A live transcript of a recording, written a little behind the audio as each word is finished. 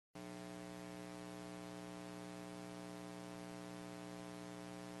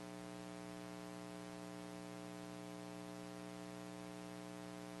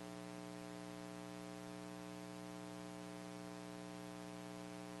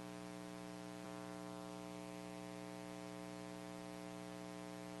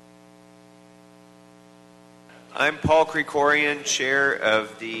I'm Paul Krikorian, chair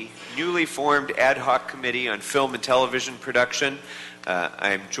of the newly formed ad hoc committee on film and television production.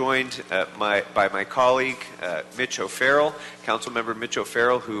 I'm joined by my colleague, Mitch O'Farrell, Councilmember Mitch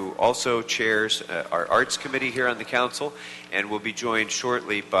O'Farrell, who also chairs our arts committee here on the council, and will be joined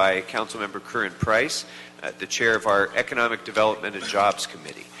shortly by Councilmember Curran Price, the chair of our economic development and jobs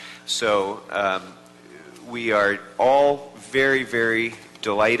committee. So we are all very, very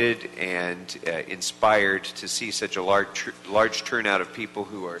delighted and inspired to see such a large turnout of people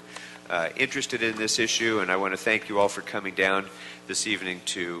who are interested in this issue, and I want to thank you all for coming down this evening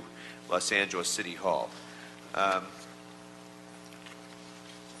to Los Angeles City Hall. The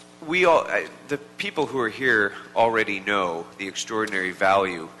people who are here already know the extraordinary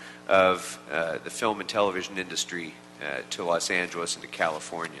value of the film and television industry to Los Angeles and to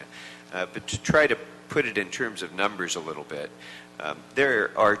California. But to try to put it in terms of numbers a little bit,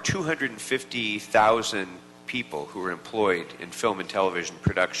 there are 250,000 people who are employed in film and television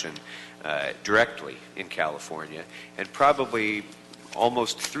production directly in California, and probably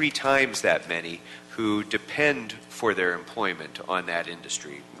almost 3 times that many who depend for their employment on that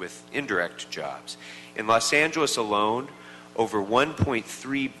industry with indirect jobs. In Los Angeles alone, over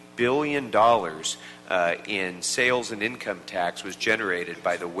 $1.3 billion in sales and income tax was generated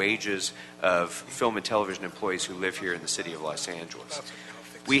by the wages of film and television employees who live here in the city of Los Angeles.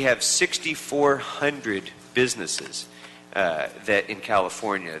 We have 6,400 businesses that in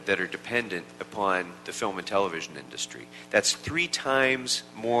California that are dependent upon the film and television industry. That's 3 times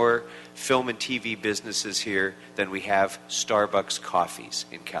more film and TV businesses here than we have Starbucks coffees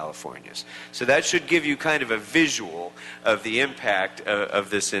in California. So that should give you kind of a visual of the impact of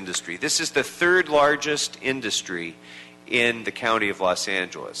this industry. This is the 3rd largest industry in the county of Los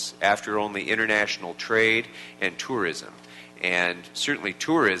Angeles, after only international trade and tourism. And certainly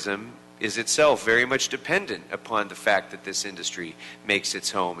tourism is itself very much dependent upon the fact that this industry makes its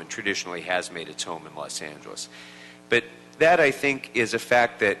home and traditionally has made its home in Los Angeles. But that, I think, is a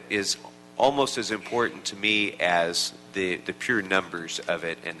fact that is almost as important to me as the pure numbers of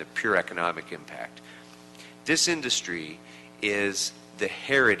it and the pure economic impact. This industry is the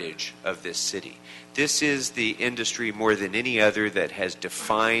heritage of this city. This is the industry more than any other that has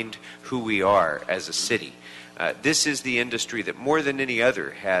defined who we are as a city. This is the industry that more than any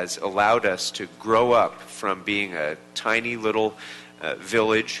other has allowed us to grow up from being a tiny little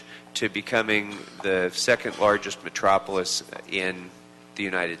village to becoming the 2nd largest metropolis in the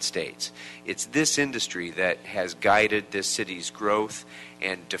United States. It's this industry that has guided this city's growth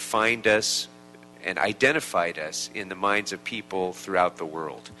and defined us and identified us in the minds of people throughout the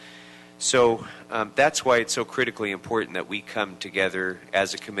world. So that's why it's so critically important that we come together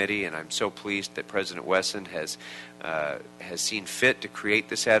as a committee, and I'm so pleased that President Wesson has seen fit to create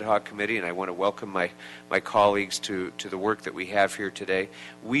this ad hoc committee, and I want to welcome my colleagues to the work that we have here today.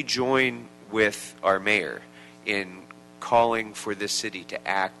 We join with our mayor in calling for this city to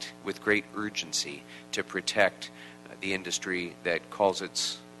act with great urgency to protect the industry that calls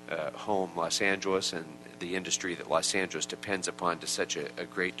its home Los Angeles, and the industry that Los Angeles depends upon to such a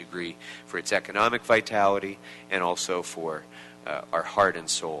great degree for its economic vitality and also for our heart and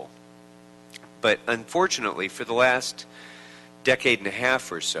soul. But unfortunately, for the last decade and a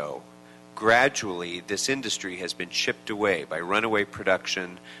half or so, gradually this industry has been chipped away by runaway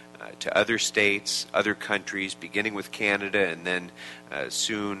production to other states, other countries, beginning with Canada and then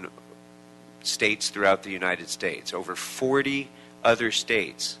soon states throughout the United States. Over 40 other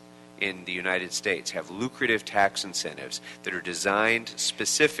states in the United States have lucrative tax incentives that are designed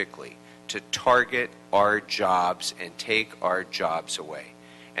specifically to target our jobs and take our jobs away.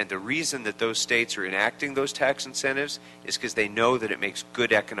 And the reason that those states are enacting those tax incentives is because they know that it makes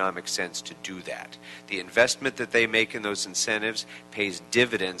good economic sense to do that. The investment that they make in those incentives pays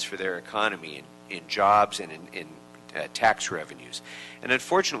dividends for their economy in jobs and in tax revenues. And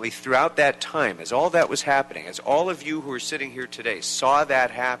unfortunately, throughout that time, as all that was happening, as all of you who are sitting here today saw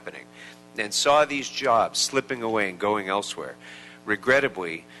that happening and saw these jobs slipping away and going elsewhere,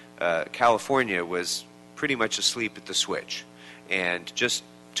 regrettably, California was pretty much asleep at the switch and just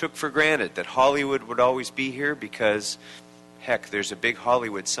took for granted that Hollywood would always be here because, heck, there's a big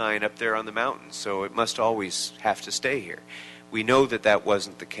Hollywood sign up there on the mountain, so it must always have to stay here. We know that that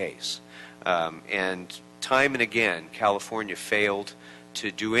wasn't the case. And time and again, California failed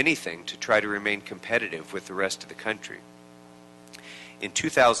to do anything to try to remain competitive with the rest of the country. In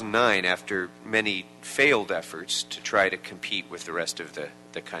 2009, after many failed efforts to try to compete with the rest of the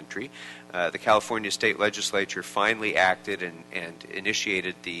the country. The California State Legislature finally acted and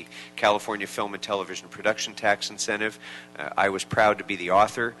initiated the California Film and Television Production Tax Incentive. I was proud to be the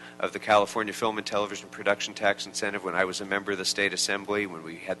author of the California Film and Television Production Tax Incentive when I was a member of the State Assembly, when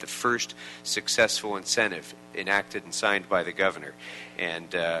we had the first successful incentive enacted and signed by the governor.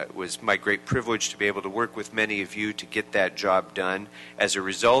 And it was my great privilege to be able to work with many of you to get that job done. As a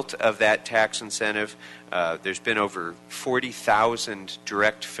result of that tax incentive, there's been over 40,000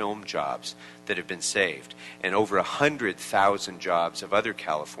 direct film jobs that have been saved, and over 100,000 jobs of other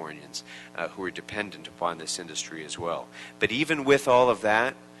Californians who are dependent upon this industry as well. But even with all of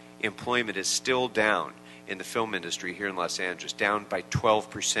that, employment is still down in the film industry here in Los Angeles, down by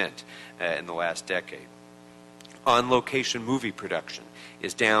 12% in the last decade. On-location movie production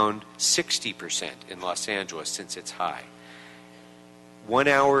is down 60% in Los Angeles since its high.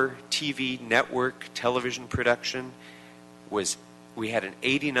 One-hour TV network television production we had an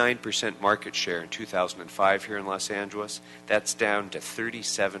 89% market share in 2005 here in Los Angeles. That's down to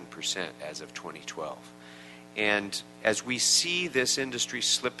 37% as of 2012. And as we see this industry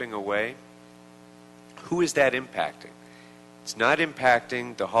slipping away, who is that impacting? It's not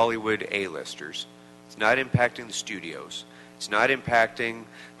impacting the Hollywood A-listers. It's not impacting the studios. It's not impacting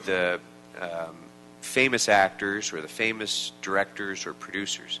the famous actors or the famous directors or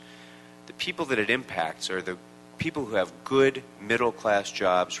producers. The people that it impacts are the people who have good middle-class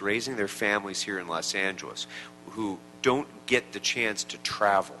jobs raising their families here in Los Angeles, who don't get the chance to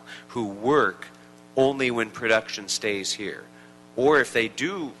travel, who work only when production stays here. Or if they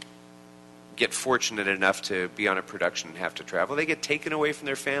do get fortunate enough to be on a production and have to travel, they get taken away from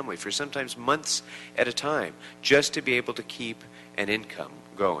their family for sometimes months at a time just to be able to keep an income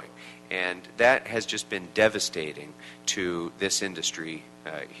going. And that has just been devastating to this industry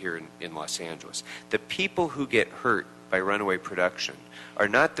here in Los Angeles. The people who get hurt by runaway production are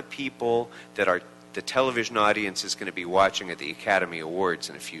not the people that the television audience is going to be watching at the Academy Awards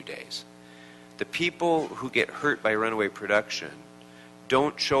in a few days. The people who get hurt by runaway production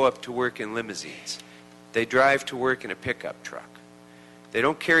don't show up to work in limousines. They drive to work in a pickup truck. They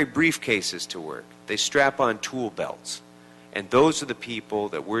don't carry briefcases to work. They strap on tool belts. And those are the people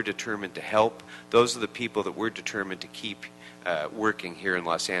that we're determined to help. Those are the people that we're determined to keep working here in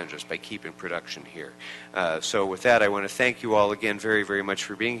Los Angeles by keeping production here. So with that, I want to thank you all again very, very much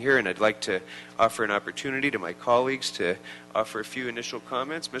for being here, and I'd like to offer an opportunity to my colleagues to offer a few initial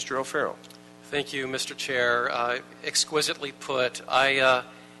comments. Mr. O'Farrell. Thank you, Mr. Chair. Exquisitely put. I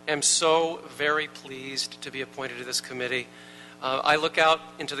am so very pleased to be appointed to this committee. I look out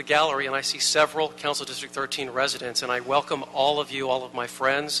into the gallery and I see several Council District 13 residents, and I welcome all of you, all of my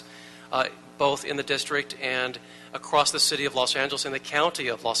friends, both in the district and across the city of Los Angeles and the county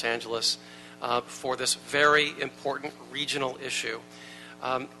of Los Angeles for this very important regional issue.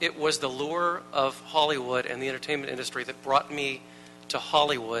 It was the lure of Hollywood and the entertainment industry that brought me to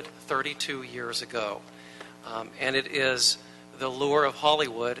Hollywood 32 years ago. And it is the lure of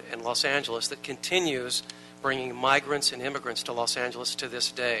Hollywood and Los Angeles that continues bringing migrants and immigrants to Los Angeles to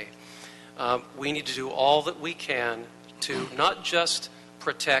this day. We need to do all that we can to not just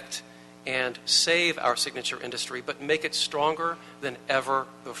protect and save our signature industry, but make it stronger than ever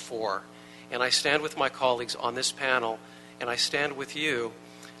before. And I stand with my colleagues on this panel, and I stand with you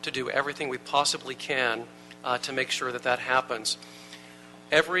to do everything we possibly can to make sure that that happens.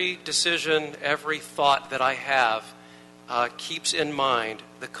 Every decision, every thought that I have keeps in mind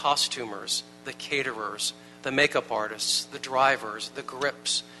the costumers, the caterers, the makeup artists, the drivers, the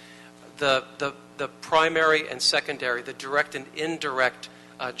grips, the primary and secondary, the direct and indirect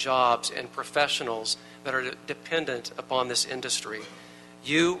jobs and professionals that are dependent upon this industry.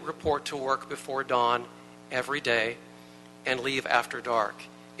 You report to work before dawn every day and leave after dark.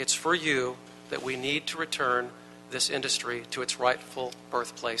 It's for you that we need to return this industry to its rightful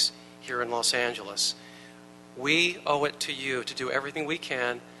birthplace here in Los Angeles. We owe it to you to do everything we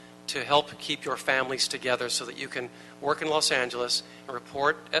can to help keep your families together so that you can work in Los Angeles and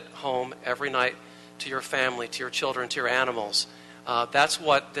report at home every night to your family, to your children, to your animals. That's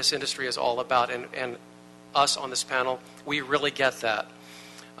what this industry is all about, and us on this panel, we really get that.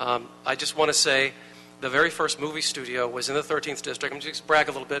 I just want to say the very first movie studio was in the 13th District. I'm just brag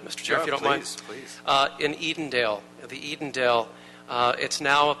a little bit, Mr. Chair, if you don't mind. Please. In Edendale. The Edendale, it's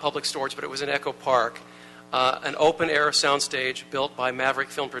now a public storage, but it was in Echo Park. An open-air soundstage built by Maverick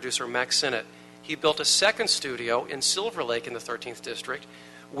film producer Max Sinnott. He built a second studio in Silver Lake in the 13th District,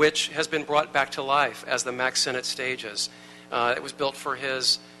 which has been brought back to life as the Max Sinnott Stages. It was built for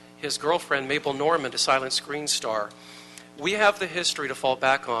his girlfriend, Mabel Normand, a silent screen star. We have the history to fall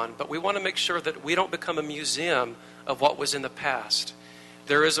back on, but we want to make sure that we don't become a museum of what was in the past.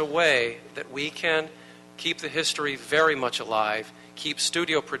 there is a way that we can keep the history very much alive, keep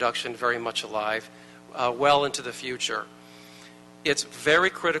studio production very much alive, well into the future. It's very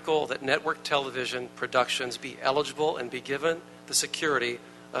critical that network television productions be eligible and be given the security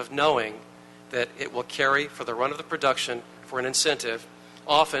of knowing that it will carry for the run of the production for an incentive,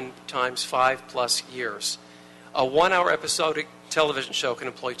 oftentimes 5+ years. A 1-hour episodic television show can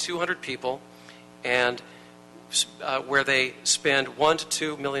employ 200 people, and where they spend $1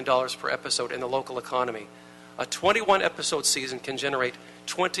 to $2 million per episode in the local economy. A 21-episode season can generate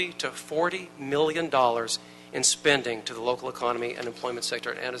 $20 to $40 million in spending to the local economy and employment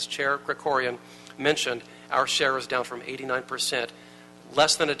sector. And as Chair Krikorian mentioned, our share is down from 89%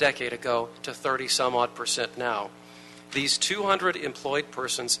 less than a decade ago to 30-some-odd% now. These 200 employed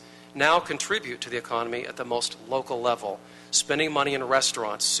persons now contribute to the economy at the most local level, spending money in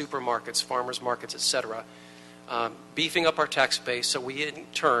restaurants, supermarkets, farmers markets, etc., beefing up our tax base so we in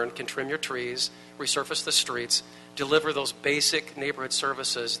turn can trim your trees, resurface the streets, deliver those basic neighborhood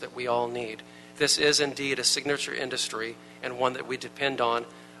services that we all need. This is indeed a signature industry and one that we depend on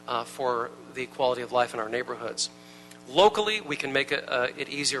for the quality of life in our neighborhoods. Locally, we can make it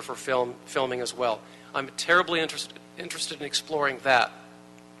easier for filming as well. I'm terribly interested in exploring that.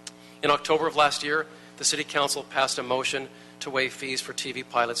 In October of last year, the City Council passed a motion to waive fees for TV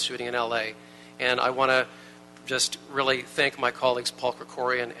pilots shooting in LA. And I want to just really thank my colleagues Paul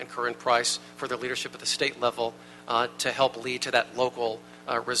Krikorian and Corinne Price for their leadership at the state level to help lead to that local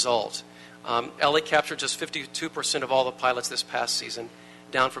result. LA captured just 52% of all the pilots this past season,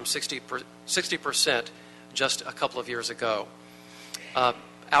 down from 60% just a couple of years ago.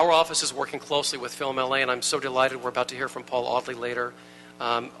 Our office is working closely with Film LA, and I'm so delighted we're about to hear from Paul Audley later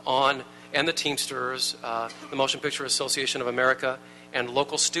and the Teamsters, the Motion Picture Association of America, and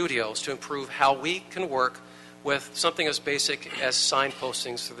local studios to improve how we can work with something as basic as sign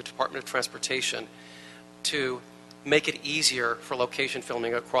postings through the Department of Transportation to make it easier for location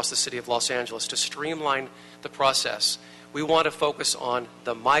filming across the city of Los Angeles, to streamline the process. We want to focus on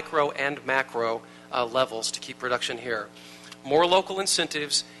the micro and macro levels to keep production here. More local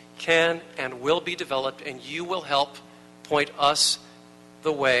incentives can and will be developed, and you will help point us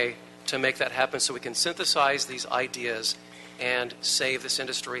the way to make that happen so we can synthesize these ideas and save this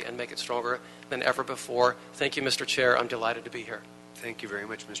industry and make it stronger than ever before. Thank you, Mr. Chair. I'm delighted to be here. Thank you very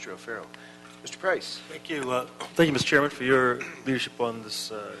much, Mr. O'Farrell. Mr. Price. Thank you, Mr. Chairman, for your leadership on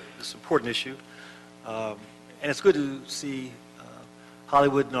this important issue. And it's good to see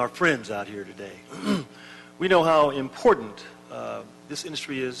Hollywood and our friends out here today. We know how important this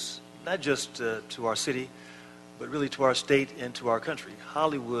industry is, not just to our city, but really to our state and to our country.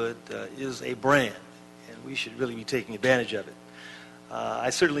 Hollywood is a brand, and we should really be taking advantage of it. I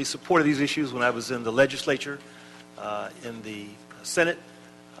certainly supported these issues when I was in the legislature, in the Senate.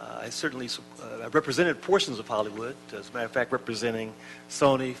 I certainly represented portions of Hollywood, as a matter of fact, representing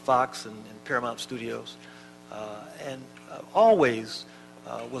Sony, Fox, and Paramount Studios, and always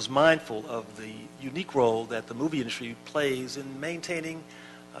was mindful of the unique role that the movie industry plays in maintaining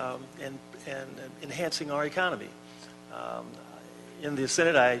and enhancing our economy. In the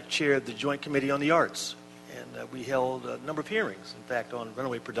Senate, I chaired the Joint Committee on the Arts, and we held a number of hearings, in fact, on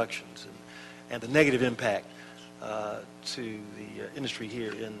runaway productions and the negative impact to the industry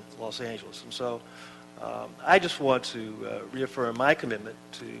here in Los Angeles. And so I just want to reaffirm my commitment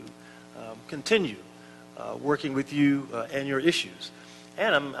to continue working with you and your issues.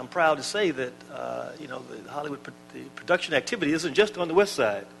 And I'm proud to say that, the Hollywood the production activity isn't just on the West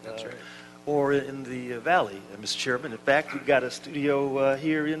Side. That's right. Or in the Valley, Mr. Chairman. In fact, we've got a studio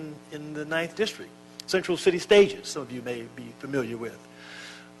here in the 9th District, Central City Stages, some of you may be familiar with.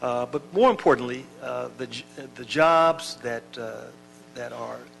 But more importantly, the jobs that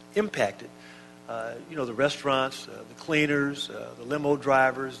are impacted, the restaurants, the cleaners, the limo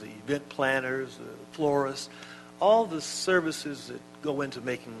drivers, the event planners, the florists, all the services that go into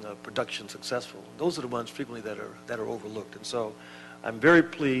making production successful. Those are the ones frequently that are overlooked. And so I'm very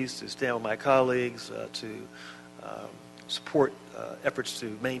pleased to stand with my colleagues to support efforts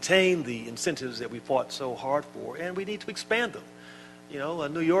to maintain the incentives that we fought so hard for, and we need to expand them.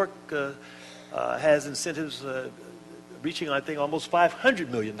 New York has incentives reaching, I think, almost $500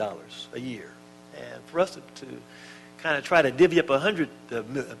 million a year. And for us to kind of try to divvy up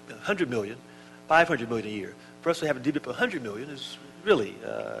 $500 million a year, for us to have to divvy up $100 million is really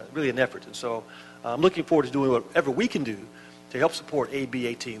an effort. And so I'm looking forward to doing whatever we can do to help support AB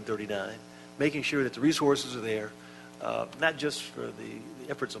 1839, making sure that the resources are there, not just for the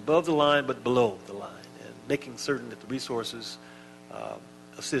efforts above the line, but below the line, and making certain that the resources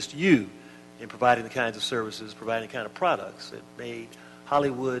assist you in providing the kinds of services, providing the kind of products that made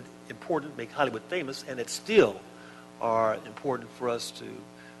Hollywood important, make Hollywood famous, and that still are important for us to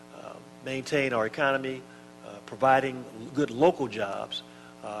maintain our economy, providing good local jobs,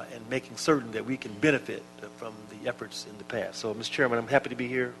 and making certain that we can benefit from the efforts in the past. So, Mr. Chairman, I'm happy to be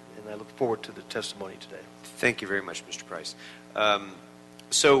here, and I look forward to the testimony today. Thank you very much, Mr. Price.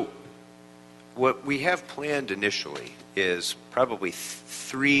 So what we have planned initially is probably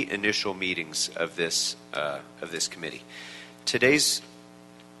three initial meetings of this committee. Today's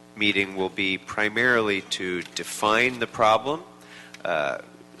meeting will be primarily to define the problem,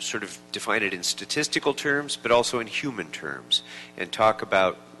 sort of define it in statistical terms, but also in human terms, and talk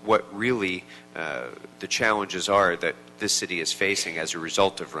about what really the challenges are that this city is facing as a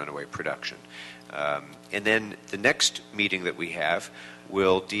result of runaway production. And then the next meeting that we have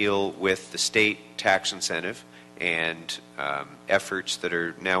will deal with the state tax incentive and efforts that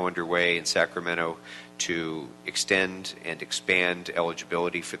are now underway in Sacramento to extend and expand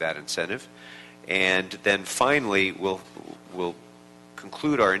eligibility for that incentive. And then finally, we'll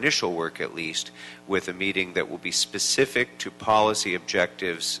conclude our initial work, at least, with a meeting that will be specific to policy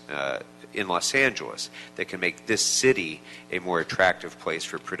objectives in Los Angeles that can make this city a more attractive place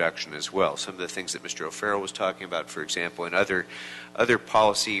for production as well. Some of the things that Mr. O'Farrell was talking about, for example, and other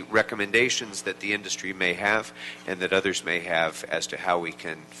policy recommendations that the industry may have and that others may have as to how we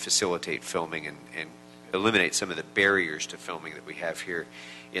can facilitate filming and eliminate some of the barriers to filming that we have here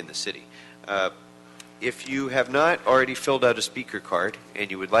in the city. If you have not already filled out a speaker card and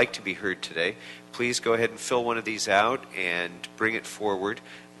you would like to be heard today, please go ahead and fill one of these out and bring it forward.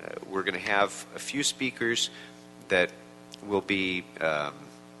 We're going to have a few speakers that will be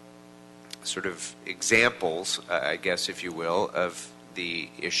sort of examples, I guess, if you will, of the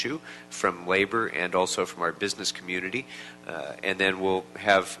issue from labor and also from our business community. And then we'll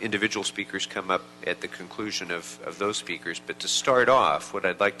have individual speakers come up at the conclusion of those speakers. But to start off, what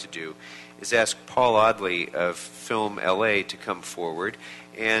I'd like to do is ask Paul Audley of Film LA to come forward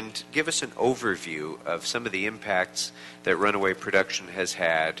and give us an overview of some of the impacts that runaway production has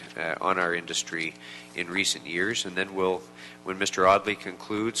had on our industry in recent years. And then when Mr. Audley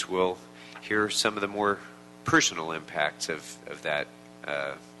concludes, we'll hear some of the more personal impacts of that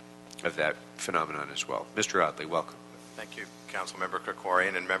phenomenon as well. Mr. Audley, welcome. Thank you, Councilmember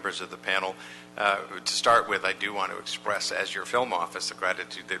Krikorian and members of the panel. To start with, I do want to express, as your film office, the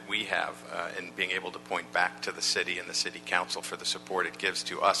gratitude that we have in being able to point back to the city and the city council for the support it gives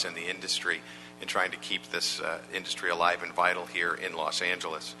to us in the industry in trying to keep this industry alive and vital here in Los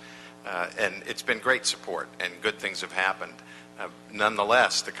Angeles. And it's been great support, and good things have happened.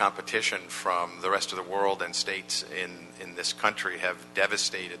 Nonetheless, the competition from the rest of the world and states in this country have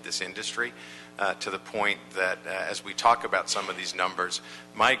devastated this industry to the point that as we talk about some of these numbers,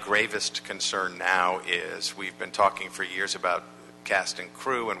 my gravest concern now is we've been talking for years about cast and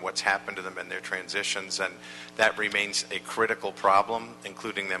crew and what's happened to them and their transitions, and that remains a critical problem,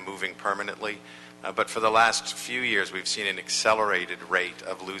 including them moving permanently. But for the last few years, we've seen an accelerated rate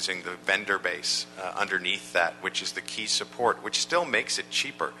of losing the vendor base underneath that, which is the key support, which still makes it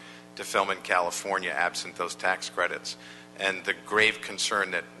cheaper to film in California absent those tax credits. And the grave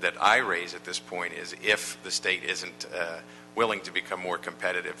concern that I raise at this point is if the state isn't willing to become more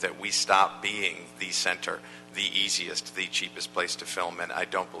competitive, that we stop being the center, the easiest, the cheapest place to film. And I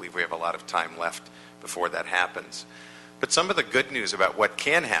don't believe we have a lot of time left before that happens. But some of the good news about what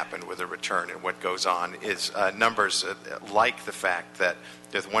can happen with a return and what goes on is numbers like the fact that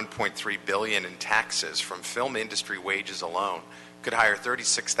there's $1.3 billion in taxes from film industry wages alone could hire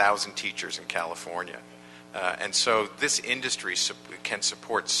 36,000 teachers in California. And so this industry can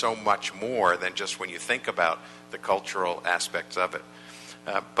support so much more than just when you think about the cultural aspects of it.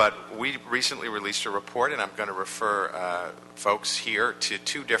 But we recently released a report, and I'm going to refer folks here to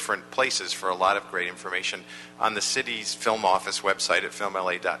two different places for a lot of great information. On the city's film office website at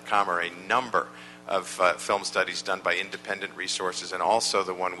filmla.com are a number of film studies done by independent resources, and also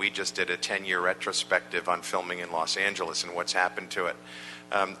the one we just did, a 10-year retrospective on filming in Los Angeles and what's happened to it.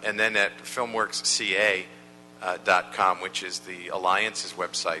 And then at filmworksca.com, which is the Alliance's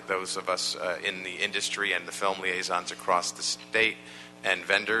website, those of us in the industry and the film liaisons across the state and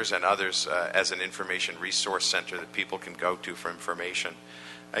vendors and others as an information resource center that people can go to for information.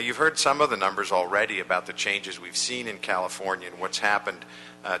 You've heard some of the numbers already about the changes we've seen in California and what's happened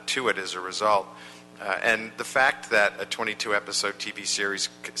to it as a result. And the fact that a 22-episode TV series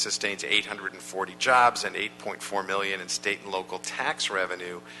sustains 840 jobs and $8.4 million in state and local tax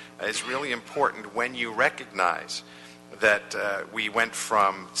revenue is really important when you recognize that we went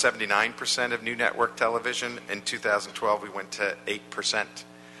from 79% of new network television. In 2012, we went to 8%.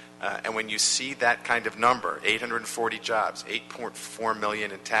 And when you see that kind of number, 840 jobs, $8.4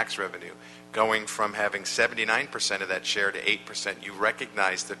 million in tax revenue, going from having 79% of that share to 8%, you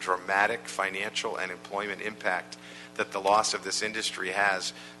recognize the dramatic financial and employment impact that the loss of this industry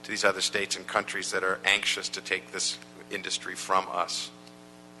has to these other states and countries that are anxious to take this industry from us.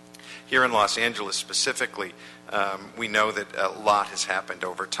 Here in Los Angeles specifically, we know that a lot has happened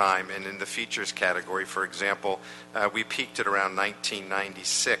over time, and in the features category, for example, we peaked at around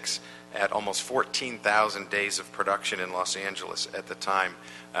 1996 at almost 14,000 days of production in Los Angeles at the time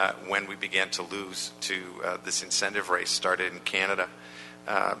when we began to lose to this incentive race started in Canada.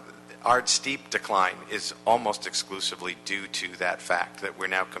 Our steep decline is almost exclusively due to that fact that we're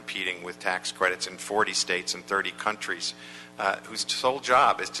now competing with tax credits in 40 states and 30 countries whose sole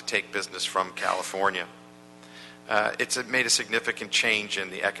job is to take business from California. It's made a significant change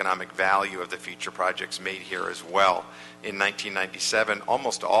in the economic value of the feature projects made here as well. In 1997,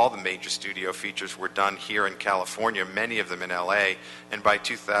 almost all the major studio features were done here in California, many of them in LA, and by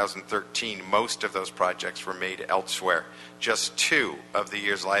 2013, most of those projects were made elsewhere. Just 2 of the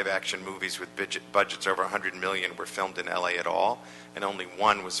year's live-action movies with budgets over $100 million were filmed in LA at all, and only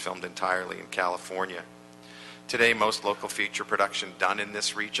 1 was filmed entirely in California. Today, most local feature production done in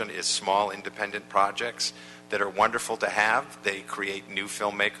this region is small independent projects that are wonderful to have. They create new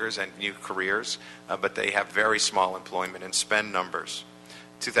filmmakers and new careers, but they have very small employment and spend numbers.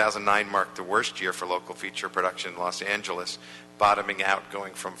 2009 marked the worst year for local feature production in Los Angeles, bottoming out,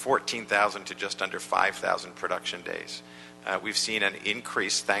 going from 14,000 to just under 5,000 production days. We've seen an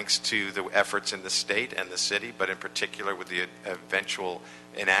increase thanks to the efforts in the state and the city, but in particular with the eventual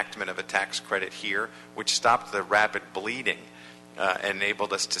enactment of a tax credit here, which stopped the rapid bleeding and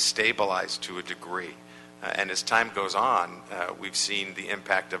enabled us to stabilize to a degree. And as time goes on, we've seen the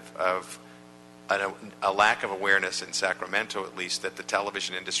impact of a lack of awareness in Sacramento, at least, that the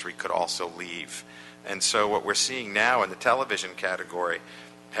television industry could also leave. And so what we're seeing now in the television category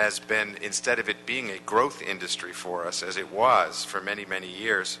has been, instead of it being a growth industry for us, as it was for many, many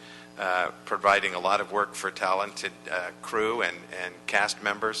years, providing a lot of work for talented crew and cast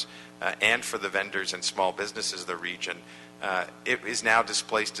members, and for the vendors and small businesses of the region, it is now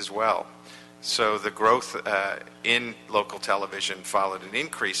displaced as well. So the growth in local television followed an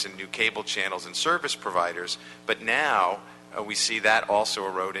increase in new cable channels and service providers, but now we see that also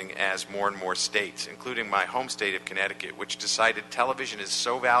eroding as more and more states, including my home state of Connecticut, which decided television is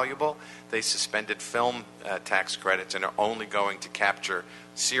so valuable, they suspended film tax credits and are only going to capture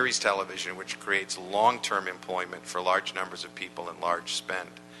series television, which creates long-term employment for large numbers of people and large spend.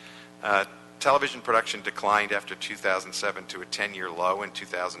 Television production declined after 2007 to a 10-year low in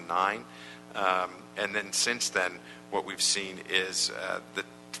 2009. And then since then, what we've seen is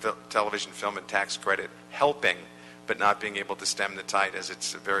the television film and tax credit helping, but not being able to stem the tide as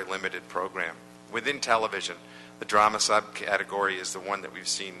it's a very limited program. Within television, the drama subcategory is the one that we've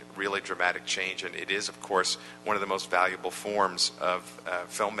seen really dramatic change, and it is, of course, one of the most valuable forms of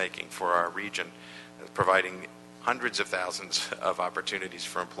filmmaking for our region, providing hundreds of thousands of opportunities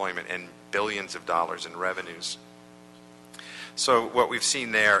for employment and billions of dollars in revenues. So what we've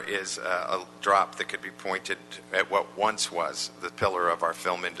seen there is a drop that could be pointed at what once was the pillar of our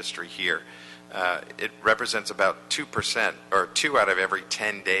film industry here. It represents about 2%, or 2 out of every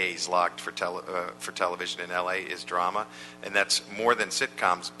 10 days logged for television in LA is drama, and that's more than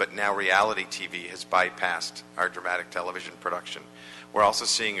sitcoms, but now reality TV has bypassed our dramatic television production. We're also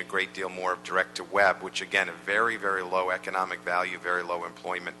seeing a great deal more of direct-to-web, which again, a very, very low economic value, very low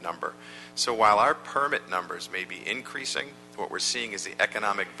employment number. So while our permit numbers may be increasing, what we're seeing is the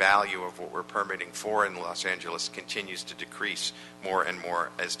economic value of what we're permitting for in Los Angeles continues to decrease more and more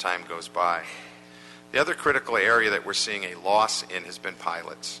as time goes by. The other critical area that we're seeing a loss in has been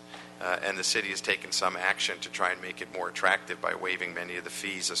pilots. And the city has taken some action to try and make it more attractive by waiving many of the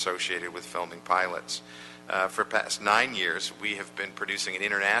fees associated with filming pilots. For the past 9 years, we have been producing an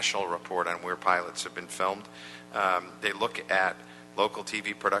international report on where pilots have been filmed. They look at local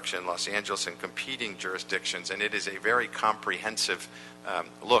TV production in Los Angeles and competing jurisdictions, and it is a very comprehensive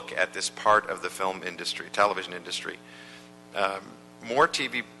look at this part of the film industry, television industry. More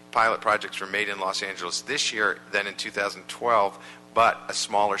TV pilot projects were made in Los Angeles this year than in 2012, but a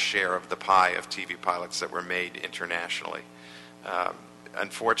smaller share of the pie of TV pilots that were made internationally.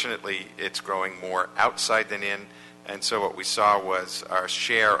 Unfortunately, it's growing more outside than in, and so what we saw was our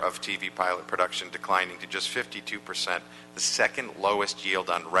share of TV pilot production declining to just 52%, the second lowest yield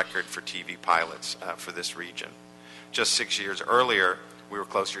on record for TV pilots for this region. Just 6 years earlier, we were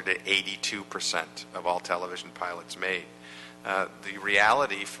closer to 82% of all television pilots made. The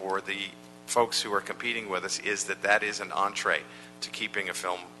reality for the folks who are competing with us is that that is an entree to keeping a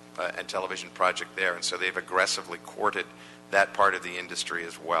film and television project there, and so they've aggressively courted that part of the industry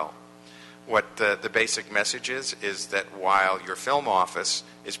as well. What the basic message is that while your film office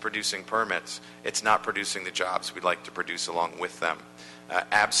is producing permits, it's not producing the jobs we'd like to produce along with them.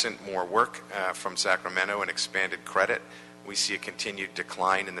 Absent more work from Sacramento and expanded credit, we see a continued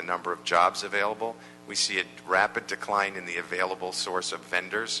decline in the number of jobs available. We see a rapid decline in the available source of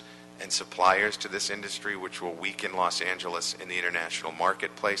vendors and suppliers to this industry, which will weaken Los Angeles in the international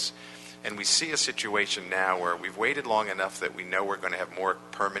marketplace. And we see a situation now where we've waited long enough that we know we're going to have more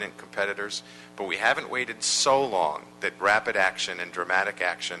permanent competitors, but we haven't waited so long that rapid action and dramatic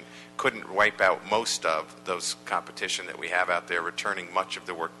action couldn't wipe out most of those competition that we have out there, returning much of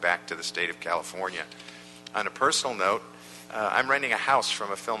the work back to the state of California. On a personal note, I'm renting a house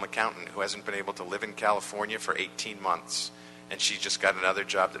from a film accountant who hasn't been able to live in California for 18 months, and she just got another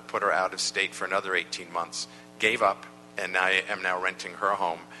job that put her out of state for another 18 months, gave up, and I am now renting her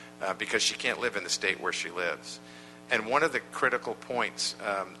home because she can't live in the state where she lives. And one of the critical points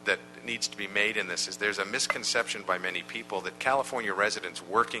that needs to be made in this is there's a misconception by many people that California residents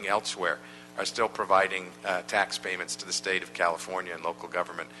working elsewhere are still providing tax payments to the state of California and local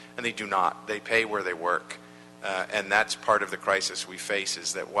government, and they do not. They pay where they work. And that's part of the crisis we face,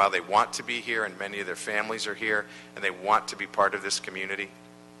 is that while they want to be here and many of their families are here and they want to be part of this community,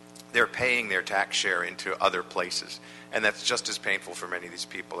 they're paying their tax share into other places. And that's just as painful for many of these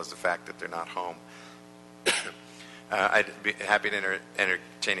people as the fact that they're not home. I'd be happy to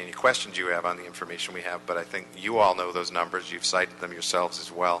entertain any questions you have on the information we have, but I think you all know those numbers. You've cited them yourselves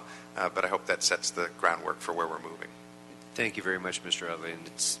as well, but I hope that sets the groundwork for where we're moving. Thank you very much, Mr. Utley. And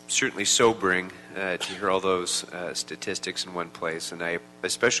it's certainly sobering to hear all those statistics in one place, and I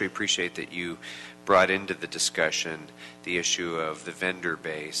especially appreciate that you brought into the discussion the issue of the vendor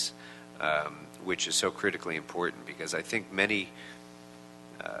base, which is so critically important, because I think many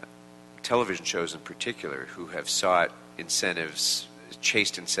television shows in particular who have sought incentives,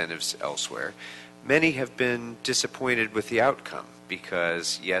 chased incentives elsewhere, many have been disappointed with the outcome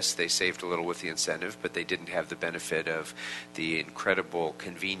because, yes, they saved a little with the incentive, but they didn't have the benefit of the incredible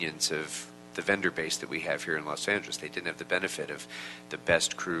convenience of the vendor base that we have here in Los Angeles. They didn't have the benefit of the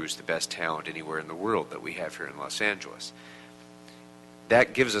best crews, the best talent anywhere in the world that we have here in Los Angeles.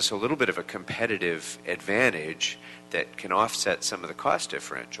 That gives us a little bit of a competitive advantage that can offset some of the cost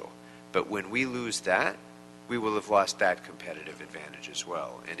differential. But when we lose that, we will have lost that competitive advantage as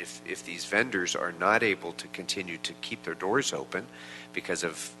well. And if these vendors are not able to continue to keep their doors open because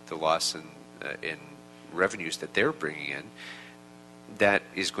of the loss in revenues that they're bringing in, that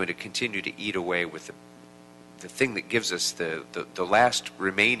is going to continue to eat away with the thing that gives us the last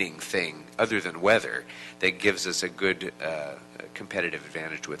remaining thing, other than weather, that gives us a good competitive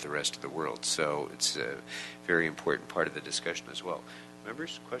advantage with the rest of the world. So it's a very important part of the discussion as well.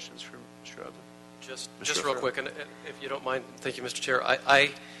 Members, questions from Mr. Utley? Just real quick, and if you don't mind, thank you, Mr. Chair.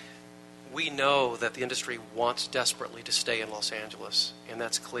 We know that the industry wants desperately to stay in Los Angeles, and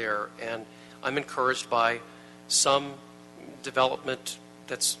that's clear. And I'm encouraged by some development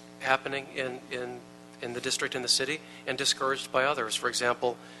that's happening in the district and the city, and discouraged by others. For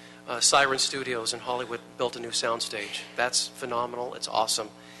example, Siren Studios in Hollywood built a new soundstage. That's phenomenal. It's awesome.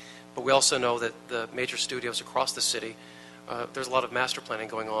 But we also know that the major studios across the city, there's a lot of master planning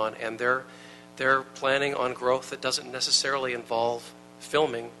going on, and they're planning on growth that doesn't necessarily involve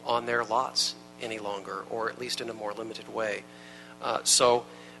filming on their lots any longer, or at least in a more limited way. So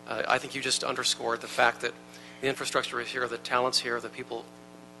I think you just underscored the fact that the infrastructure is here, the talent's here, the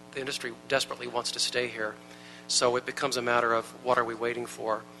industry desperately wants to stay here. So it becomes a matter of what are we waiting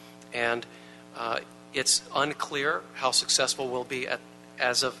for? And it's unclear how successful we'll be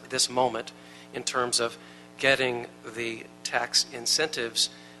as of this moment in terms of getting the tax incentives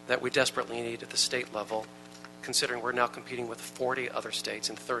that we desperately need at the state level, considering we're now competing with 40 other states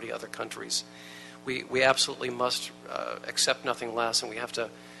and 30 other countries. We absolutely must accept nothing less, and we have to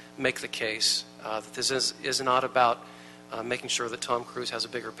make the case that this is not about making sure that Tom Cruise has a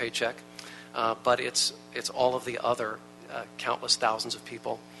bigger paycheck, but it's all of the other countless thousands of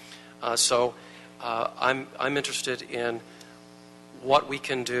people. So I'm interested in what we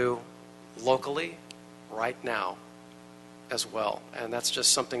can do locally right now as well, and that's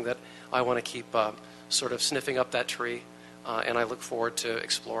just something that I want to keep sort of sniffing up that tree, and I look forward to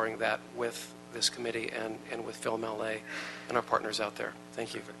exploring that with this committee and with Film LA and our partners out there.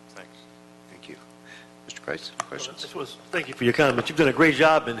 Thank you. Thanks. Thank you. Mr. Price, questions? Thank you for your comment. You've done a great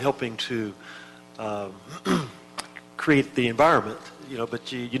job in helping to create the environment,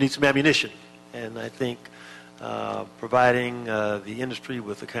 but you need some ammunition. And I think providing the industry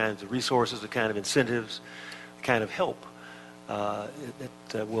with the kinds of resources, the kind of incentives, the kind of help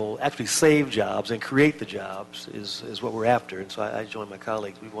that will actually save jobs and create the jobs is what we're after. And so I join my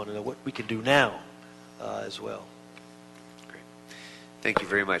colleagues. We want to know what we can do now as well. Great. Thank you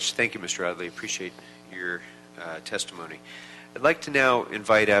very much. Thank you, Mr. Audley. Appreciate your testimony. I'd like to now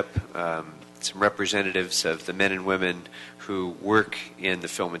invite up some representatives of the men and women who work in the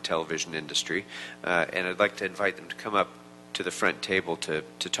film and television industry, and I'd like to invite them to come up to the front table to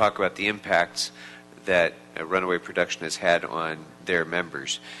talk about the impacts that Runaway Production has had on their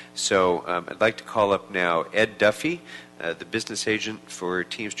members. So I'd like to call up now Ed Duffy, the business agent for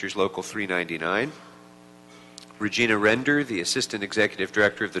Teamsters Local 399, Regina Render, the Assistant Executive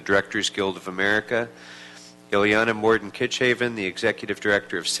Director of the Directors Guild of America, Ileana Morden-Kitchaven, the Executive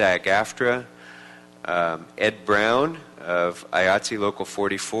Director of SAG-AFTRA, Ed Brown of IATSE Local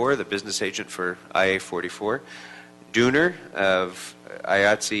 44, the business agent for IA 44, Dooner of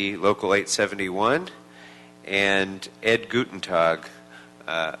IATSE Local 871, and Ed Gutentag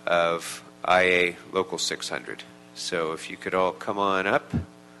of IA Local 600. So if you could all come on up.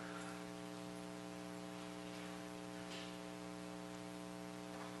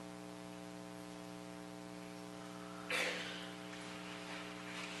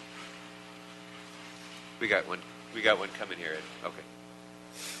 We got one. We got one coming here, Ed. Okay.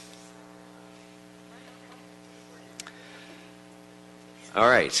 All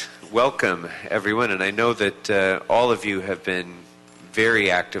right. Welcome, everyone. And I know that all of you have been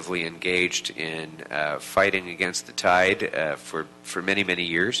very actively engaged in fighting against the tide for many, many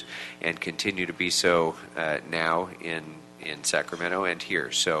years, and continue to be so now in Sacramento and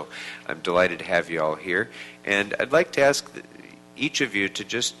here. So I'm delighted to have you all here. And I'd like to ask each of you to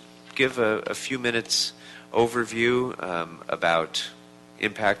just give a few minutes overview about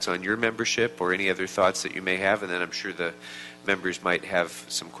impacts on your membership or any other thoughts that you may have, and then I'm sure the members might have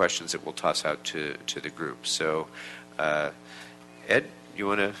some questions that we'll toss out to the group. So, Ed, you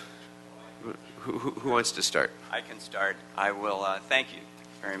want to? Who wants to start? I can start. I will. Thank you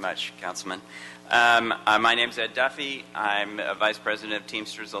very much, Councilman. My name's Ed Duffy. I'm a Vice President of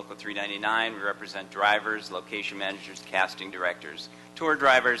Teamsters Local 399. We represent drivers, location managers, casting directors, tour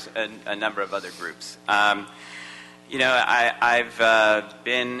drivers, and a number of other groups. You know, I've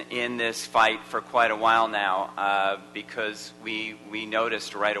been in this fight for quite a while now because we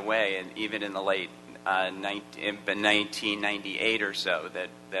noticed right away, and even in the late 1998 or so,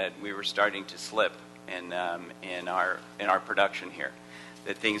 that we were starting to slip in our production here,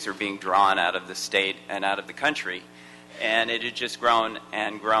 that things are being drawn out of the state and out of the country, and it had just grown,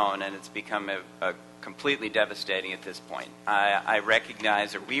 and it's become a completely devastating at this point. I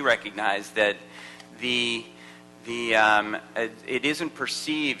recognize, or we recognize, that it isn't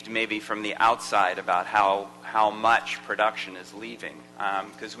perceived maybe from the outside about how much production is leaving,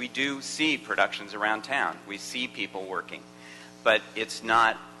 because we do see productions around town. We see people working, but it's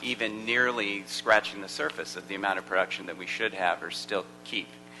not even nearly scratching the surface of the amount of production that we should have or still keep.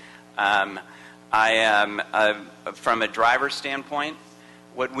 From a driver's standpoint,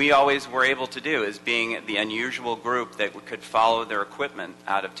 what we always were able to do is, being the unusual group that could follow their equipment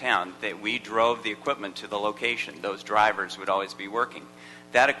out of town, that we drove the equipment to the location. Those drivers would always be working.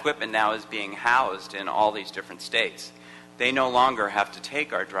 That equipment now is being housed in all these different states. They no longer have to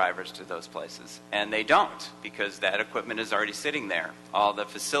take our drivers to those places, and they don't, because that equipment is already sitting there. All the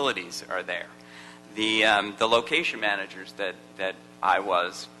facilities are there. The location managers that I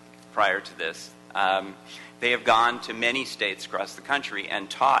was prior to this, they have gone to many states across the country and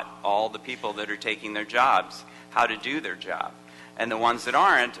taught all the people that are taking their jobs how to do their job. And the ones that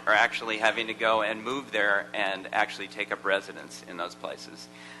aren't are actually having to go and move there and actually take up residence in those places.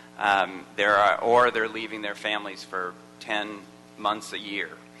 Or they're leaving their families for 10 months a year.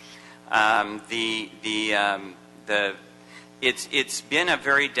 It's been a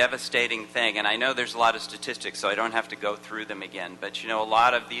very devastating thing, and I know there's a lot of statistics, so I don't have to go through them again. But, you know, a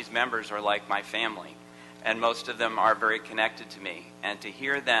lot of these members are like my family, and most of them are very connected to me. And to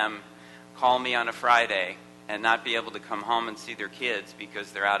hear them call me on a Friday and not be able to come home and see their kids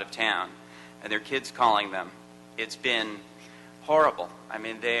because they're out of town, and their kids calling them, it's been horrible. I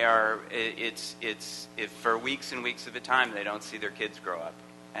mean, it's for weeks and weeks at a time they don't see their kids grow up,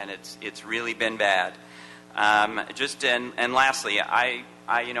 and it's really been bad. And lastly, I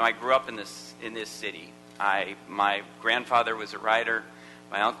grew up in this city. My grandfather was a writer,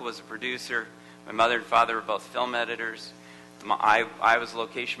 my uncle was a producer, my mother and father were both film editors. I was a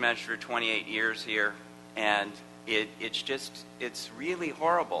location manager for 28 years here, and it's really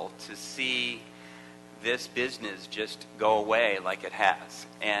horrible to see this business just go away like it has.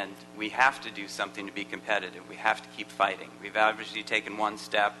 And we have to do something to be competitive. We have to keep fighting. We've obviously taken one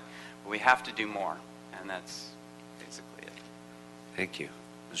step, but we have to do more. And that's basically it. Thank you.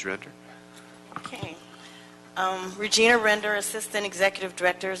 Ms. Render? Okay. Regina Render, Assistant Executive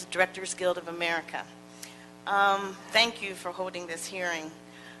Directors, Directors Guild of America. Thank you for holding this hearing.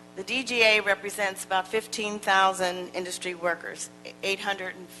 The DGA represents about 15,000 industry workers.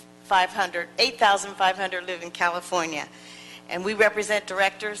 8,500 live in California. And we represent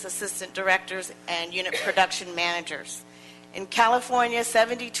directors, assistant directors, and unit production managers. In California,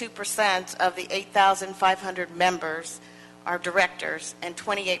 72% of the 8,500 members are directors, and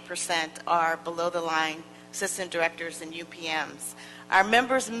 28% are below-the-line assistant directors and UPMs. Our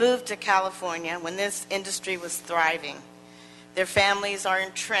members moved to California when this industry was thriving. Their families are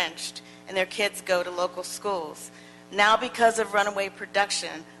entrenched, and their kids go to local schools. Now, because of runaway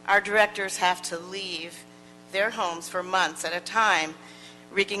production, our directors have to leave their homes for months at a time,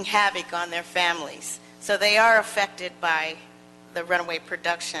 wreaking havoc on their families. So they are affected by the runaway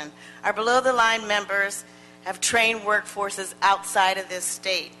production. Our below-the-line members have trained workforces outside of this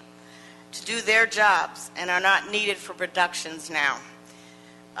state to do their jobs and are not needed for productions now.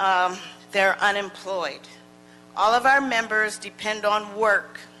 They're unemployed. All of our members depend on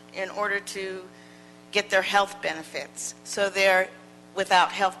work in order to get their health benefits, so they're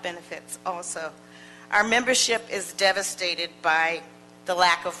without health benefits also. Our membership is devastated by the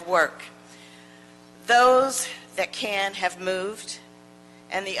lack of work. Those that can have moved,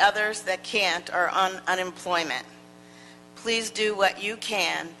 and the others that can't are on unemployment. Please do what you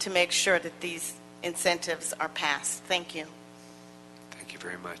can to make sure that these incentives are passed. Thank you. Thank you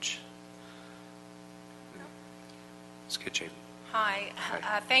very much. Ms. Kitchen. Hi.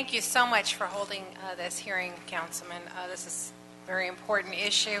 Thank you so much for holding this hearing, Councilman. This is a very important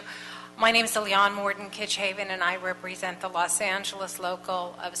issue. My name is Leon Morden Kitchhaven, and I represent the Los Angeles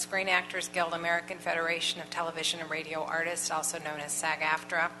local of Screen Actors Guild, American Federation of Television and Radio Artists, also known as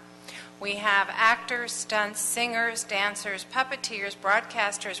SAG-AFTRA. We have actors, stunts, singers, dancers, puppeteers,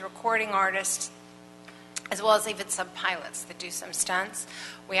 broadcasters, recording artists, as well as even some pilots that do some stunts.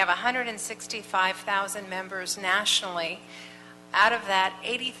 We have 165,000 members nationally. Out of that,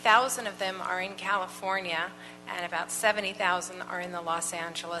 80,000 of them are in California, and about 70,000 are in the Los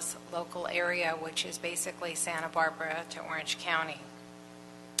Angeles local area, which is basically Santa Barbara to Orange County.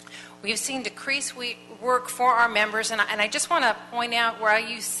 We've seen decreased work for our members, and I just want to point out where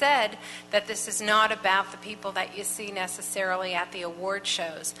you said that this is not about the people that you see necessarily at the award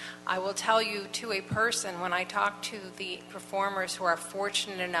shows. I will tell you to a person, when I talk to the performers who are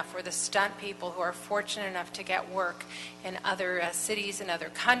fortunate enough, or the stunt people who are fortunate enough to get work in other cities and other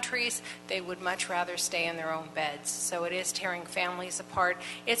countries, they would much rather stay in their own beds. So it is tearing families apart.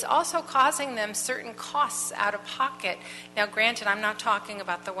 It's also causing them certain costs out of pocket. Now, granted, I'm not talking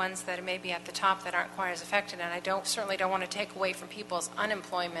about the ones that may be at the top that aren't quite as affected, and I certainly don't want to take away from people's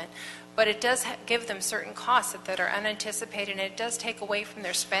unemployment, but it does give them certain costs that are unanticipated, and it does take away from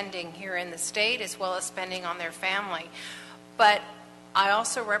their spending here in the state as well as spending on their family. But I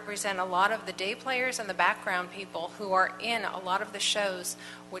also represent a lot of the day players and the background people who are in a lot of the shows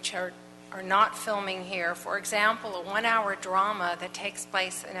which are not filming here. For example, a 1-hour drama that takes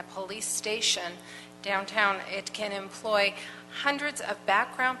place in a police station downtown, it can employ hundreds of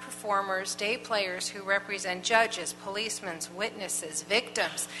background performers, day players who represent judges, policemen, witnesses,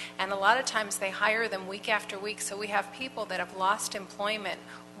 victims, and a lot of times they hire them week after week. So we have people that have lost employment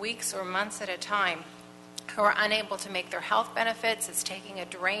weeks or months at a time, who are unable to make their health benefits. It's taking a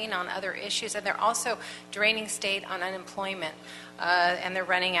drain on other issues, and they're also draining state on unemployment, and they're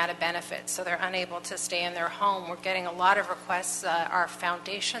running out of benefits, so they're unable to stay in their home. We're getting a lot of requests. Our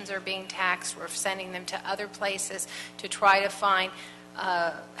foundations are being taxed. We're sending them to other places to try to find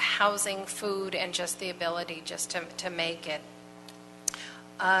housing, food, and just the ability just to make it.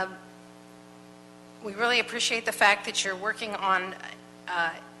 We really appreciate the fact that you're working on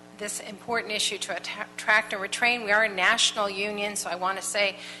this important issue to attract and retrain. We are a national union, so I want to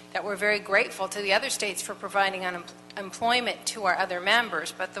say that we're very grateful to the other states for providing employment to our other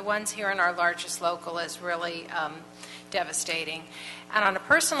members, but the ones here in our largest local is really devastating. And on a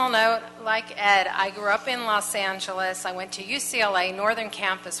personal note, like Ed, I grew up in Los Angeles. I went to UCLA Northern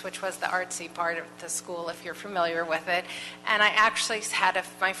Campus, which was the artsy part of the school, if you're familiar with it. And I actually had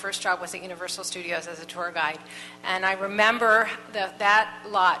my first job was at Universal Studios as a tour guide. And I remember that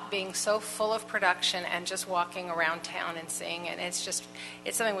lot being so full of production and just walking around town and seeing it. It's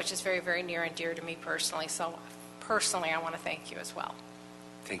something which is very, very near and dear to me personally. So personally, I want to thank you as well.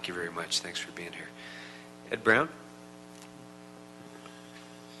 Thank you very much. Thanks for being here. Ed Brown?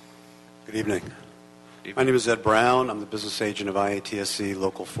 Good evening. My name is Ed Brown. I'm the business agent of IATSC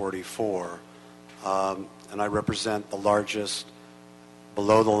Local 44, and I represent the largest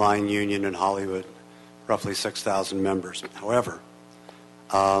below-the-line union in Hollywood, roughly 6,000 members. However,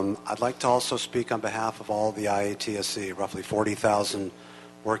 I'd like to also speak on behalf of all the IATSE, roughly 40,000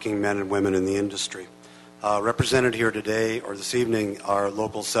 working men and women in the industry. Represented here today or this evening are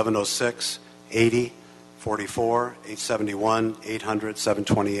local 706, 80, 44, 871, 800,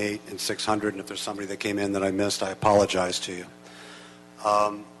 728, and 600. And if there's somebody that came in that I missed, I apologize to you.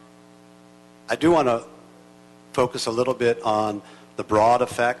 I do want to focus a little bit on the broad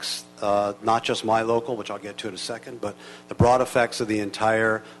effects, not just my local, which I'll get to in a second, but the broad effects of the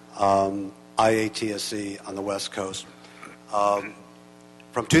entire IATSE on the West Coast.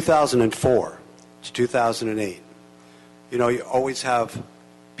 From 2004 to 2008, you know, you always have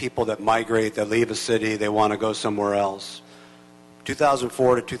people that migrate, that leave a city, they want to go somewhere else.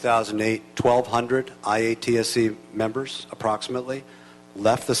 2004 to 2008, 1,200 IATSE members, approximately,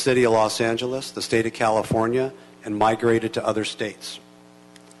 left the city of Los Angeles, the state of California, and migrated to other states.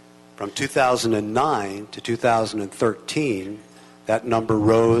 From 2009 to 2013, that number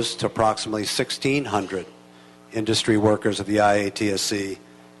rose to approximately 1,600 industry workers of the IATSE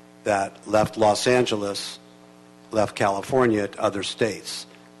that left Los Angeles, left California to other states.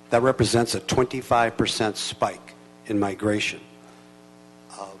 That represents a 25% spike in migration.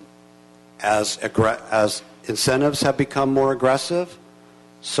 As incentives have become more aggressive,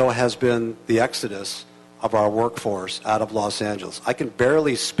 so has been the exodus of our workforce out of Los Angeles. I can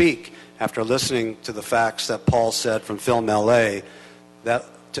barely speak after listening to the facts that Paul said from Film LA, that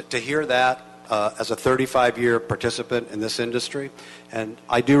to hear that as a 35-year participant in this industry, and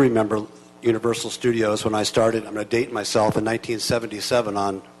I do remember Universal Studios when I started, I'm going to date myself, in 1977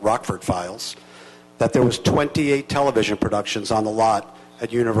 on Rockford Files, that there was 28 television productions on the lot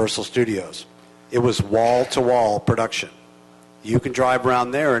at Universal Studios. It was wall-to-wall production. You can drive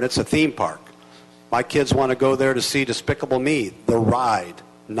around there and it's a theme park. My kids want to go there to see Despicable Me, the ride,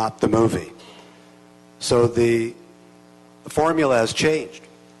 not the movie. So the formula has changed.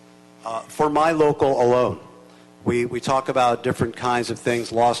 For my local alone, we talk about different kinds of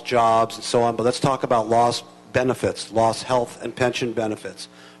things, lost jobs and so on, but let's talk about lost benefits, lost health and pension benefits.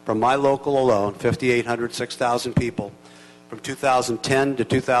 From my local alone, 5,800, 6,000 people, from 2010 to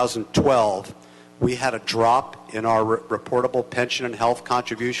 2012, we had a drop in our reportable pension and health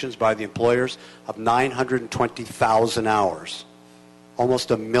contributions by the employers of 920,000 hours.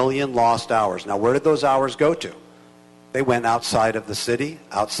 Almost 1 million lost hours. Now, where did those hours go to? They went outside of the city,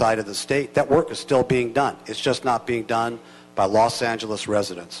 outside of the state. That work is still being done. It's just not being done by Los Angeles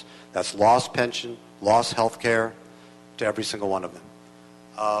residents. That's lost pension, lost health care to every single one of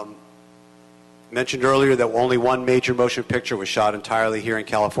them. Mentioned earlier that only one major motion picture was shot entirely here in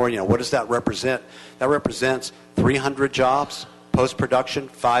California. Now, what does that represent? That represents 300 jobs, post-production,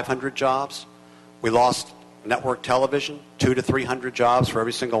 500 jobs. We lost network television, 200 to 300 jobs for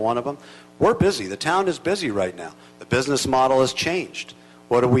every single one of them. We're busy. The town is busy right now. The business model has changed.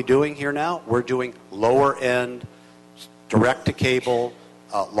 What are we doing here now? We're doing lower-end, direct-to-cable,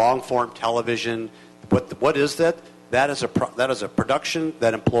 long-form television. What is that? That is a production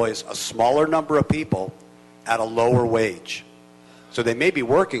that employs a smaller number of people at a lower wage. So they may be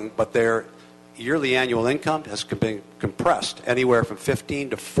working, but their yearly annual income has been compressed anywhere from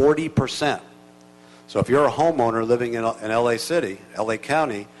 15 to 40%. So if you're a homeowner living in LA City, LA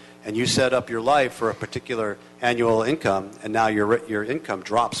County, and you set up your life for a particular annual income, and now your income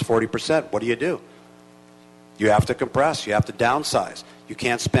drops 40%, what do? You have to compress. You have to downsize. You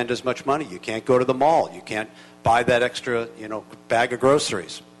can't spend as much money. You can't go to the mall. You can't buy that extra, bag of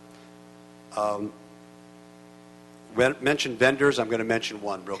groceries. Mentioned vendors. I'm going to mention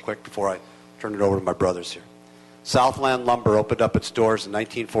one real quick before I turn it over to my brothers here. Southland Lumber opened up its doors in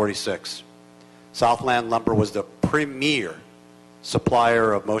 1946. Southland Lumber was the premier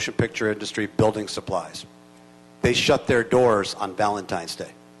supplier of motion picture industry building supplies. They shut their doors on Valentine's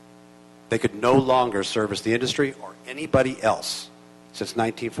Day. They could no longer service the industry or anybody else since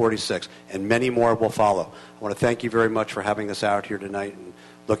 1946, and many more will follow. I want to thank you very much for having us out here tonight and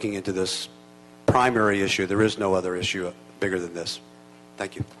looking into this primary issue. There is no other issue bigger than this.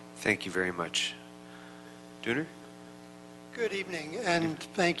 Thank you. Thank you very much. Dooner? Good evening, and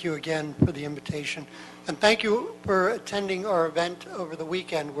thank you again for the invitation. And thank you for attending our event over the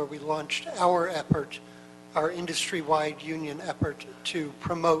weekend where we launched our effort, our industry-wide union effort to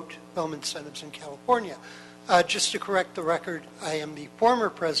promote film incentives in California. Just to correct the record, I am the former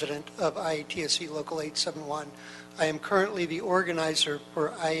president of IATSE Local 871. I am currently the organizer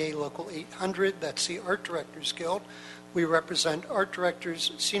for IA Local 800, that's the Art Directors Guild. We represent art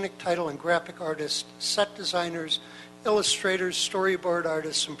directors, scenic title and graphic artists, set designers, illustrators, storyboard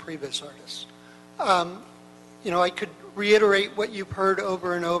artists, and previs artists. I could reiterate what you've heard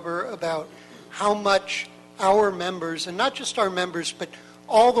over and over about how much our members, and not just our members, but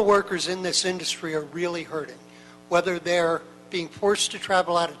all the workers in this industry are really hurting, whether they're being forced to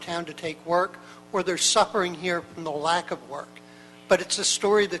travel out of town to take work or they're suffering here from the lack of work. But it's a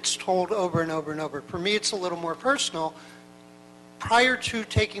story that's told over and over and over. For me, it's a little more personal. Prior to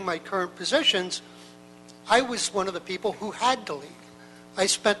taking my current positions, I was one of the people who had to leave. I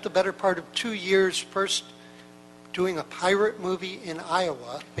spent the better part of 2 years first doing a pirate movie in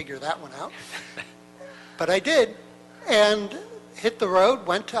Iowa, figure that one out. But I did, and hit the road,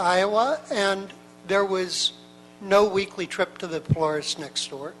 went to Iowa, and there was no weekly trip to the florist next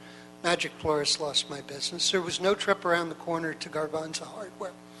door. Magic Florist lost my business. There was no trip around the corner to Garbanza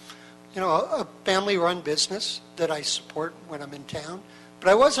Hardware. You know, a family-run business that I support when I'm in town, but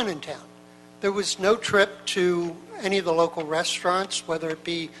I wasn't in town. There was no trip to any of the local restaurants, whether it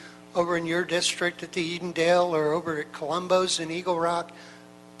be over in your district at the Edendale or over at Columbo's in Eagle Rock,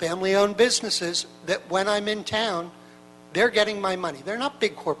 family-owned businesses that when I'm in town, they're getting my money. They're not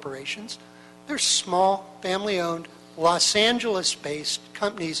big corporations. They're small, family-owned, Los Angeles-based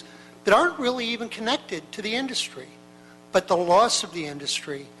companies that aren't really even connected to the industry. But the loss of the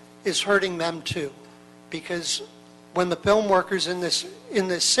industry is hurting them too, because when the film workers in this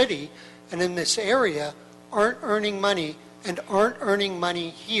city and in this area aren't earning money and aren't earning money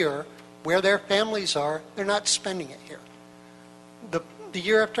here where their families are, they're not spending it here. The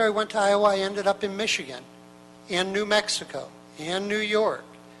year after I went to Iowa, I ended up in Michigan and New Mexico and New York.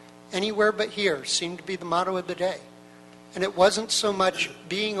 Anywhere but here seemed to be the motto of the day. And it wasn't so much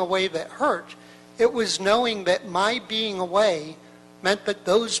being away that hurt, it was knowing that my being away meant that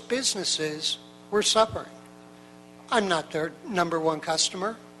those businesses were suffering. I'm not their number one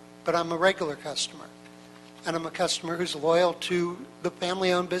customer, but I'm a regular customer. And I'm a customer who's loyal to the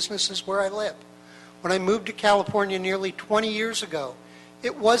family-owned businesses where I live. When I moved to California nearly 20 years ago,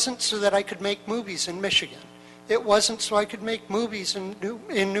 it wasn't so that I could make movies in Michigan. It wasn't so I could make movies in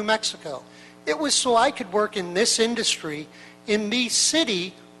New Mexico. It was so I could work in this industry in the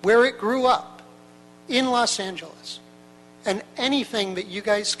city where it grew up, in Los Angeles. And anything that you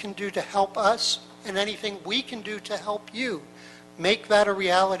guys can do to help us and anything we can do to help you make that a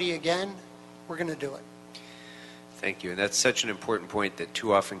reality again, we're going to do it. Thank you. And that's such an important point that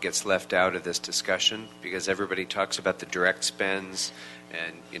too often gets left out of this discussion, because everybody talks about the direct spends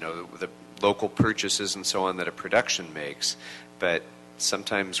and, you know, the local purchases and so on that a production makes. But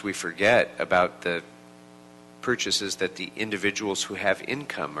sometimes we forget about the purchases that the individuals who have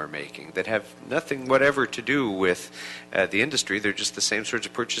income are making that have nothing whatever to do with the industry. They're just the same sorts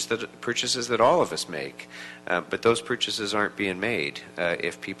of purchases that all of us make. But those purchases aren't being made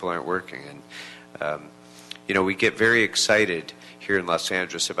if people aren't working. And you know, we get very excited here in Los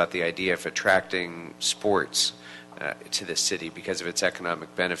Angeles about the idea of attracting sports to the city because of its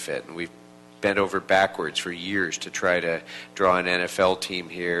economic benefit. And we've bent over backwards for years to try to draw an NFL team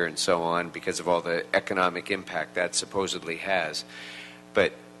here and so on because of all the economic impact that supposedly has.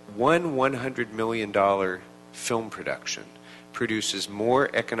 But one $100 million film production produces more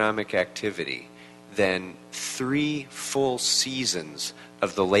economic activity than 3 full seasons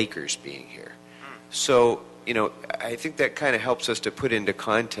of the Lakers being here. So, you know, I think that kind of helps us to put into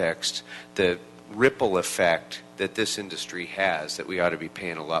context the ripple effect that this industry has that we ought to be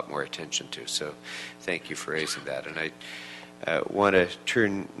paying a lot more attention to. So thank you for raising that. And I want to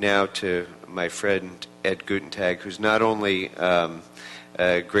turn now to my friend Ed Gutentag, who's not only a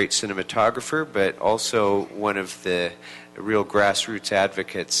great cinematographer, but also one of the real grassroots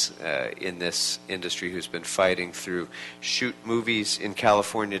advocates in this industry who's been fighting through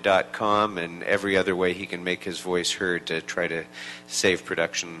shootmoviesinCalifornia.com and every other way he can make his voice heard to try to save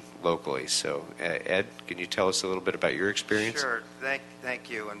production locally. So, Ed, can you tell us a little bit about your experience? Sure.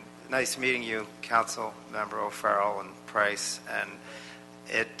 Thank you. And nice meeting you, Council Member O'Farrell and Price. And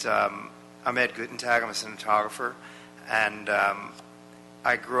I'm Ed Gutentag. I'm a cinematographer. And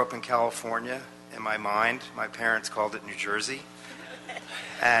I grew up in California. In my mind, my parents called it New Jersey.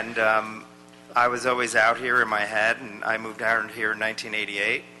 And I was always out here in my head, and I moved out here in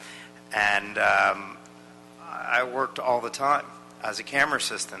 1988. And I worked all the time as a camera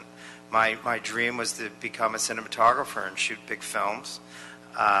assistant. My dream was to become a cinematographer and shoot big films.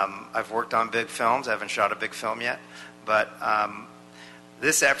 I've worked on big films. I haven't shot a big film yet. But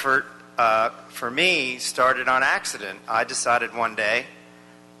this effort, for me, started on accident. I decided one day,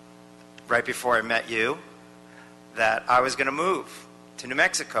 right before I met you, that I was going to move to New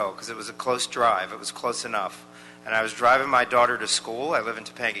Mexico because it was a close drive. It was close enough. And I was driving my daughter to school. I live in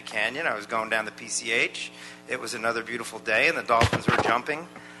Topanga Canyon. I was going down the PCH. It was another beautiful day, and the dolphins were jumping.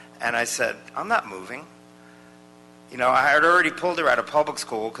 And I said, I'm not moving. You know, I had already pulled her out of public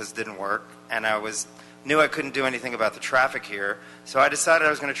school because it didn't work, and I was knew I couldn't do anything about the traffic here, so I decided I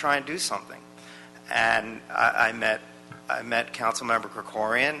was going to try and do something. And I met Councilmember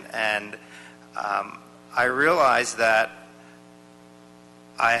Krikorian, and I realized that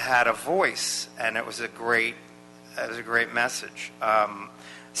I had a voice, and it was a great message.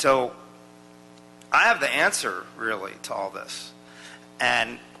 So I have the answer, really, to all this.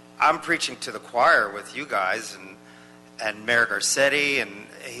 And I'm preaching to the choir with you guys and Mayor Garcetti, and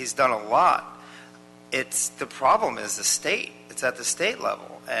he's done a lot. The problem is the state. It's at the state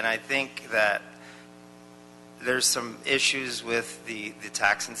level. And I think that there's some issues with the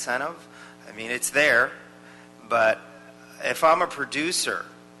tax incentive. I mean, it's there, but if I'm a producer,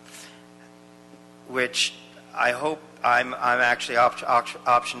 which I hope I'm actually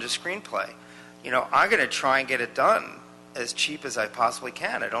optioned a screenplay, I'm going to try and get it done as cheap as I possibly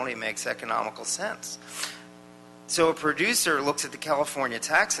can. It only makes economical sense. So a producer looks at the California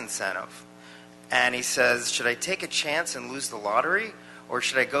tax incentive and he says, should I take a chance and lose the lottery, or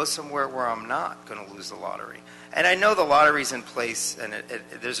should I go somewhere where I'm not going to lose the lottery? And I know the lottery's in place, and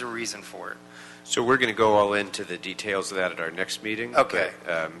there's a reason for it. So we're going to go all into the details of that at our next meeting. Okay.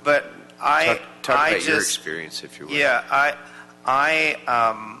 But talk about your just, experience, if you will. Yeah, I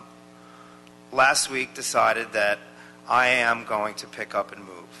last week decided that I am going to pick up and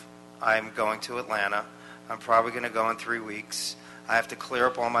move. I'm going to Atlanta. I'm probably going to go in 3 weeks. I have to clear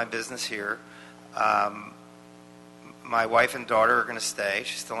up all my business here. My wife and daughter are going to stay.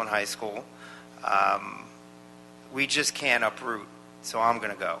 She's still in high school. We just can't uproot, so I'm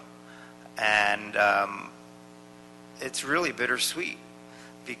going to go. And it's really bittersweet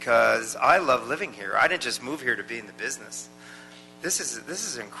because I love living here. I didn't just move here to be in the business. This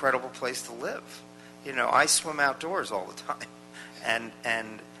is an incredible place to live. I swim outdoors all the time,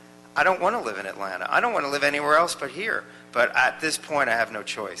 and I don't want to live in Atlanta. I don't want to live anywhere else but here. But at this point, I have no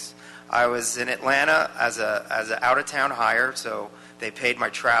choice. I was in Atlanta as a out-of-town hire, so they paid my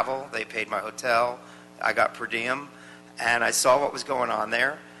travel, they paid my hotel, I got per diem, and I saw what was going on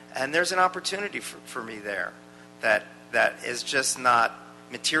there. And there's an opportunity for me there that is just not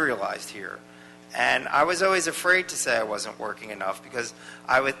materialized here. And I was always afraid to say I wasn't working enough because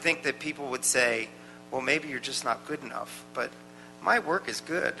I would think that people would say, well, maybe you're just not good enough. But my work is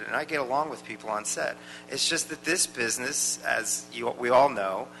good, and I get along with people on set. It's just that this business, as we all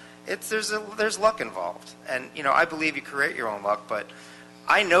know, there's luck involved. And, I believe you create your own luck, but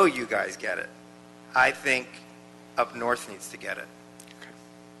I know you guys get it. I think up north needs to get it. Okay.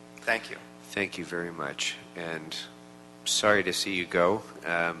 Thank you. Thank you very much. And sorry to see you go,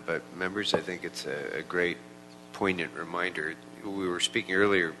 but members, I think it's a great, poignant reminder. We were speaking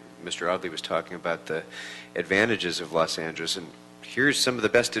earlier, Mr. Audley was talking about the advantages of Los Angeles, and here's some of the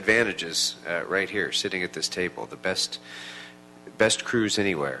best advantages right here, sitting at this table. The best crews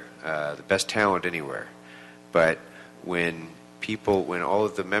anywhere, the best talent anywhere. But when all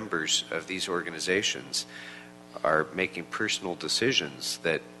of the members of these organizations are making personal decisions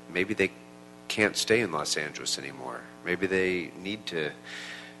that maybe they can't stay in Los Angeles anymore, maybe they need to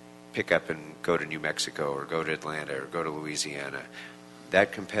pick up and go to New Mexico or go to Atlanta or go to Louisiana,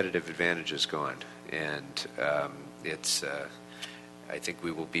 that competitive advantage is gone. And I think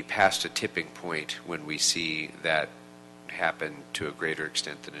we will be past a tipping point when we see that happen to a greater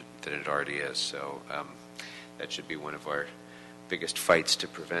extent than it already is. So that should be one of our biggest fights to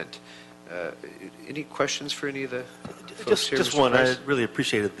prevent. Any questions for any of the folks here? Just Mr. one. Price? I really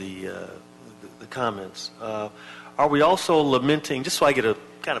appreciated the comments. Are we also lamenting, just so I get a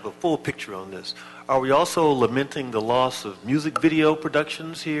kind of a full picture on this, are we also lamenting the loss of music video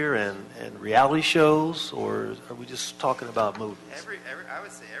productions here and reality shows, or are we just talking about movies? I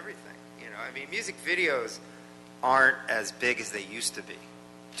would say everything. Music videos aren't as big as they used to be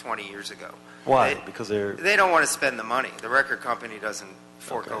 20 years ago. Why? Because they don't want to spend the money. The record company doesn't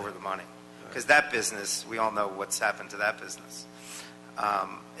fork over the money. Because that business, we all know what's happened to that business.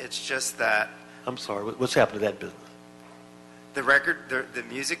 It's just that... I'm sorry, what's happened to that business? The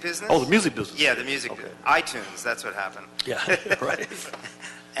music business? Oh, the music business. Yeah, the music business. iTunes, that's what happened. Yeah, right.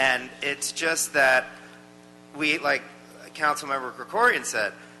 And it's just that we, like Councilmember Krikorian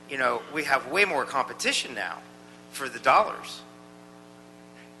said, we have way more competition now for the dollars.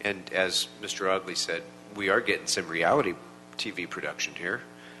 And as Mr. Audley said, we are getting some reality TV production here.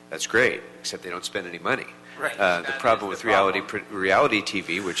 That's great, except they don't spend any money. Right. The problem with reality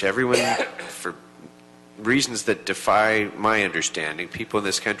TV, which everyone, for reasons that defy my understanding, people in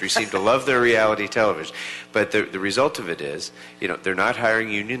this country seem to love their reality television. But the result of it is, they're not hiring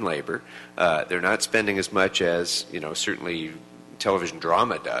union labor. They're not spending as much as, certainly television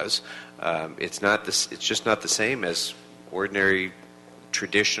drama does. It's just not the same as ordinary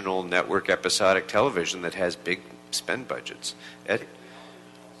traditional network episodic television that has big spend budgets. Ed?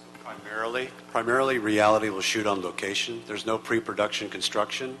 Primarily, reality will shoot on location. There's no pre-production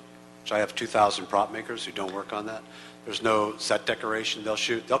construction, which I have 2,000 prop makers who don't work on that. There's no set decoration.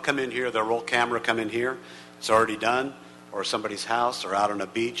 They'll come in here, they'll roll camera, come in here. It's already done, or somebody's house, or out on a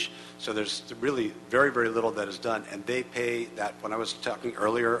beach. So there's really very, very little that is done. And they pay that, when I was talking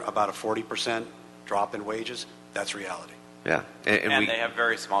earlier about a 40% drop in wages, that's reality. Yeah. And they have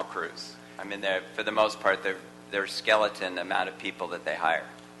very small crews. I mean, for the most part, they're skeleton amount of people that they hire.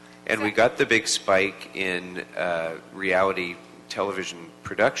 And we got the big spike in reality television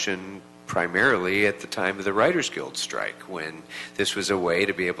production primarily at the time of the Writers Guild strike, when this was a way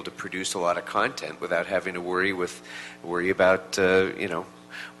to be able to produce a lot of content without having to worry about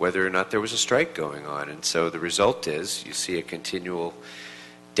whether or not there was a strike going on. And so the result is you see a continual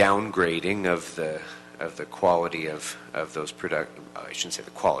downgrading of the quality of those I shouldn't say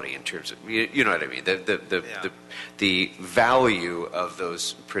the quality in terms of, you know what I mean, the value of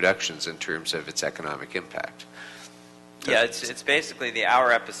those productions in terms of its economic impact. Yeah, it's basically the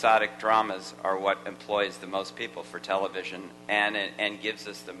hour episodic dramas are what employs the most people for television and gives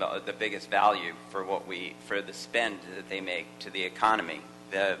us the biggest value for the spend that they make to the economy.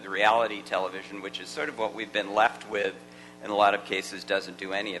 The reality television, which is sort of what we've been left with, in a lot of cases doesn't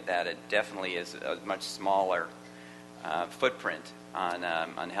do any of that. It definitely is a much smaller footprint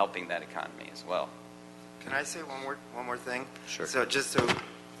on helping that economy as well. Can I say one more thing? Sure. So just so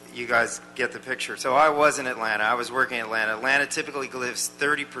you guys get the picture. So I was in Atlanta. I was working in Atlanta. Atlanta typically gives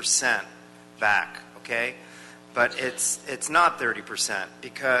 30% back, okay? But it's not 30%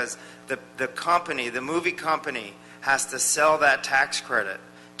 because the movie company has to sell that tax credit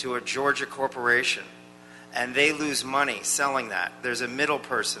to a Georgia corporation, and they lose money selling that. There's a middle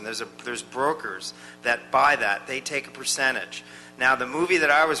person. There's brokers that buy that. They take a percentage. Now, the movie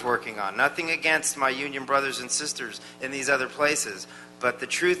that I was working on, nothing against my union brothers and sisters in these other places, but the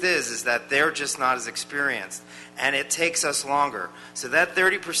truth is that they're just not as experienced, and it takes us longer. So that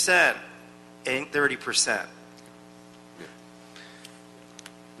 30% ain't 30%. Yeah.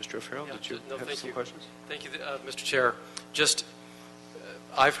 Mr. O'Farrell, did you have some questions? Thank you, Mr. Chair. Just,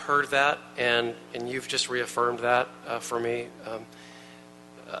 I've heard that, and you've just reaffirmed that for me.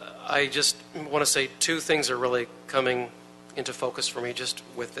 I just want to say two things are really coming into focus for me just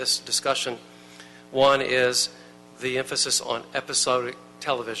with this discussion. One is the emphasis on episodic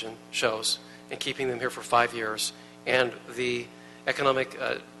television shows and keeping them here for 5 years, and the economic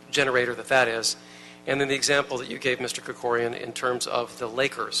generator that is. And then the example that you gave, Mr. Krikorian, in terms of the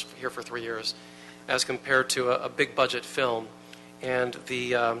Lakers here for 3 years, as compared to a big budget film, and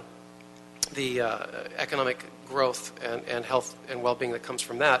the economic growth and health and well-being that comes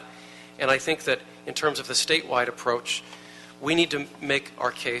from that. And I think that in terms of the statewide approach, we need to make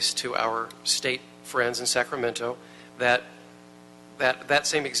our case to our state friends in Sacramento that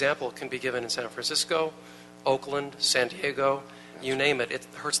same example can be given in San Francisco, Oakland, San Diego, you name it. It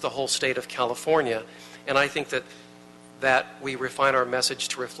hurts the whole state of California. And I think that we refine our message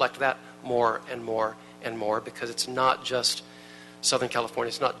to reflect that more and more and more, because it's not just Southern California,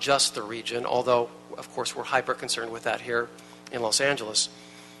 it's not just the region, although, of course, we're hyper-concerned with that here in Los Angeles.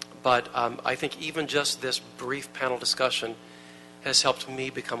 But I think even just this brief panel discussion has helped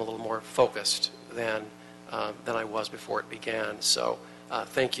me become a little more focused than I was before it began. So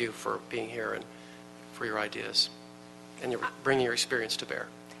thank you for being here and for your ideas and bringing your experience to bear.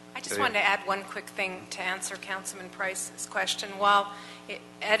 I just wanted to add one quick thing to answer Councilman Price's question. While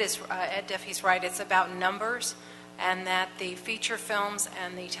Ed Diffie's right, it's about numbers, and that the feature films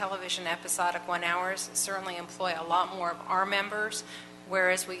and the television episodic 1 hours certainly employ a lot more of our members,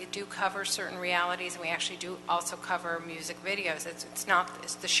 whereas we do cover certain realities, and we actually do also cover music videos.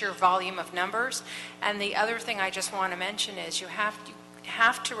 It's the sheer volume of numbers. And the other thing I just want to mention is you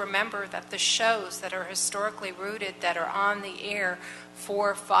have to remember that the shows that are historically rooted, that are on the air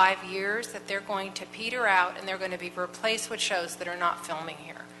for 5 years, that they're going to peter out and they're going to be replaced with shows that are not filming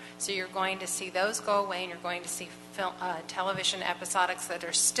here. So you're going to see those go away, and you're going to see television episodics that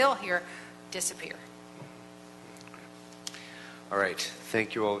are still here disappear. All right.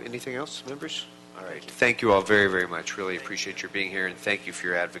 Thank you all. Anything else, members? All right. Thank you all very, very much. Really appreciate your being here, and thank you for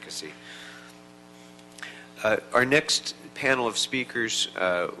your advocacy. Our next panel of speakers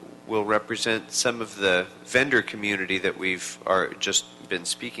will represent some of the vendor community that we've just been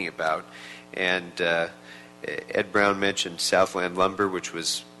speaking about. And Ed Brown mentioned Southland Lumber, which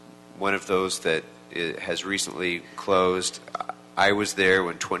was one of those that has recently closed. I was there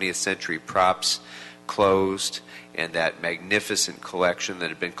when 20th Century Props closed, and that magnificent collection that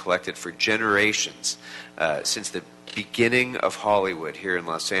had been collected for generations since the beginning of Hollywood here in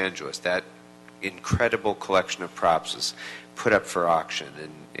Los Angeles, that incredible collection of props was put up for auction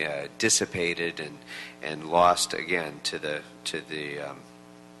and dissipated and lost again to the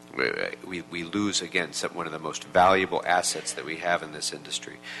we lose again one of the most valuable assets that we have in this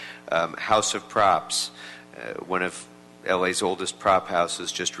industry. House of Props, one of LA's oldest prop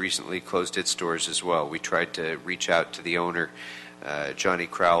houses, just recently closed its doors as well. We tried to reach out to the owner, Johnny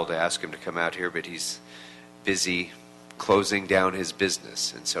Crowell, to ask him to come out here, but he's busy closing down his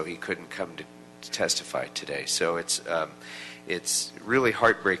business, and so he couldn't come to testify today. So it's really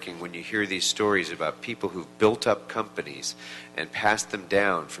heartbreaking when you hear these stories about people who've built up companies and passed them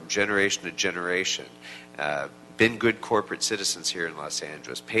down from generation to generation, been good corporate citizens here in Los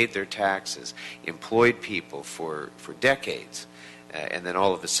Angeles, paid their taxes, employed people for decades, and then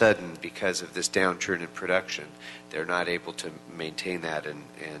all of a sudden, because of this downturn in production, they're not able to maintain that and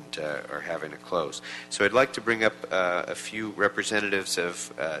are having to close. So I'd like to bring up a few representatives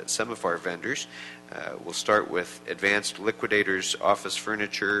of some of our vendors. We'll start with Advanced Liquidators Office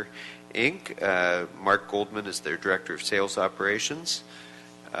Furniture, Inc. Mark Goldman is their Director of Sales Operations.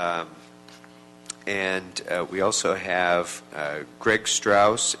 And we also have Greg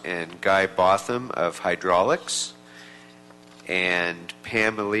Strauss and Guy Botham of Hydraulics, and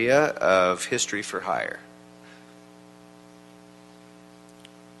Pam Elia of History for Hire.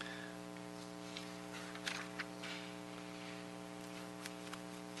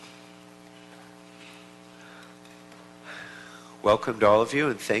 Welcome to all of you,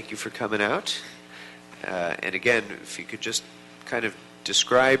 and thank you for coming out. And again, if you could just kind of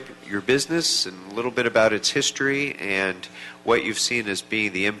describe your business and a little bit about its history and what you've seen as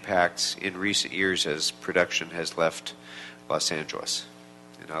being the impacts in recent years as production has left Los Angeles.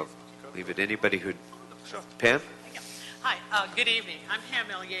 And I'll leave it to anybody who'd... Sure. Pam? Hi, good evening. I'm Pam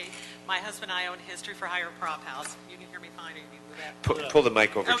Elliott. My husband and I own History for Hire Prop House. You can hear me fine, or you can move that. Pull the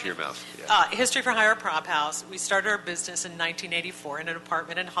mic over to your mouth. Yeah. History for Hire Prop House. We started our business in 1984 in an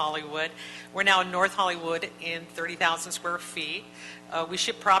apartment in Hollywood. We're now in North Hollywood in 30,000 square feet. We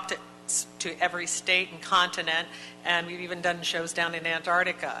ship prop to every state and continent, and we've even done shows down in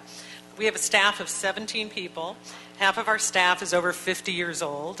Antarctica. We have a staff of 17 people. Half of our staff is over 50 years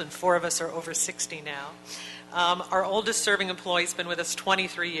old, and 4 of us are over 60 now. Our oldest serving employee has been with us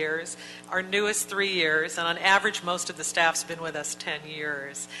 23 years, our newest 3 years, and on average, most of the staff's been with us 10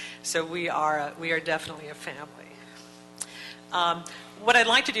 years. So we are definitely a family. What I'd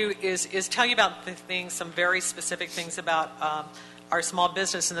like to do is tell you about the things, some very specific things about our small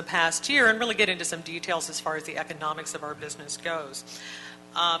business in the past year, and really get into some details as far as the economics of our business goes.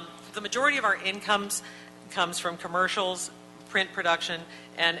 The majority of our incomes comes from commercials, print production,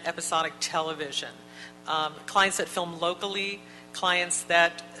 and episodic television. Clients that film locally, clients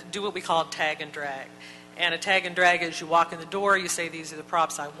that do what we call tag and drag. And a tag and drag is you walk in the door, you say, these are the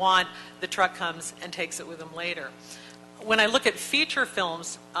props I want, the truck comes and takes it with them later. When I look at feature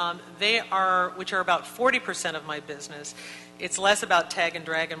films, which are about 40% of my business, it's less about tag and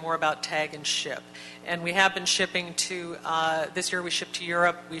drag and more about tag and ship. And we have been shipping to, this year we shipped to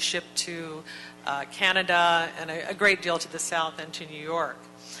Europe, we shipped to Canada, and a great deal to the South and to New York.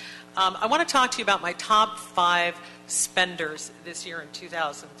 I want to talk to you about my top 5 spenders this year in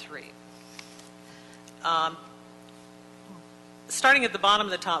 2003. Starting at the bottom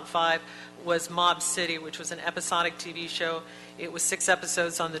of the top 5 was Mob City, which was an episodic TV show. It was 6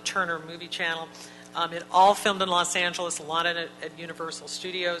 episodes on the Turner Movie Channel. It all filmed in Los Angeles, a lot at Universal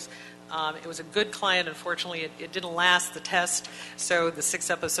Studios. It was a good client. Unfortunately, it didn't last the test, so the 6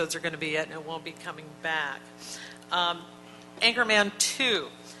 episodes are going to be it, and it won't be coming back. Anchorman 2,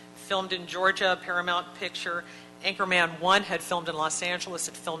 filmed in Georgia, Paramount Picture. Anchorman 1 had filmed in Los Angeles.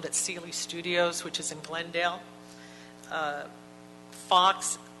 It filmed at Sealy Studios, which is in Glendale.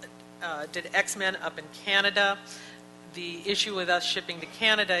 Fox did X-Men up in Canada. The issue with us shipping to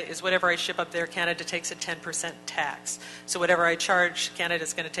Canada is whatever I ship up there, Canada takes a 10% tax. So whatever I charge,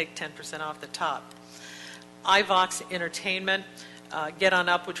 Canada's going to take 10% off the top. iVox Entertainment, Get On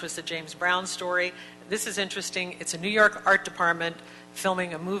Up, which was the James Brown story. This is interesting. It's a New York art department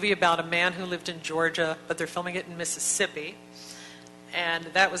filming a movie about a man who lived in Georgia, but they're filming it in Mississippi. And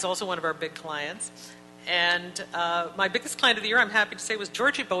that was also one of our big clients. And my biggest client of the year, I'm happy to say, was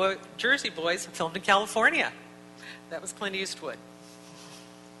Jersey Boys, filmed in California. That was Clint Eastwood.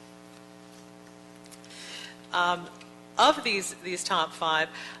 Of these top 5,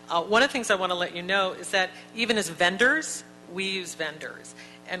 one of the things I want to let you know is that even as vendors, we use vendors.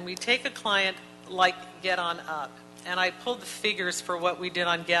 And we take a client like Get On Up, and I pulled the figures for what we did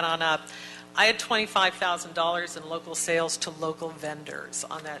on Get On Up. I had $25,000 in local sales to local vendors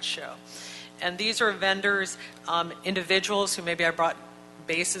on that show. And these are vendors, individuals who maybe I brought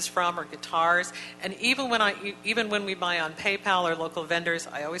basses from or guitars. And even when we buy on PayPal or local vendors,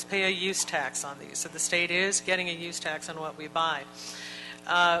 I always pay a use tax on these. So the state is getting a use tax on what we buy.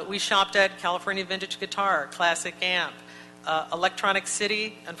 We shopped at California Vintage Guitar, Classic Amp, Electronic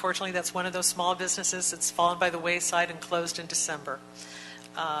City. Unfortunately, that's one of those small businesses that's fallen by the wayside and closed in December.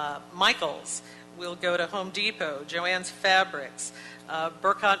 Michael's. We'll go to Home Depot, Joann's Fabrics,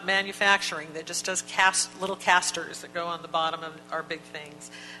 Burkott Manufacturing that just does little casters that go on the bottom of our big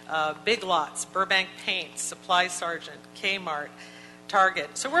things. Big Lots, Burbank Paints, Supply Sergeant, Kmart,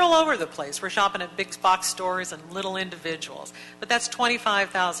 Target. So we're all over the place. We're shopping at big box stores and little individuals. But that's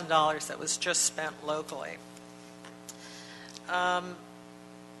 $25,000 that was just spent locally. I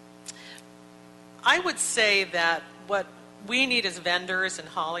would say that what we need as vendors in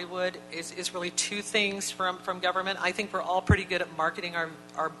Hollywood is really two things from government. I think we're all pretty good at marketing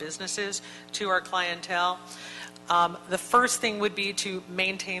our businesses to our clientele. The first thing would be to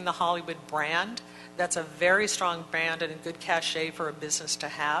maintain the Hollywood brand. That's a very strong brand and a good cachet for a business to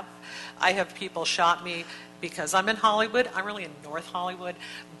have. I have people shop me because I'm in Hollywood. I'm really in North Hollywood,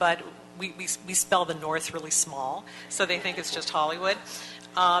 but we spell the North really small, so they think it's just Hollywood.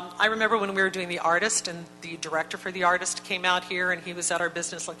 I remember when we were doing The Artist, and the director for The Artist came out here, and he was at our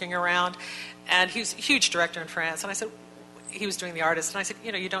business looking around, and he's a huge director in France. And I said, he was doing The Artist, and I said,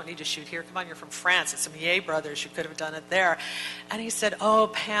 you don't need to shoot here. Come on, you're from France. It's some Yeh brothers. You could have done it there. And he said,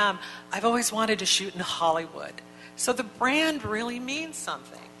 oh, Pam, I've always wanted to shoot in Hollywood. So the brand really means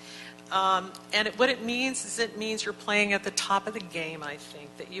something. And what it means is it means you're playing at the top of the game, I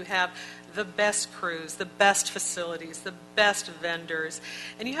think, that you have the best crews, the best facilities, the best vendors,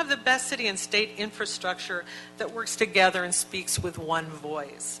 and you have the best city and state infrastructure that works together and speaks with one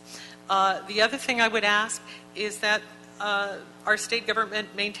voice. The other thing I would ask is that our state government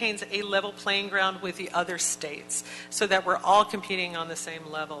maintains a level playing ground with the other states so that we're all competing on the same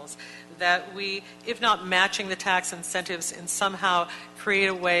levels, that we, if not matching the tax incentives, and somehow create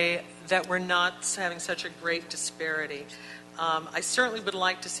a way that we're not having such a great disparity. I certainly would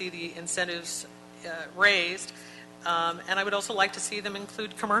like to see the incentives raised, and I would also like to see them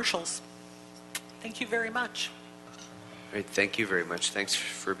include commercials. Thank you very much. Great, thank you very much. Thanks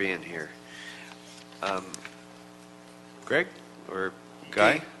for being here. Greg or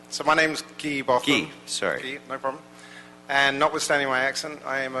Guy? Guy. So my name's Guy Botham. Guy, sorry. Guy, no problem. And notwithstanding my accent,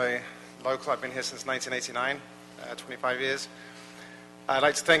 I am a local. I've been here since 1989, 25 years. I'd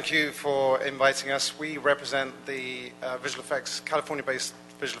like to thank you for inviting us. We represent the visual effects, California-based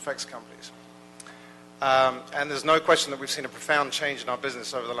visual effects companies. And there's no question that we've seen a profound change in our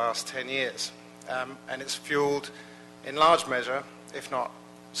business over the last 10 years. And it's fueled in large measure, if not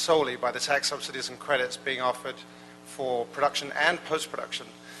solely, by the tax subsidies and credits being offered for production and post-production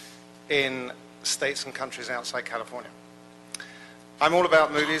in states and countries outside California. I'm all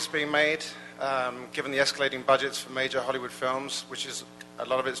about movies being made, given the escalating budgets for major Hollywood films, which is a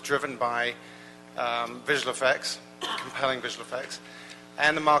lot of it's driven by visual effects, compelling visual effects,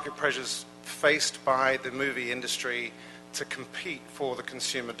 and the market pressures faced by the movie industry to compete for the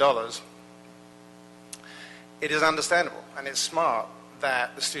consumer dollars. It is understandable and it's smart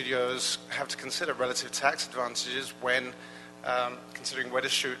that the studios have to consider relative tax advantages when considering where to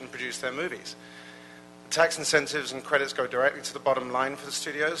shoot and produce their movies. The tax incentives and credits go directly to the bottom line for the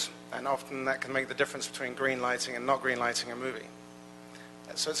studios, and often that can make the difference between green lighting and not green lighting a movie.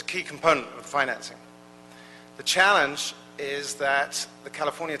 So it's a key component of financing. The challenge is that the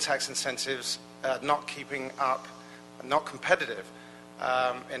California tax incentives are not keeping up, are not competitive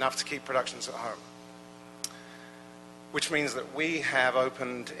enough to keep productions at home. Which means that we have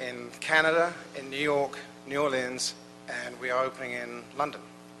opened in Canada, in New York, New Orleans, and we are opening in London.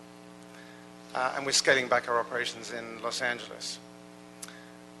 And we're scaling back our operations in Los Angeles.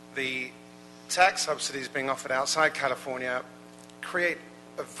 The tax subsidies being offered outside California create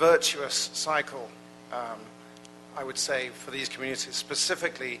a virtuous cycle, I would say, for these communities.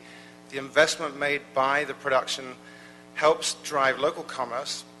 Specifically, the investment made by the production helps drive local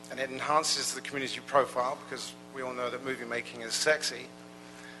commerce, and it enhances the community profile, because we all know that movie making is sexy.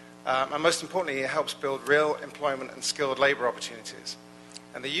 And most importantly, it helps build real employment and skilled labor opportunities.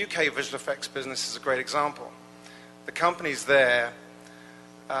 And the UK visual effects business is a great example. The companies there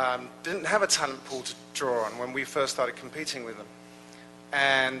didn't have a talent pool to draw on when we first started competing with them.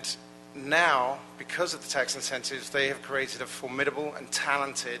 And now, because of the tax incentives, they have created a formidable and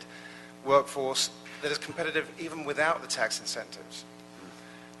talented workforce that is competitive even without the tax incentives.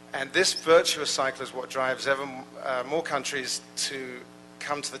 And this virtuous cycle is what drives ever more countries to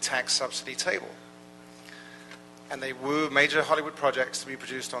come to the tax subsidy table. And they woo major Hollywood projects to be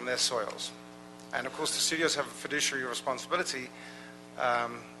produced on their soils. And of course, the studios have a fiduciary responsibility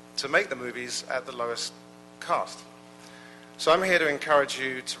to make the movies at the lowest cost. So I'm here to encourage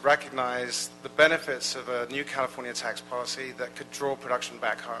you to recognize the benefits of a new California tax policy that could draw production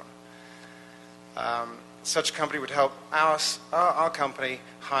back home. Such a company would help our company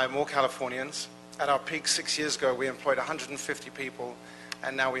hire more Californians. At our peak 6 years ago, we employed 150 people,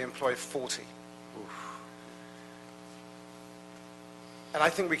 and now we employ 40. And I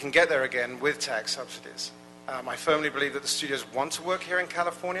think we can get there again with tax subsidies. I firmly believe that the studios want to work here in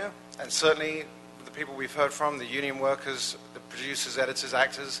California, and certainly the people we've heard from, the union workers, the producers, editors,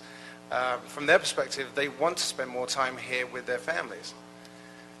 actors, from their perspective, they want to spend more time here with their families.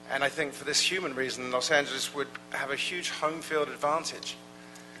 And I think for this human reason, Los Angeles would have a huge home field advantage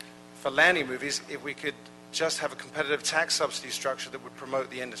for landing movies if we could just have a competitive tax subsidy structure that would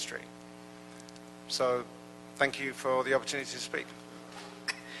promote the industry. So thank you for the opportunity to speak.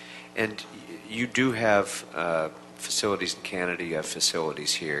 And you do have facilities in Canada, you have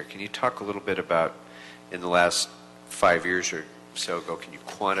facilities here. Can you talk a little bit about, in the last 5 years or so ago, can you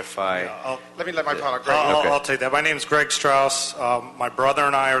quantify? Yeah, let my partner, Greg. I'll take that. My name is Greg Strauss. My brother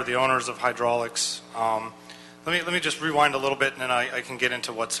and I are the owners of Hydraulics. Let me just rewind a little bit, and then I can get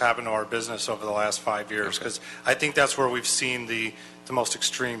into what's happened to our business over the last 5 years, because I think that's where we've seen the most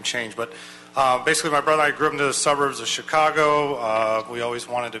extreme change. But basically, my brother and I grew up in the suburbs of Chicago. We always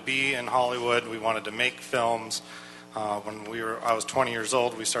wanted to be in Hollywood. We wanted to make films. When I was 20 years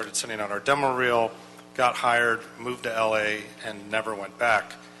old, we started sending out our demo reel, got hired, moved to LA, and never went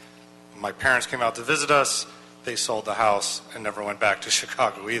back. My parents came out to visit us. They sold the house and never went back to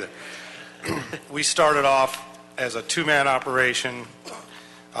Chicago either. We started off as a two-man operation,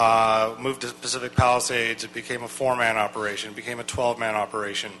 moved to Pacific Palisades. It became a four-man operation, became a 12-man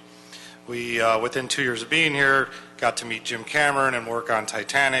operation. We, within 2 years of being here, got to meet Jim Cameron and work on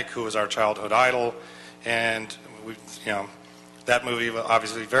Titanic, who was our childhood idol. And that movie was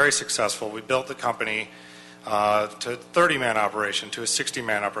obviously very successful. We built the company to a 30-man operation, to a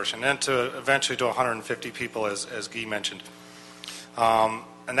 60-man operation, and to eventually to 150 people, as Guy mentioned.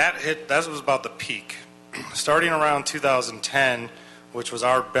 And that was about the peak. Starting around 2010, which was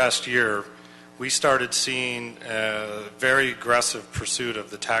our best year, we started seeing a very aggressive pursuit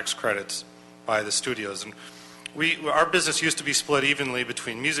of the tax credits by the studios. And our business used to be split evenly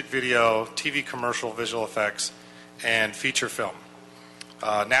between music video, TV commercial, visual effects, and feature film.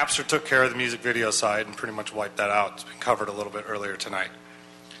 Napster took care of the music video side and pretty much wiped that out. It's been covered a little bit earlier tonight.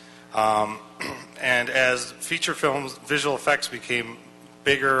 And as feature films, visual effects became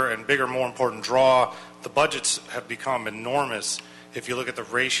bigger and bigger, more important draw, the budgets have become enormous. If you look at the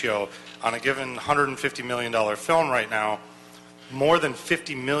ratio on a given $150 million film right now, more than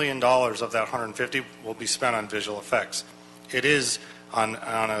 $50 million of that 150 will be spent on visual effects. It is, on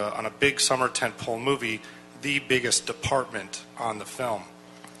a big summer tentpole movie, the biggest department on the film.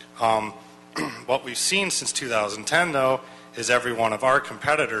 What we've seen since 2010, though, is every one of our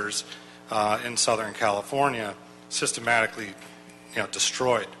competitors in Southern California systematically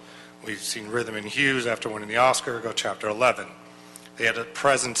destroyed. We've seen Rhythm and Hughes, after winning the Oscar, go Chapter 11. They had a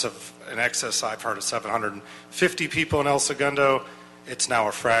presence of in excess, I've heard, of 750 people in El Segundo. It's now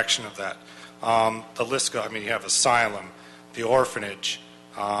a fraction of that. The list goes, you have Asylum, The Orphanage,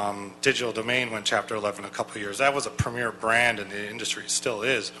 Digital Domain went Chapter 11 a couple of years. That was a premier brand in the industry, it still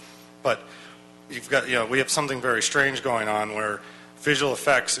is. But you've got, we have something very strange going on where visual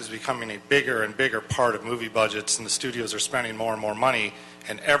effects is becoming a bigger and bigger part of movie budgets, and the studios are spending more and more money,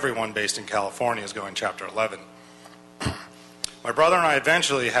 and everyone based in California is going Chapter 11. My brother and I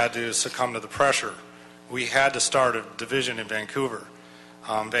eventually had to succumb to the pressure. We had to start a division in Vancouver.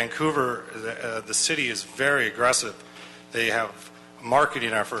 Vancouver, the city is very aggressive. They have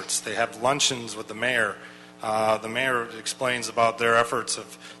marketing efforts. They have luncheons with the mayor. The mayor explains about their efforts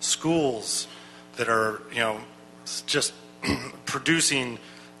of schools that are, just producing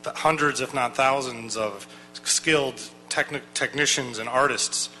hundreds, if not thousands, of skilled technicians and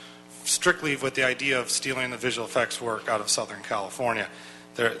artists, strictly with the idea of stealing the visual effects work out of Southern California.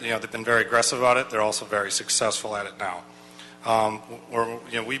 They've been very aggressive about it. They're also very successful at it now.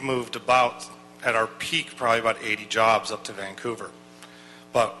 We've moved about, at our peak, probably about 80 jobs up to Vancouver.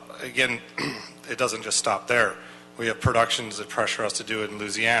 But again, it doesn't just stop there. We have productions that pressure us to do it in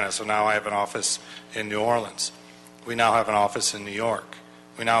Louisiana. So now I have an office in New Orleans. We now have an office in New York.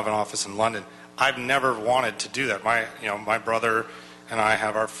 We now have an office in London. I've never wanted to do that. My brother and I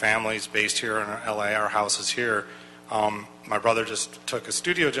have our families based here in LA. Our house is here. My brother just took a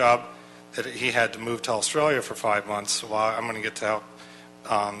studio job that he had to move to Australia for 5 months. So I'm going to get to help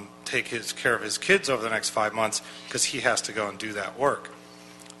take care of his kids over the next 5 months because he has to go and do that work.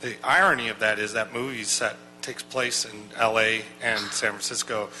 The irony of that is that movie set takes place in L.A. and San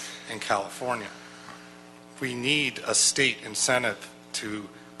Francisco and California. We need a state incentive to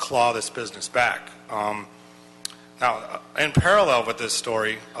claw this business back. Now, in parallel with this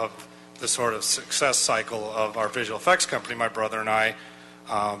story of the sort of success cycle of our visual effects company, my brother and I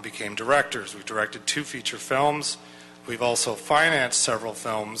became directors. We directed 2 feature films. We've also financed several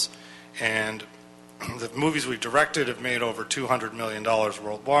films, and the movies we've directed have made over $200 million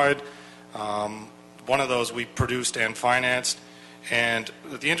worldwide. One of those we produced and financed. And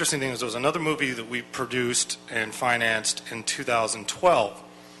the interesting thing is there was another movie that we produced and financed in 2012.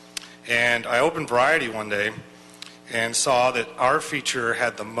 And I opened Variety one day and saw that our feature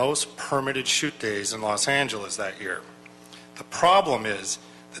had the most permitted shoot days in Los Angeles that year. The problem is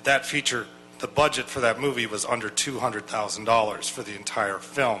that feature, the budget for that movie was under $200,000 for the entire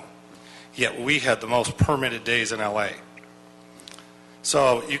film. Yet we had the most permitted days in LA.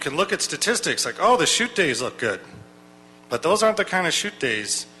 So you can look at statistics like, oh, the shoot days look good. But those aren't the kind of shoot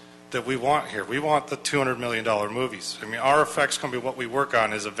days that we want here. We want the $200 million movies. I mean, our effects company, what we work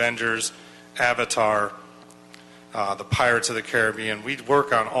on is Avengers, Avatar, the Pirates of the Caribbean. We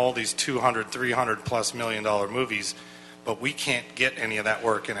work on all these $200, $300+ million movies, but we can't get any of that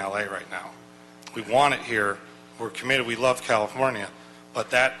work in LA right now. We want it here. We're committed. We love California. But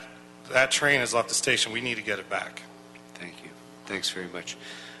that train has left the station. We need to get it back. Thank you. Thanks very much.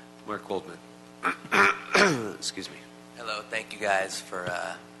 Mark Goldman. Excuse me. Hello. Thank you guys for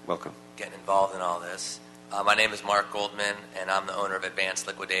welcome getting involved in all this. My name is Mark Goldman, and I'm the owner of Advanced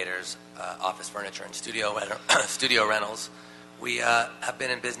Liquidators, office furniture and studio rentals. We have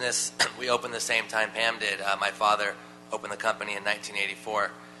been in business. We opened the same time Pam did. My father opened the company in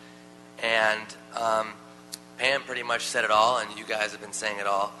 1984. And Pam pretty much said it all, and you guys have been saying it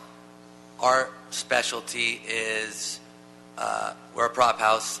all. Our specialty is, we're a prop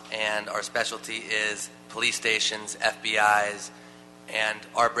house, and our specialty is police stations, FBIs, and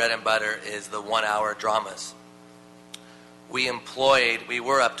our bread and butter is the 1-hour dramas. We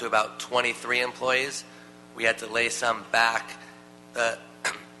were up to about 23 employees. We had to lay some back. The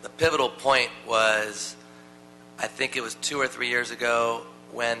pivotal point was, I think it was 2 or 3 years ago,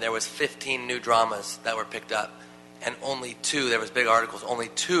 when there was 15 new dramas that were picked up, and only 2, there was big articles, only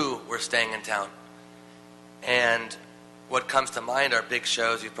 2 were staying in town. And what comes to mind are big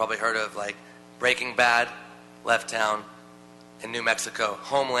shows you've probably heard of, like Breaking Bad left town in New Mexico,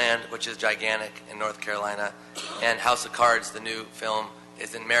 Homeland, which is gigantic, in North Carolina, and House of Cards, the new film,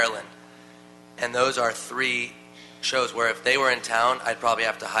 is in Maryland. And those are 3 shows where if they were in town, I'd probably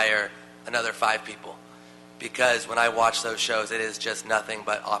have to hire another 5 people. Because when I watch those shows, it is just nothing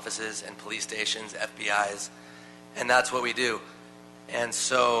but offices and police stations, FBIs, and that's what we do. And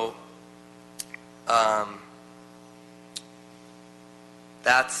so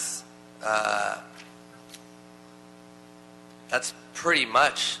that's pretty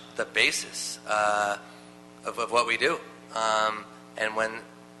much the basis of what we do. And when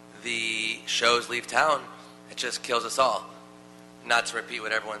the shows leave town, it just kills us all. Not to repeat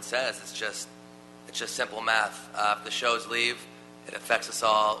what everyone says, it's just simple math. If the shows leave, it affects us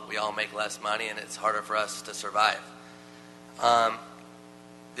all. We all make less money, and it's harder for us to survive.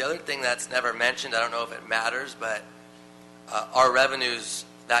 The other thing that's never mentioned, I don't know if it matters, but our revenues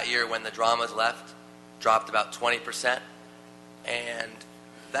that year when the dramas left dropped about 20%, and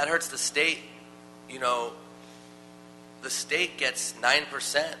that hurts the state. You know, the state gets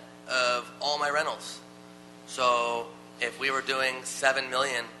 9% of all my rentals. So if we were doing $7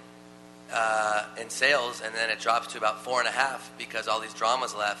 million in sales, and then it drops to about 4.5 because all these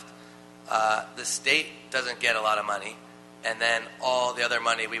dramas left, the state doesn't get a lot of money, and then all the other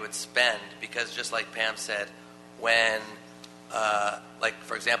money we would spend, because just like Pam said, when, like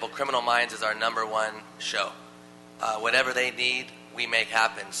for example, Criminal Minds is our #1 show. Whatever they need, we make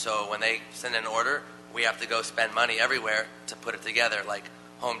happen. So when they send an order, we have to go spend money everywhere to put it together, like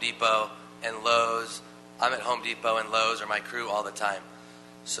Home Depot and Lowe's. I'm at Home Depot and Lowe's, or my crew, all the time.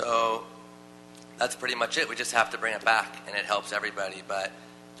 So that's pretty much it. We just have to bring it back, and it helps everybody. But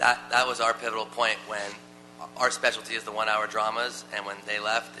that was our pivotal point when our specialty is the 1-hour dramas, and when they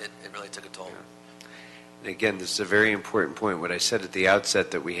left, it really took a toll. Yeah. And again, this is a very important point. What I said at the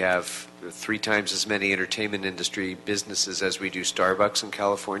outset, that we have 3 times as many entertainment industry businesses as we do Starbucks in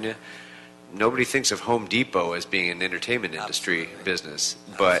California. Nobody thinks of Home Depot as being an entertainment industry business,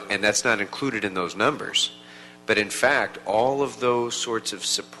 and that's not included in those numbers. But in fact, all of those sorts of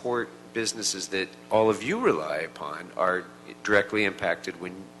support businesses that all of you rely upon are directly impacted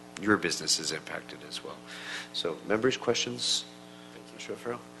when your business is impacted as well. So, members, questions? Mr.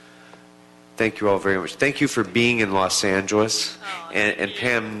 O'Farrell? Thank you all very much. Thank you for being in Los Angeles. And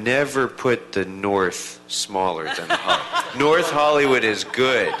Pam, never put the North smaller than the Hollywood. North Hollywood is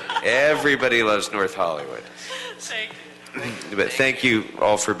good. Everybody loves North Hollywood. Thank you. But thank you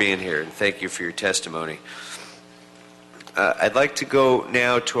all for being here, and thank you for your testimony. I'd like to go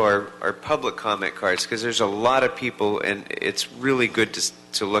now to our public comment cards, because there's a lot of people, and it's really good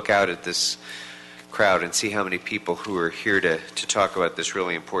to look out at this crowd and see how many people who are here to talk about this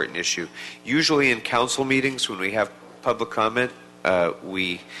really important issue. Usually in council meetings, when we have public comment,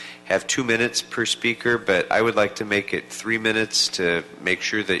 we have 2 minutes per speaker, but I would like to make it 3 minutes to make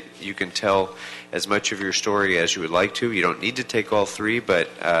sure that you can tell as much of your story as you would like to. You don't need to take all 3, but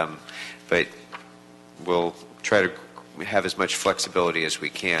we'll try to have as much flexibility as we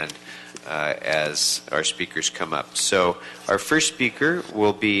can as our speakers come up. So our first speaker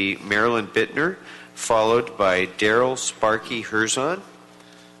will be Marilyn Bittner, followed by Daryl Sparky Herzon.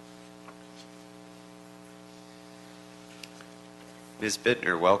 Ms.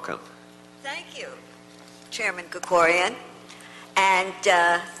 Bittner, welcome. Thank you, Chairman Krikorian, and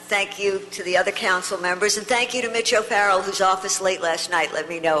thank you to the other council members, and thank you to Mitch O'Farrell, whose office late last night let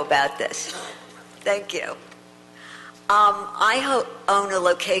me know about this. Thank you. I own a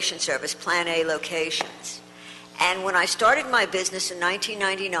location service, Plan A Locations, and when I started my business in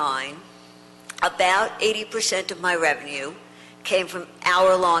 1999, about 80% of my revenue came from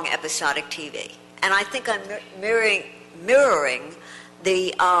hour-long episodic TV, and I think I'm mirroring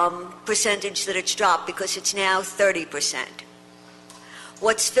the percentage that it's dropped, because it's now 30%.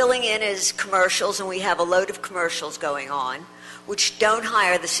 What's filling in is commercials, and we have a load of commercials going on, which don't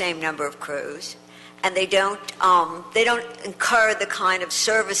hire the same number of crews, and they don't incur the kind of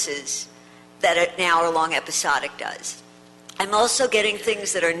services that an hour-long episodic does. I'm also getting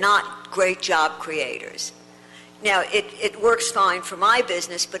things that are not great job creators. Now, it works fine for my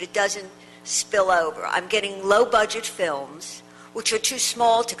business, but it doesn't spill over. I'm getting low-budget films, which are too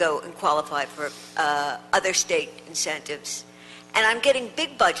small to go and qualify for other state incentives. And I'm getting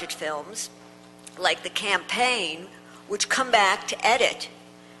big-budget films, like The Campaign, which come back to edit.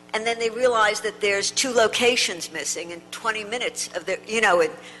 And then they realize that there's 2 locations missing and 20 minutes of their,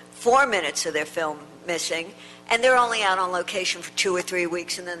 and 4 minutes of their film missing. And they're only out on location for 2 or 3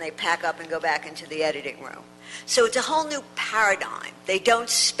 weeks, and then they pack up and go back into the editing room. So it's a whole new paradigm. They don't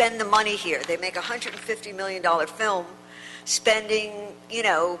spend the money here. They make a $150 million film, spending,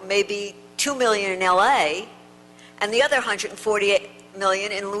 maybe $2 million in L.A., and the other $148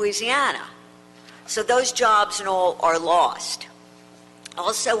 million in Louisiana. So those jobs and all are lost.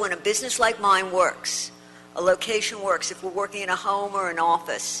 Also, when a business like mine works, a location works, if we're working in a home or an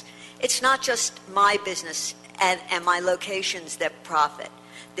office, it's not just my business and my locations that profit.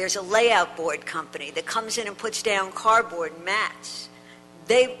 There's a layout board company that comes in and puts down cardboard and mats.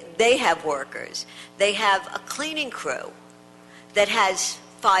 They have workers. They have a cleaning crew that has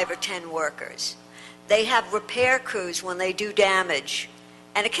 5 or 10 workers. They have repair crews when they do damage,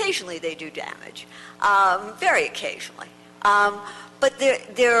 and occasionally they do damage, very occasionally. But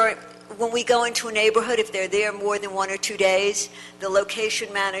when we go into a neighborhood, if they're there more than 1 or 2 days, the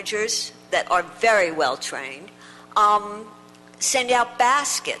location managers that are very well trained send out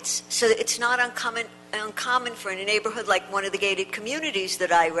baskets. So it's not uncommon for in a neighborhood like one of the gated communities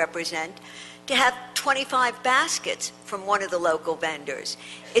that I represent to have 25 baskets from one of the local vendors.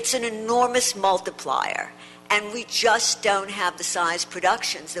 It's an enormous multiplier, and we just don't have the size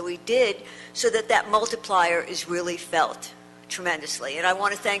productions that we did, so that multiplier is really felt tremendously. And I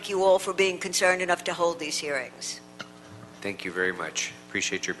want to thank you all for being concerned enough to hold these hearings. Thank you very much.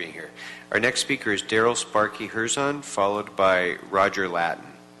 Appreciate your being here. Our next speaker is Daryl Sparky Herzon, followed by Roger Latin.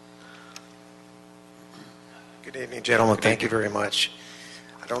 Good evening, gentlemen. Thank you very much.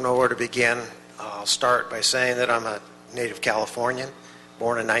 I don't know where to begin. I'll start by saying that I'm a native Californian,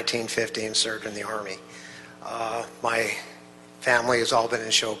 born in 1950 and served in the Army. My family has all been in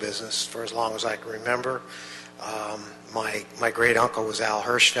show business for as long as I can remember. My great uncle was Al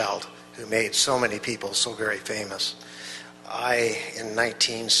Hirschfeld, who made so many people so very famous. I, in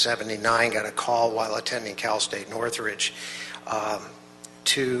 1979, got a call while attending Cal State Northridge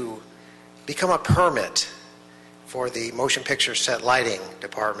to become a permit for the motion picture set lighting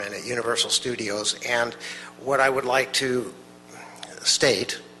department at Universal Studios. And what I would like to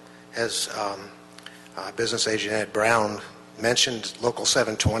state, as business agent Ed Brown mentioned Local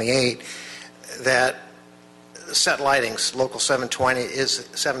 728, that set lighting's Local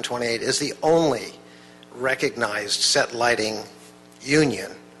 728 is the only recognized set lighting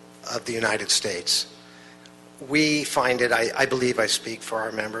union of the United States. We find it, I believe I speak for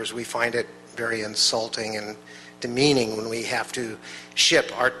our members, we find it very insulting and demeaning when we have to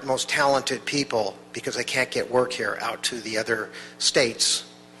ship our most talented people, because they can't get work here, out to the other states.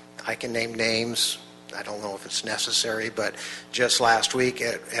 I can name names. I don't know if it's necessary, but just last week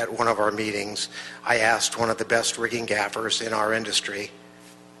at one of our meetings, I asked one of the best rigging gaffers in our industry,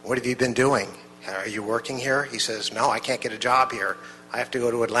 "What have you been doing? Are you working here?" He says, "No, I can't get a job here. I have to go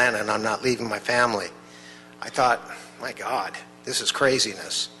to Atlanta, and I'm not leaving my family." I thought, my God, this is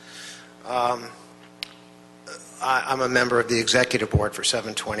craziness. I'm a member of the executive board for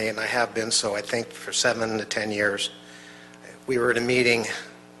 720, and I have been so, I think, for 7 to 10 years. We were at a meeting,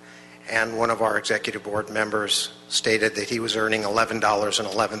 and one of our executive board members stated that he was earning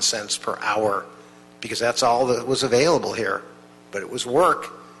 $11.11 per hour, because that's all that was available here. But it was work,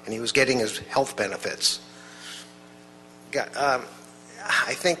 and he was getting his health benefits.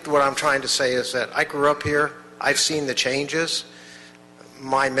 I think what I'm trying to say is that I grew up here. I've seen the changes.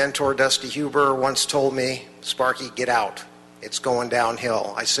 My mentor, Dusty Huber, once told me, "Sparky, get out. It's going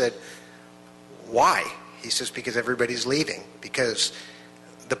downhill." I said, "Why?" He says, "Because everybody's leaving. Because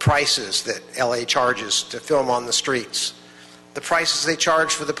the prices that LA charges to film on the streets, the prices they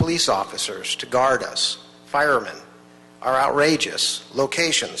charge for the police officers to guard us, firemen, are outrageous.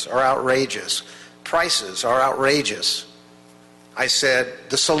 Locations are outrageous. Prices are outrageous." I said,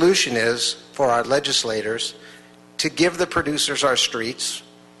 the solution is for our legislators to give the producers our streets,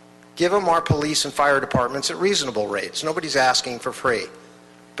 give them our police and fire departments at reasonable rates. Nobody's asking for free.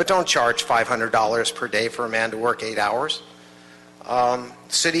 But don't charge $500 per day for a man to work 8 hours.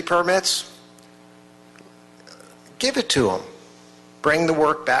 City permits, give it to them. Bring the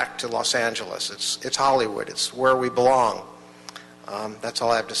work back to Los Angeles. It's Hollywood. It's where we belong. That's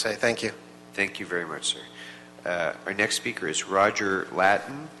all I have to say. Thank you. Thank you very much, sir. Our next speaker is Roger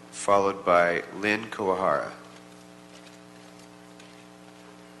Lattin, followed by Lynn Kawahara.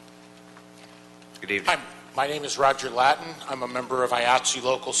 Good evening. Hi, my name is Roger Lattin. I'm a member of IATSE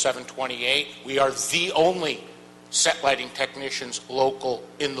Local 728. We are the only set lighting technicians local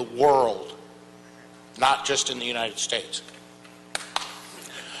in the world, not just in the United States.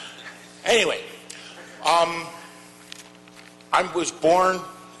 Anyway, I was born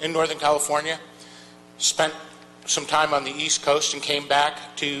in Northern California, spent some time on the East Coast, and came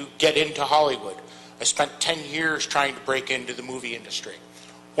back to get into Hollywood. I spent 10 years trying to break into the movie industry.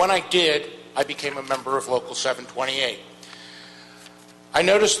 When I did, I became a member of Local 728. I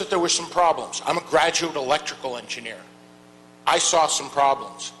noticed that there were some problems. I'm a graduate electrical engineer. I saw some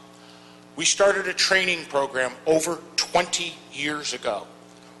problems. We started a training program over 20 years ago.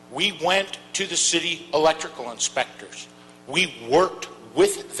 We went to the city electrical inspectors. We worked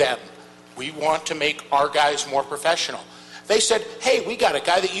with them. We want to make our guys more professional. They said, "Hey, we got a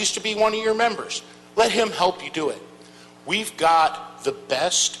guy that used to be one of your members. Let him help you do it." We've got the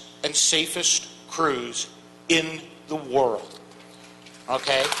best and safest crews in the world.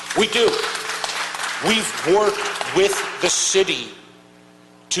 Okay? We do. We've worked with the city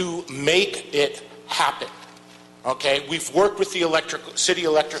to make it happen. Okay? We've worked with the city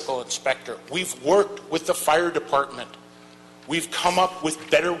electrical inspector. We've worked with the fire department. We've come up with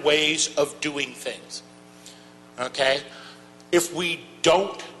better ways of doing things. Okay? If we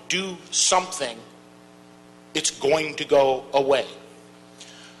don't do something, it's going to go away.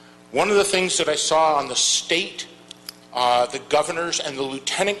 One of the things that I saw on the state, the governor's and the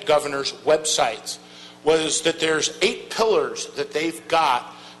lieutenant governor's websites was that there's 8 pillars that they've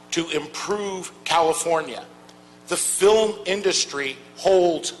got to improve California. The film industry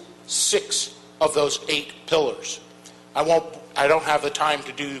holds 6 of those 8 pillars. I don't have the time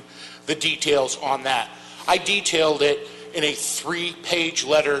to do the details on that. I detailed it in a 3-page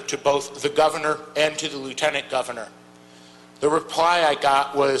letter to both the governor and to the lieutenant governor. The reply I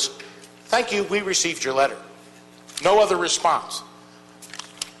got was, "Thank you, we received your letter." No other response.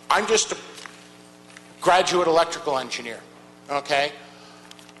 I'm just a graduate electrical engineer, okay?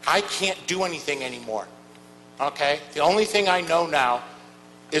 I can't do anything anymore, okay? The only thing I know now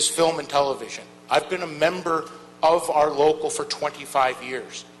is film and television. I've been a member of our local for 25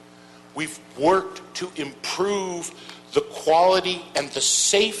 years. We've worked to improve the quality and the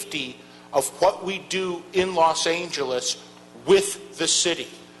safety of what we do in Los Angeles with the city.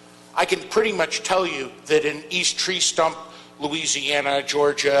 I can pretty much tell you that in East Tree Stump, Louisiana,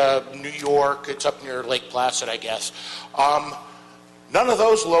 Georgia, New York, it's up near Lake Placid, I guess, none of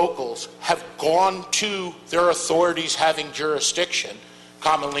those locals have gone to their authorities having jurisdiction,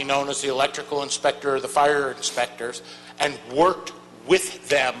 commonly known as the electrical inspector or the fire inspectors, and worked with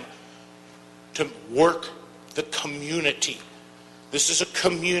them to work the community. This is a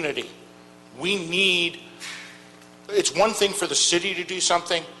community. It's one thing for the city to do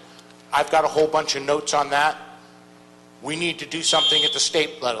something. I've got a whole bunch of notes on that. We need to do something at the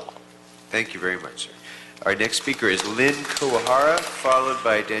state level. Thank you very much, sir. Our next speaker is Lynn Kuwahara, followed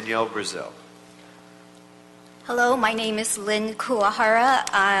by Danielle Brazil. Hello, my name is Lynn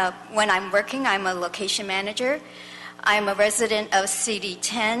Kuwahara. When I'm working, I'm a location manager. I'm a resident of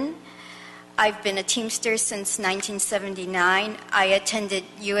CD10. I've been a Teamster since 1979. I attended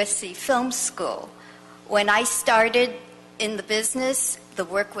USC Film School. When I started in the business, the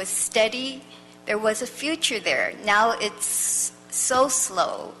work was steady. There was a future there. Now it's so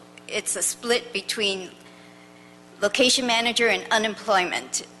slow. It's a split between location manager and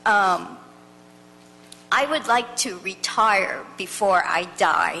unemployment. I would like to retire before I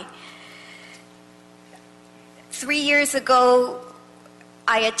die. 3 years ago,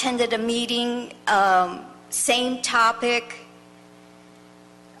 I attended a meeting, same topic,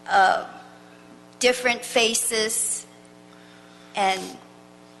 different faces, and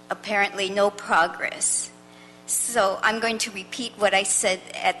apparently no progress. So I'm going to repeat what I said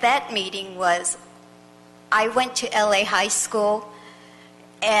at that meeting was, I went to LA High School,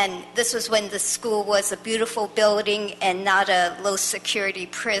 and this was when the school was a beautiful building and not a low-security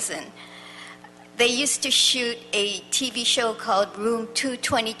prison. They used to shoot a TV show called Room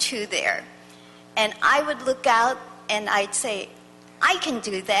 222 there. And I would look out and I'd say, I can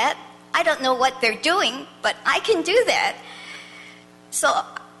do that. I don't know what they're doing, but I can do that. So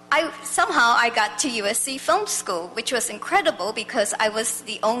somehow I got to USC Film School, which was incredible because I was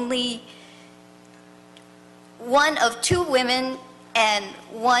the only one of 2 women and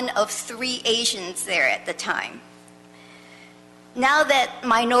one of 3 Asians there at the time. Now that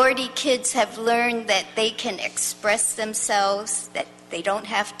minority kids have learned that they can express themselves, that they don't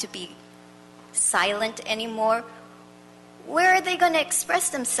have to be silent anymore, where are they going to express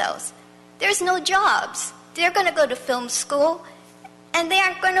themselves? There's no jobs. They're going to go to film school, and they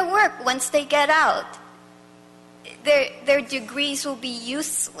aren't going to work once they get out. Their degrees will be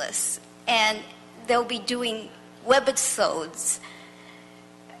useless, and they'll be doing webisodes.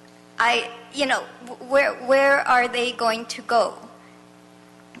 Where are they going to go?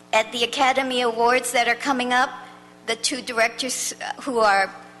 At the Academy Awards that are coming up, the 2 directors who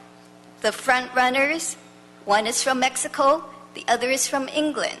are the front runners, one is from Mexico, the other is from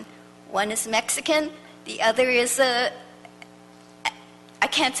England. One is Mexican, the other is I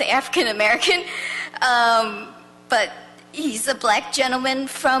can't say African American, but he's a black gentleman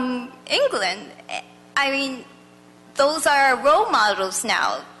from England. I mean, those are role models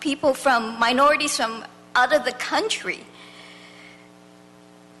now, people from minorities from out of the country.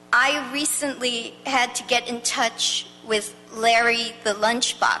 I recently had to get in touch with Larry, the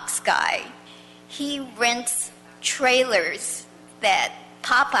lunchbox guy. He rents trailers that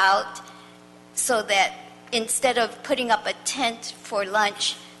pop out so that instead of putting up a tent for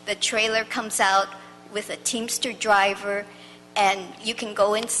lunch, the trailer comes out with a Teamster driver, and you can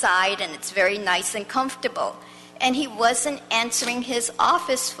go inside, and it's very nice and comfortable. And he wasn't answering his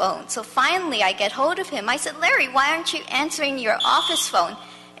office phone. So finally, I get hold of him. I said, Larry, why aren't you answering your office phone?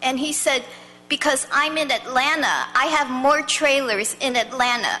 And he said, because I'm in Atlanta. I have more trailers in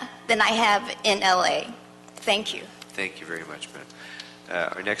Atlanta than I have in LA. Thank you. Thank you very much, ma'am.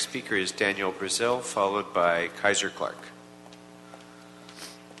 Our next speaker is Danielle Brazil, followed by Kaiser Clark.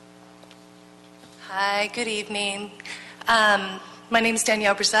 Hi, good evening. My name is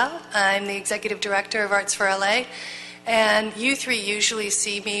Danielle Brazil. I'm the Executive Director of Arts for LA. And you 3 usually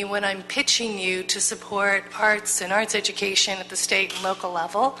see me when I'm pitching you to support arts and arts education at the state and local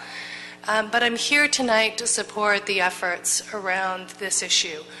level. But I'm here tonight to support the efforts around this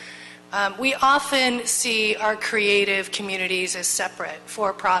issue. We often see our creative communities as separate,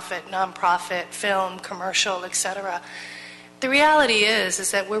 for-profit, nonprofit, film, commercial, etc. The reality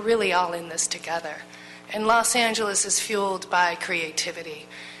is that we're really all in this together. And Los Angeles is fueled by creativity.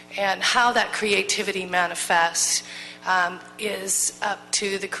 And how that creativity manifests is up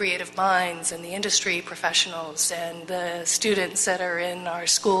to the creative minds and the industry professionals and the students that are in our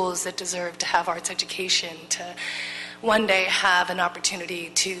schools that deserve to have arts education to one day have an opportunity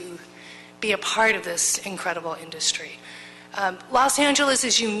to be a part of this incredible industry. Los Angeles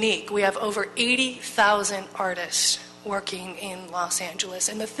is unique. We have over 80,000 artists working in Los Angeles.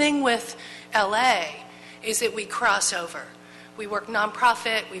 And the thing with LA is that we cross over. We work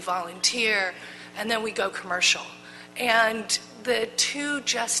nonprofit, we volunteer, and then we go commercial. And the 2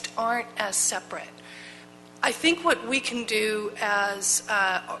 just aren't as separate. I think what we can do as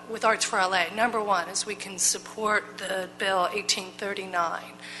with Arts for LA, number 1, is we can support the Bill 1839.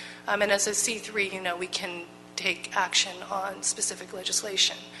 And as a C3, we can take action on specific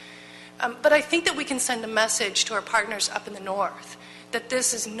legislation. But I think that we can send a message to our partners up in the north that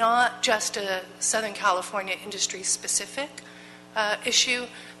this is not just a Southern California industry-specific issue,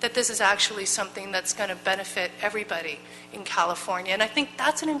 that this is actually something that's going to benefit everybody in California. And I think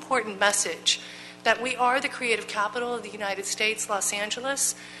that's an important message, that we are the creative capital of the United States, Los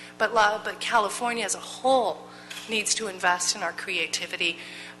Angeles, but California as a whole needs to invest in our creativity.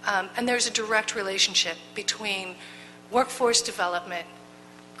 And there's a direct relationship between workforce development,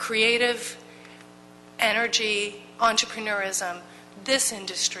 creative energy, entrepreneurism, this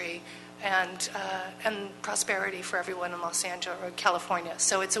industry, and prosperity for everyone in Los Angeles or California.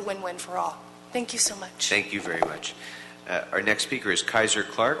 So it's a win-win for all. Thank you so much. Thank you very much. Our next speaker is Kaiser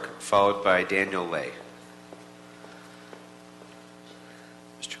Clark, followed by Daniel Lay.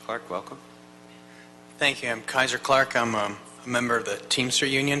 Mr. Clark, welcome. Thank you. I'm Kaiser Clark. I'm a member of the Teamster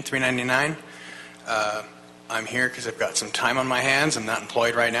Union 399. I'm here because I've got some time on my hands. I'm not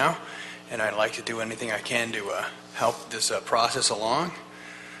employed right now, and I'd like to do anything I can to help this process along.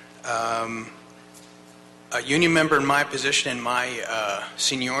 A union member in my position, in my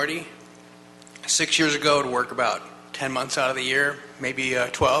seniority, 6 years ago would work about 10 months out of the year, maybe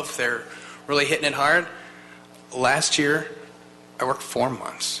 12. They're really hitting it hard. Last year, I worked 4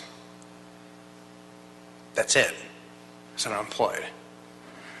 months. That's it. So I'm employed.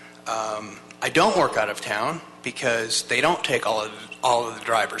 I don't work out of town because they don't take all of the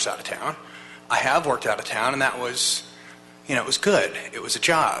drivers out of town. I have worked out of town, and that was, it was good. It was a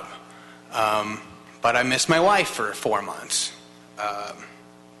job. But I missed my wife for 4 months.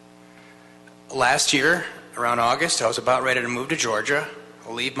 Last year, around August, I was about ready to move to Georgia,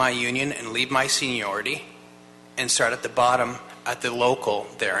 leave my union and leave my seniority, and start at the bottom at the local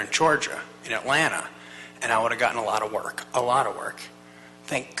there in Georgia, in Atlanta. And I would have gotten a lot of work.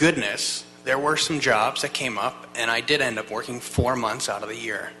 Thank goodness there were some jobs that came up, and I did end up working 4 months out of the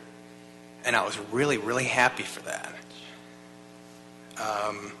year. And I was really, really happy for that.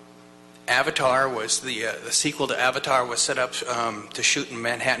 Avatar was the sequel to Avatar was set up to shoot in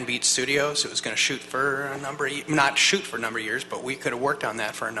Manhattan Beach Studios. It was going to shoot for a number of not shoot for a number of years, but we could have worked on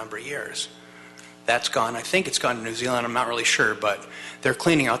that for a number of years. That's gone. I think it's gone to New Zealand. I'm not really sure, but they're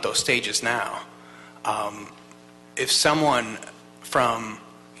cleaning out those stages now. If someone from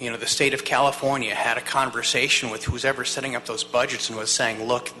the state of California had a conversation with who's ever setting up those budgets and was saying,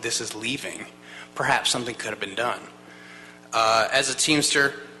 look, this is leaving, perhaps something could have been done. As a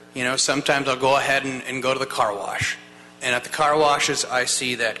Teamster, sometimes I'll go ahead and go to the car wash. And at the car washes, I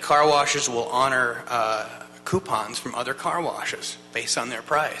see that car washes will honor coupons from other car washes based on their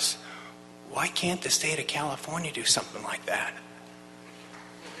price. Why can't the state of California do something like that?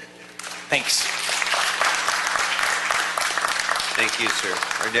 Thanks. Thank you, sir.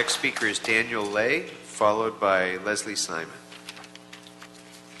 Our next speaker is Daniel Lay, followed by Leslie Simon.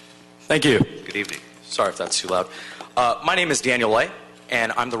 Thank you. Good evening. Sorry if that's too loud. My name is Daniel Lay,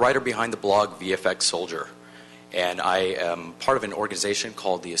 and I'm the writer behind the blog VFX Soldier. And I am part of an organization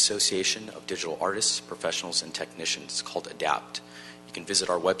called the Association of Digital Artists, Professionals, and Technicians, called ADAPT. You can visit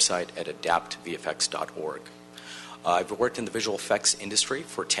our website at adaptvfx.org. I've worked in the visual effects industry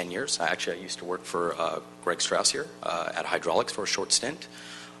for 10 years. I used to work for Greg Strauss here at Hydraulics for a short stint.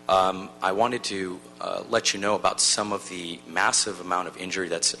 I wanted to let you know about some of the massive amount of injury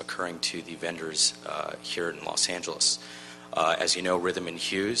that's occurring to the vendors here in Los Angeles. As you know, Rhythm and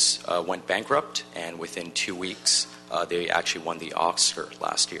Hughes went bankrupt, and within 2 weeks, they actually won the Oscar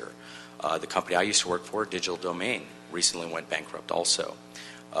last year. The company I used to work for, Digital Domain, recently went bankrupt also.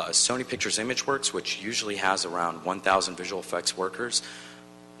 Sony Pictures Imageworks, which usually has around 1,000 visual effects workers,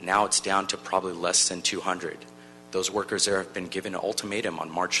 now it's down to probably less than 200. Those workers there have been given an ultimatum on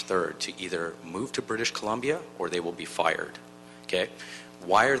March 3rd to either move to British Columbia or they will be fired. Okay?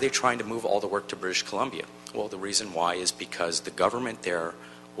 Why are they trying to move all the work to British Columbia? Well, the reason why is because the government there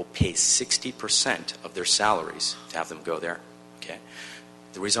will pay 60% of their salaries to have them go there. Okay?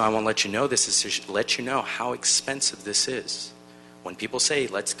 The reason I want to let you know this is to let you know how expensive this is. When people say,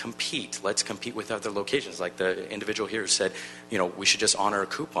 let's compete with other locations, like the individual here who said, we should just honor a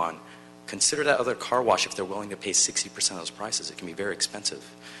coupon, consider that other car wash if they're willing to pay 60% of those prices. It can be very expensive.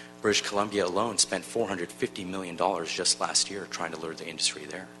 British Columbia alone spent $450 million just last year trying to lure the industry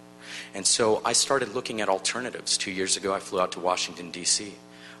there. And so I started looking at alternatives. 2 years ago, I flew out to Washington, D.C.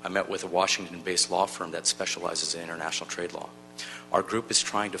 I met with a Washington-based law firm that specializes in international trade law. Our group is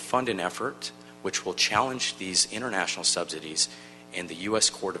trying to fund an effort which will challenge these international subsidies in the U.S.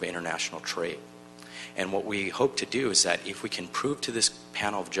 Court of International Trade. And what we hope to do is that if we can prove to this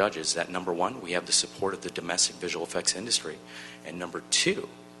panel of judges that, number one, we have the support of the domestic visual effects industry, and number two,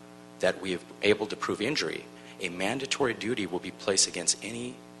 that we are able to prove injury, a mandatory duty will be placed against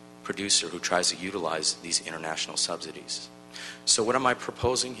any producer who tries to utilize these international subsidies. So what am I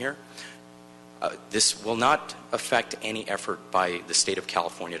proposing here? This will not affect any effort by the state of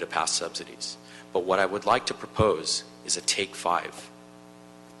California to pass subsidies. But what I would like to propose is a take 5.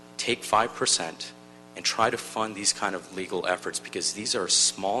 Take 5% and try to fund these kind of legal efforts, because these are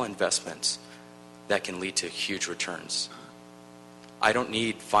small investments that can lead to huge returns. I don't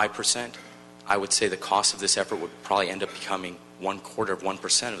need 5%. I would say the cost of this effort would probably end up becoming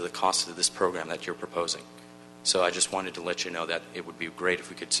 1/4% of the cost of this program that you're proposing. So I just wanted to let you know that it would be great if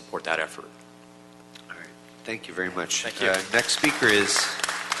we could support that effort. All right. Thank you very much. Thank you. Next speaker is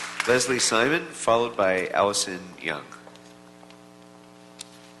Leslie Simon, followed by Allison Young.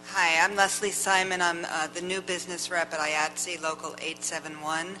 Hi, I'm Leslie Simon. I'm the new business rep at IATSE Local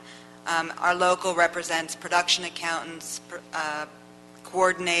 871. Our local represents production accountants,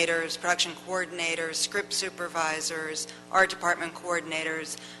 coordinators, production coordinators, script supervisors, art department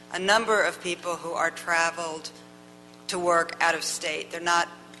coordinators, a number of people who are traveled to work out of state. They're not,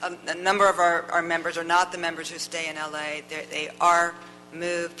 a number of our members are not the members who stay in LA. They are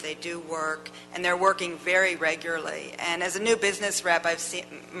moved, they do work, and they're working very regularly. And as a new business rep, I've seen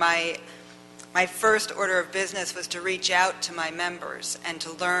my first order of business was to reach out to my members and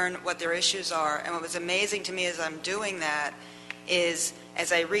to learn what their issues are. And what was amazing to me as I'm doing that is,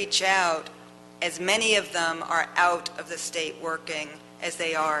 as I reach out, as many of them are out of the state working as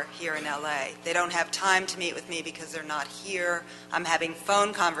they are here in LA. They don't have time to meet with me because they're not here. I'm having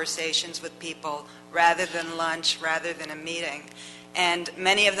phone conversations with people rather than lunch, rather than a meeting. And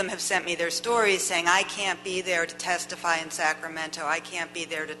many of them have sent me their stories saying, I can't be there to testify in Sacramento. I can't be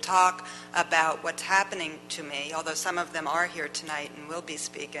there to talk about what's happening to me, although some of them are here tonight and will be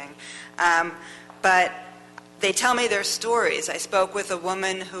speaking. But they tell me their stories. I spoke with a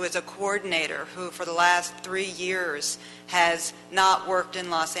woman who is a coordinator who for the last 3 years has not worked in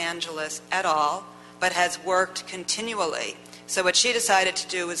Los Angeles at all, but has worked continually. So what she decided to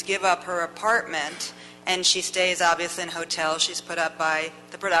do was give up her apartment, and she stays obviously in hotels she's put up by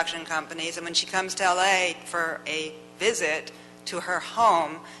the production companies, and when she comes to LA for a visit to her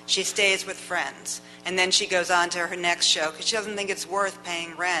home, she stays with friends. And then she goes on to her next show because she doesn't think it's worth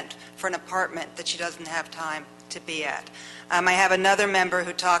paying rent for an apartment that she doesn't have time to be at. I have another member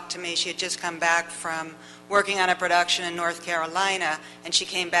who talked to me. She had just come back from working on a production in North Carolina, and she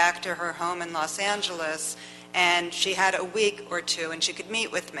came back to her home in Los Angeles, and she had a week or two, and she could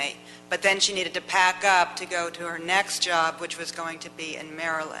meet with me. But then she needed to pack up to go to her next job, which was going to be in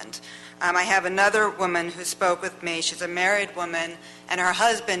Maryland. I have another woman who spoke with me. She's a married woman, and her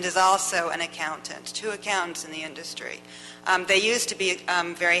husband is also an accountant, 2 accountants in the industry. They used to be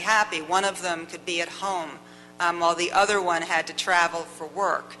very happy. One of them could be at home while the other one had to travel for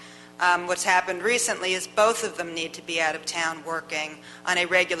work. What's happened recently is both of them need to be out of town working on a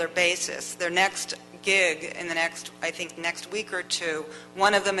regular basis. Their next gig in the next week or two,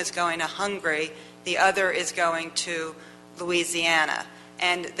 one of them is going to Hungary, the other is going to Louisiana.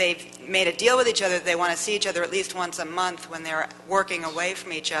 And they've made a deal with each other. They want to see each other at least once a month when they're working away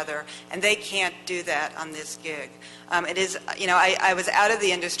from each other, and they can't do that on this gig. It is, I was out of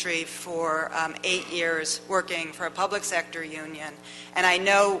the industry for 8 years working for a public sector union, and I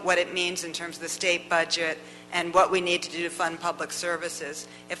know what it means in terms of the state budget and what we need to do to fund public services.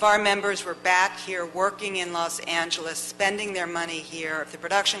 If our members were back here working in Los Angeles, spending their money here, if the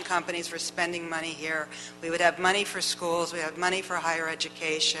production companies were spending money here, we would have money for schools, we would have money for higher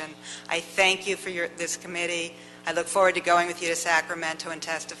education. I thank you for this committee. I look forward to going with you to Sacramento and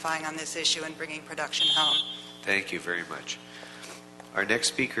testifying on this issue and bringing production home. Thank you very much. Our next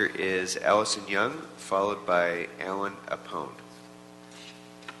speaker is Allison Young, followed by Alan Apone.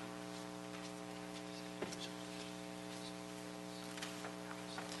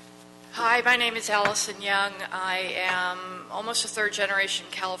 Hi, my name is Allison Young. I am almost a third-generation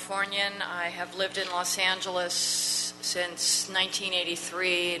Californian. I have lived in Los Angeles since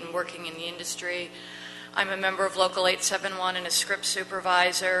 1983 and working in the industry. I'm a member of Local 871 and a script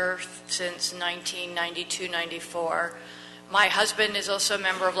supervisor since 1992-94. My husband is also a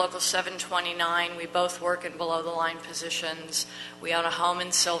member of Local 729. We both work in below-the-line positions. We own a home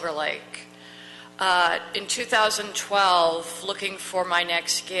in Silver Lake. In 2012, looking for my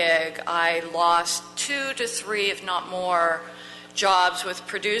next gig, I lost 2 to 3, if not more, jobs with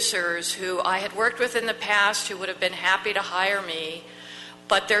producers who I had worked with in the past who would have been happy to hire me,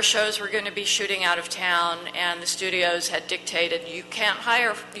 but their shows were going to be shooting out of town, and the studios had dictated you can't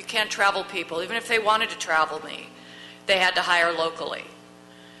travel people. Even if they wanted to travel me, they had to hire locally.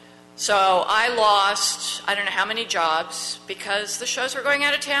 So I lost, I don't know how many jobs because the shows were going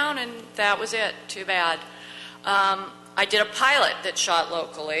out of town, and that was it. Too bad. I did a pilot that shot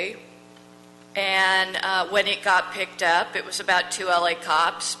locally, And when it got picked up, it was about 2 LA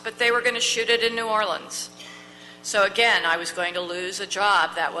cops, but they were going to shoot it in New Orleans. So again, I was going to lose a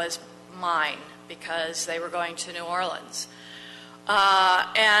job that was mine because they were going to New Orleans.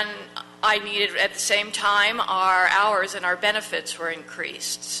 And I needed, at the same time, our hours and our benefits were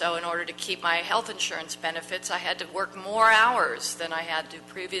increased. So in order to keep my health insurance benefits, I had to work more hours than I had to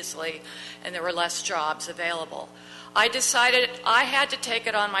previously, and there were less jobs available. I decided I had to take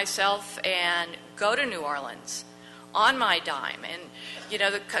it on myself and go to New Orleans on my dime. And, you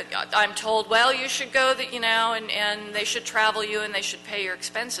know, I'm told, well, you should go, and they should travel you and they should pay your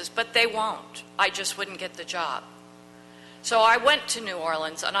expenses. But they won't. I just wouldn't get the job. So I went to New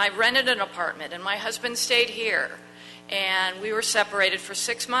Orleans and I rented an apartment, and my husband stayed here. And we were separated for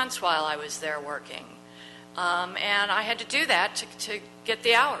 6 months while I was there working. And I had to do that to get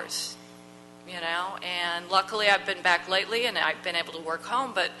the hours. And luckily I've been back lately and I've been able to work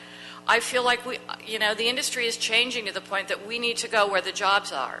home, but I feel like the industry is changing to the point that we need to go where the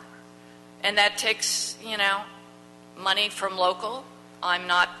jobs are. And that takes, money from local. I'm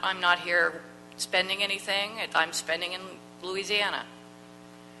not here spending anything. I'm spending in Louisiana.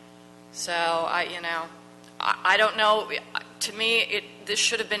 So I don't know. To me, this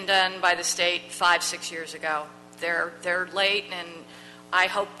should have been done by the state 5-6 years ago. They're late, and I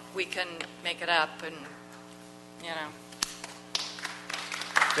hope we can make it up, and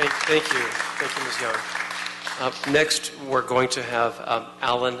Thank you, Ms. Young. Next, we're going to have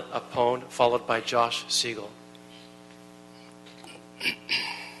Alan Apone, followed by Josh Siegel.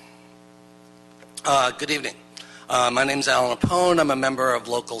 Good evening. My name's Alan Apone. I'm a member of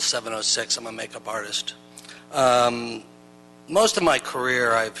Local 706. I'm a makeup artist. Most of my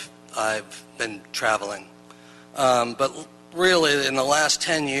career, I've been traveling, but really, in the last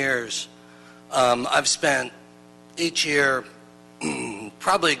 10 years, I've spent each year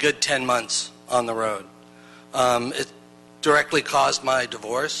probably a good 10 months on the road. It directly caused my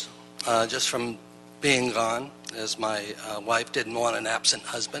divorce, just from being gone, as my wife didn't want an absent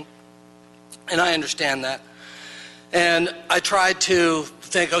husband. And I understand that. And I tried to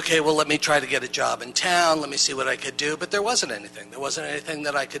think, okay, well, let me try to get a job in town. Let me see what I could do. But there wasn't anything. There wasn't anything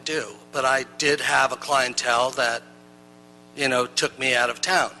that I could do. But I did have a clientele that took me out of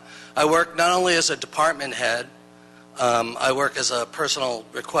town. I work not only as a department head, I work as a personal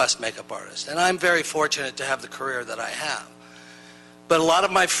request makeup artist. And I'm very fortunate to have the career that I have. But a lot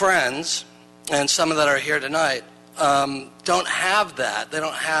of my friends, and some that are here tonight, don't have that. They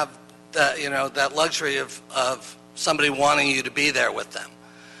don't have that, that luxury of somebody wanting you to be there with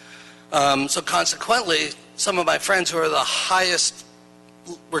them. So consequently, some of my friends who are the highest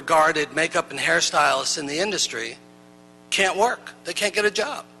regarded makeup and hairstylists in the industry can't work. They can't get a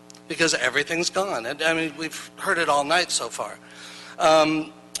job because everything's gone. And, I mean, we've heard it all night so far.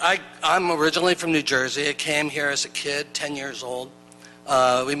 I'm originally from New Jersey. I came here as a kid, 10 years old.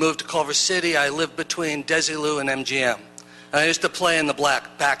 We moved to Culver City. I lived between Desilu and MGM. And I used to play in the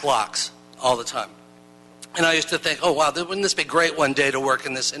back locks all the time. And I used to think, oh, wow, wouldn't this be great one day to work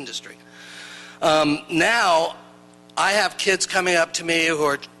in this industry? Now, I have kids coming up to me who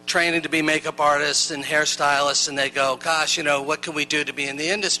are training to be makeup artists and hairstylists, and they go, gosh, what can we do to be in the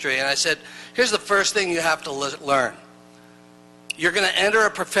industry? And I said, here's the first thing you have to learn. You're going to enter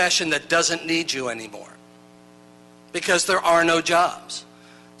a profession that doesn't need you anymore because there are no jobs.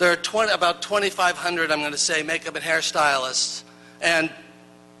 There are about 2,500, I'm going to say, makeup and hairstylists, and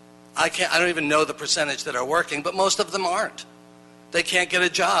I don't even know the percentage that are working, but most of them aren't. They can't get a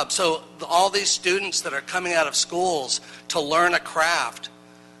job. So all these students that are coming out of schools to learn a craft,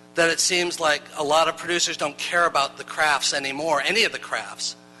 that it seems like a lot of producers don't care about the crafts anymore, any of the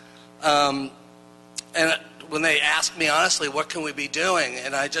crafts. And when they ask me honestly, what can we be doing?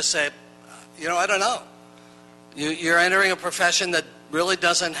 And I just say, I don't know. You're entering a profession that really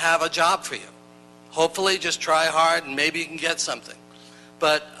doesn't have a job for you. Hopefully just try hard and maybe you can get something.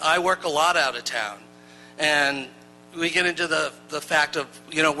 But I work a lot out of town. And we get into the fact of,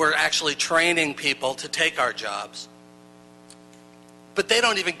 we're actually training people to take our jobs. But they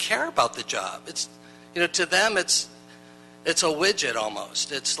don't even care about the job. It's, to them, it's a widget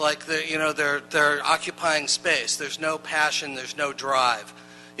almost. It's like they're occupying space. There's no passion. There's no drive.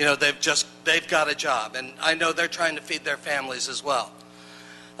 They've got a job, and I know they're trying to feed their families as well.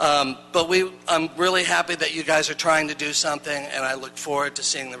 But I'm really happy that you guys are trying to do something, and I look forward to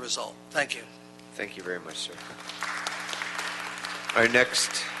seeing the result. Thank you. Thank you very much, sir. Our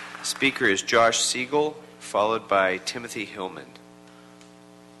next speaker is Josh Siegel, followed by Timothy Hillman.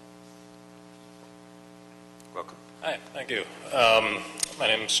 Welcome. Hi, thank you. My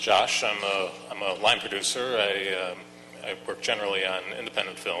name's Josh. I'm a line producer. I I work generally on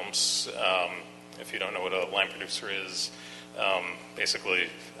independent films. If you don't know what a line producer is, basically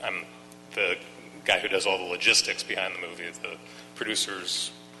I'm the guy who does all the logistics behind the movie. The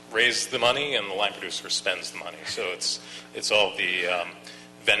producers raise the money and the line producer spends the money. So it's all the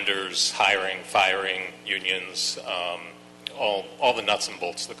vendors, hiring, firing, unions, all the nuts and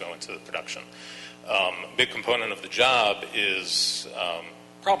bolts that go into the production. A big component of the job is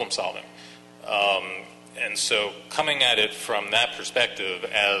problem solving. And so coming at it from that perspective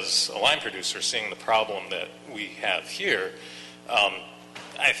as a line producer, seeing the problem that we have here,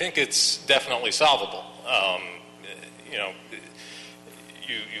 I think it's definitely solvable.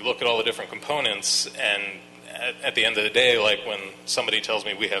 You look at all the different components, and at the end of the day, like when somebody tells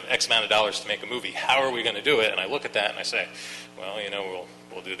me we have X amount of dollars to make a movie, how are we going to do it? And I look at that and I say, well,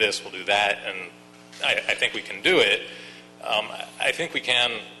 we'll do this, we'll do that, and I think we can do it. I think we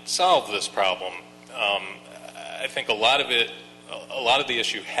can solve this problem. I think a lot of the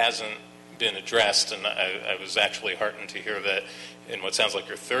issue hasn't been addressed, and I was actually heartened to hear that in what sounds like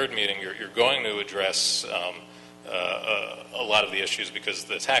your third meeting, you're going to address a lot of the issues, because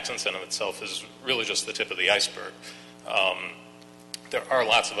the tax incentive itself is really just the tip of the iceberg. There are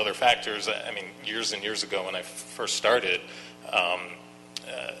lots of other factors. I mean, years and years ago when I first started,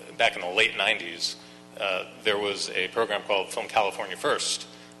 back in the late 90s, there was a program called Film California First,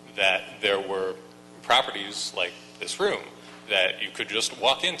 that there were properties like this room that you could just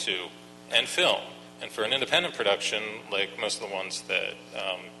walk into and film. And for an independent production, like most of the ones that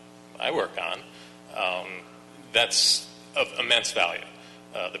I work on, that's of immense value.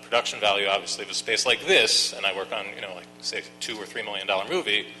 The production value, obviously, of a space like this, and I work on, like, say, $2 or $3 million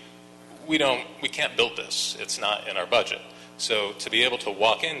movie, we can't build this. It's not in our budget. So to be able to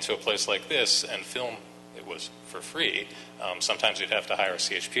walk into a place like this and film, it was for free. Sometimes you'd have to hire a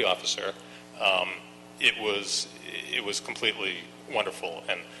CHP officer. It was completely wonderful,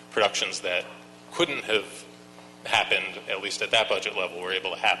 and productions that couldn't have happened, at least at that budget level, were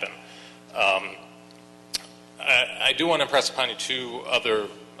able to happen. I do want to impress upon you two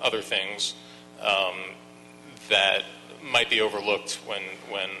other things that might be overlooked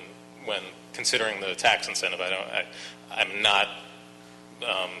when considering the tax incentive. I'm not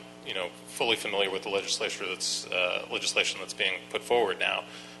fully familiar with the legislation that's being put forward now,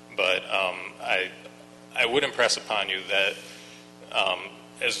 but I would impress upon you that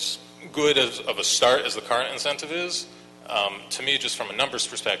as good of a start as the current incentive is, to me, just from a numbers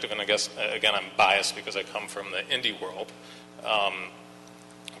perspective, and I guess, again, I'm biased because I come from the indie world,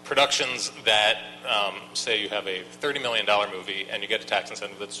 productions that, say you have a $30 million movie and you get a tax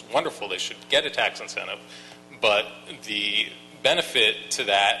incentive, that's wonderful, they should get a tax incentive, but the benefit to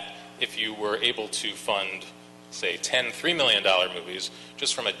that, if you were able to fund, say, 10 $3 million movies,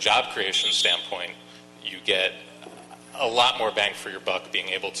 just from a job creation standpoint, you get a lot more bang for your buck being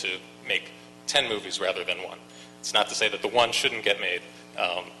able to make 10 movies rather than one. It's not to say that the one shouldn't get made.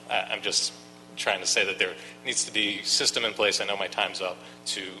 I'm just trying to say that there needs to be a system in place, I know my time's up,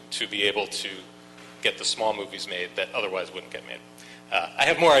 to be able to get the small movies made that otherwise wouldn't get made. I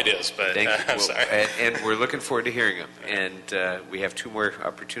have more ideas, but I'm sorry. And we're looking forward to hearing them. And we have 2 more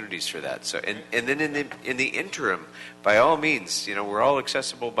opportunities for that. So, and then in the interim, by all means, we're all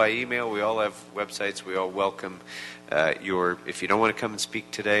accessible by email. We all have websites. We all welcome if you don't want to come and speak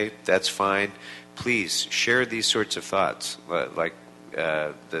today, that's fine. Please share these sorts of thoughts, like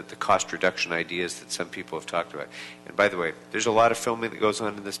the cost reduction ideas that some people have talked about. And by the way, there's a lot of filming that goes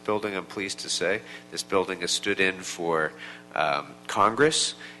on in this building, I'm pleased to say. This building has stood in for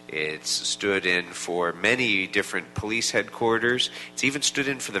Congress. It's stood in for many different police headquarters. It's even stood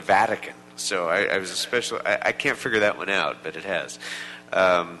in for the Vatican. So I can't figure that one out, but it has.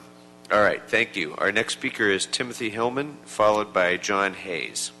 All right, thank you. Our next speaker is Timothy Hillman, followed by John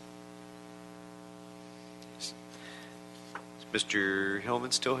Hayes. Is Mr.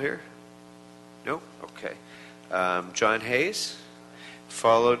 Hillman still here? No? Okay. John Hayes,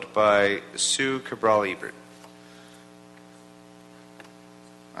 followed by Sue Cabral-Ebert.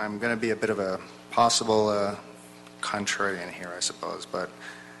 I'm going to be a bit of a possible contrarian here, I suppose, but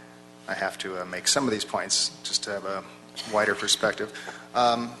I have to make some of these points just to have a wider perspective.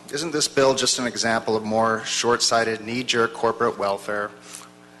 Isn't this bill just an example of more short-sighted, knee-jerk corporate welfare?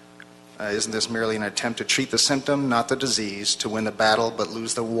 Isn't this merely an attempt to treat the symptom, not the disease, to win the battle but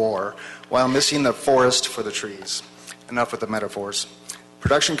lose the war, while missing the forest for the trees? Enough with the metaphors.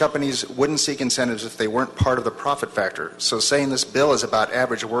 Production companies wouldn't seek incentives if they weren't part of the profit factor. So saying this bill is about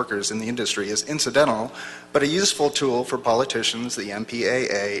average workers in the industry is incidental, but a useful tool for politicians, the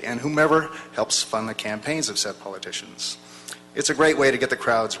MPAA, and whomever helps fund the campaigns of said politicians. It's a great way to get the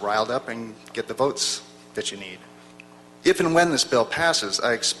crowds riled up and get the votes that you need. If and when this bill passes,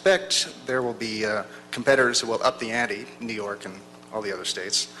 I expect there will be competitors who will up the ante, New York and all the other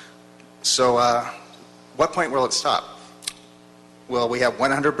states. So what point will it stop? Will we have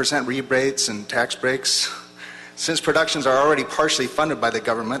 100% rebates and tax breaks? Since productions are already partially funded by the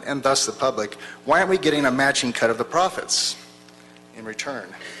government and thus the public, why aren't we getting a matching cut of the profits in return?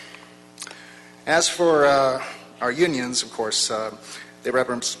 As for our unions, of course, they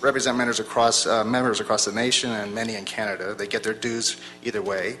represent members across the nation and many in Canada. They get their dues either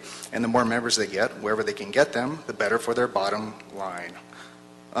way, and the more members they get, wherever they can get them, the better for their bottom line.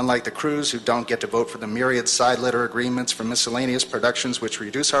 Unlike the crews who don't get to vote for the myriad side letter agreements for miscellaneous productions which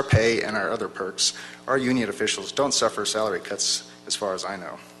reduce our pay and our other perks, our union officials don't suffer salary cuts as far as I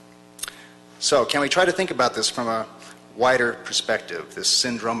know. So can we try to think about this from a wider perspective, this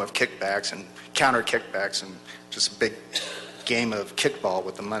syndrome of kickbacks and counter kickbacks and just a big game of kickball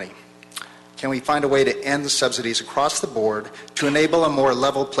with the money? Can we find a way to end the subsidies across the board to enable a more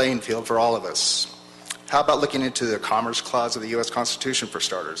level playing field for all of us? How about looking into the Commerce Clause of the U.S. Constitution for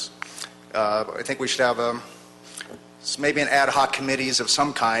starters? I think we should have maybe an ad hoc committees of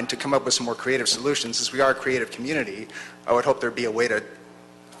some kind to come up with some more creative solutions. Since we are a creative community, I would hope there'd be a way to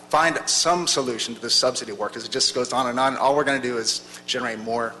find some solution to this subsidy war, because it just goes on and on. All we're going to do is generate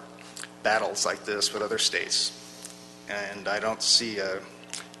more battles like this with other states. And I don't see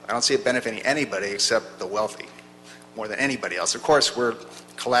it benefiting anybody except the wealthy more than anybody else. Of course, we're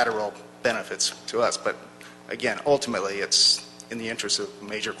collateral benefits to us, but again, ultimately, it's in the interest of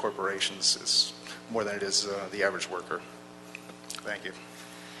major corporations is more than it is the average worker. Thank you.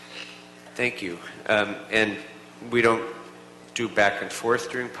 Thank you. And we don't do back and forth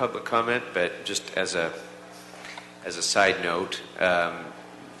during public comment, but just as a side note,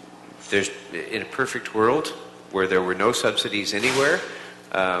 there's in a perfect world where there were no subsidies anywhere,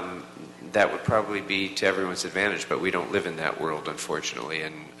 that would probably be to everyone's advantage, but we don't live in that world, unfortunately.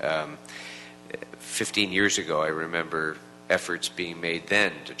 And 15 years ago, I remember efforts being made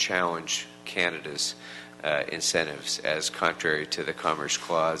then to challenge Canada's incentives as contrary to the Commerce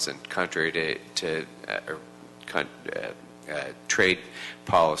Clause and contrary to trade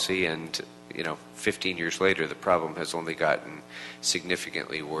policy. And 15 years later, the problem has only gotten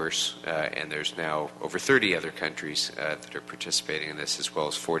significantly worse, and there's now over 30 other countries that are participating in this, as well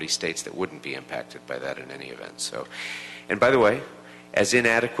as 40 states that wouldn't be impacted by that in any event. So, and by the way, as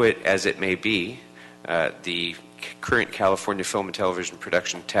inadequate as it may be, the current California Film and Television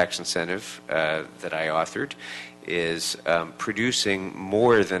Production Tax Incentive that I authored is producing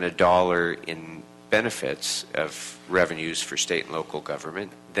more than $1 in benefits of revenues for state and local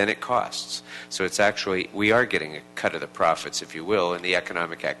government than it costs. So it's actually, we are getting a cut of the profits, if you will, in the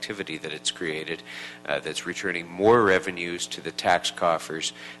economic activity that it's created that's returning more revenues to the tax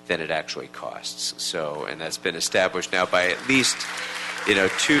coffers than it actually costs. So, and that's been established now by at least,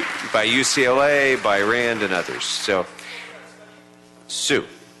 by UCLA, by RAND, and others. So, Sue,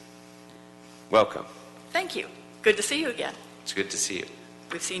 welcome. Thank you. Good to see you again. It's good to see you.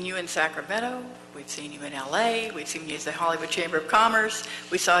 We've seen you in Sacramento. We've seen you in LA. We've seen you at the Hollywood Chamber of Commerce.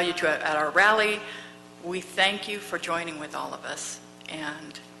 We saw you at our rally. We thank you for joining with all of us.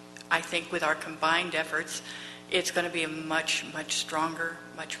 And I think with our combined efforts, it's going to be a much, much stronger,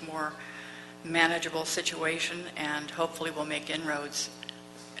 much more manageable situation, and hopefully we'll make inroads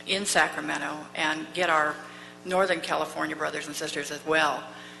in Sacramento and get our Northern California brothers and sisters as well.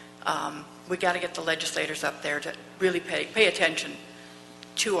 We got to get the legislators up there to really pay attention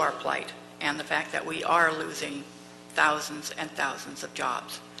to our plight and the fact that we are losing thousands and thousands of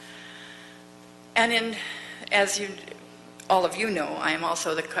jobs. And as all of you know, I am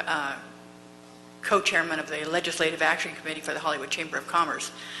also the co-chairman of the Legislative Action Committee for the Hollywood Chamber of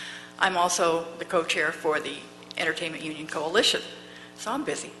Commerce. I'm also the co-chair for the Entertainment Union Coalition, so I'm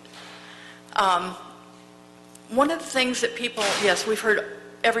busy. One of the things that people, yes, we've heard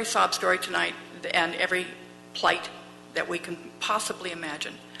every sob story tonight and every plight that we can possibly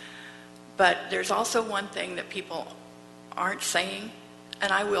imagine. But there's also one thing that people aren't saying,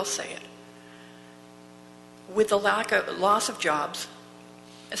 and I will say it. With the loss of jobs,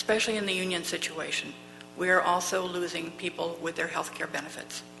 especially in the union situation, we are also losing people with their health care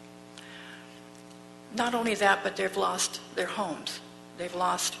benefits. Not only that, but they've lost their homes. They've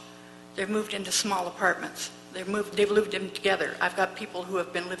moved into small apartments. They've lived in together. I've got people who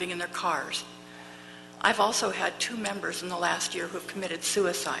have been living in their cars. I've also had 2 members in the last year who have committed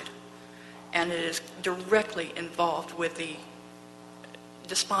suicide, and it is directly involved with the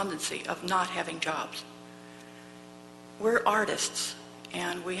despondency of not having jobs. We're artists,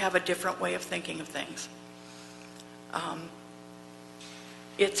 and we have a different way of thinking of things.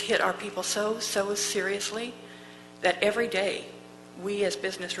 It's hit our people so seriously, that every day, we as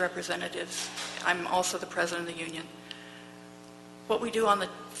business representatives, I'm also the president of the union, what we do on the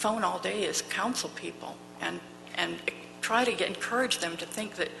phone all day is counsel people and try to encourage them to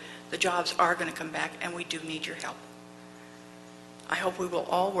think that the jobs are going to come back, and we do need your help. I hope we will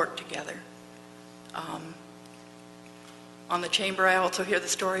all work together. On the chamber, I also hear the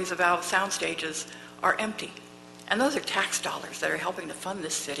stories of how sound stages are empty, and those are tax dollars that are helping to fund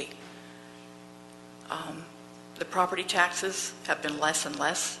this city. The property taxes have been less and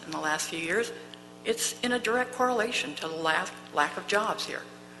less in the last few years. It's in a direct correlation to the lack of jobs here.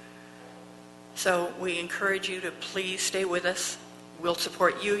 So we encourage you to please stay with us. We'll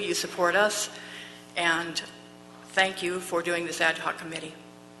support you, you support us, and thank you for doing this ad hoc committee.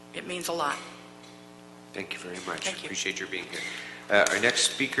 It means a lot. Thank you very much. Thank you. Appreciate your being here. Our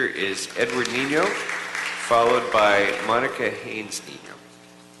next speaker is Edward Nino, followed by Monica Haynes Nino.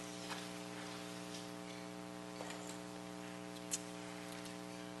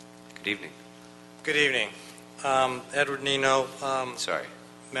 Good evening. Good evening. Edward Nino. Sorry.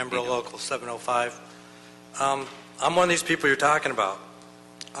 Member of Local 705. I'm one of these people you're talking about.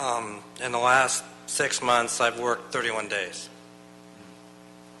 In the last 6 months, I've worked 31 days.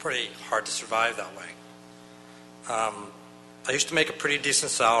 Pretty hard to survive that way. I used to make a pretty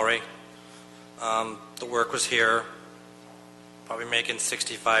decent salary. The work was here, probably making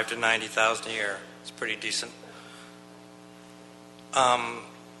 $65,000 to $90,000 a year. It's pretty decent.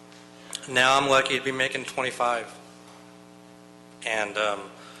 Now I'm lucky to be making 25, and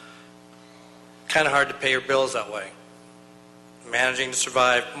kind of hard to pay your bills that way. Managing to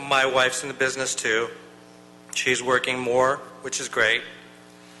survive. My wife's in the business too. She's working more, which is great,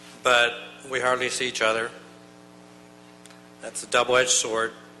 but we hardly see each other. That's a double-edged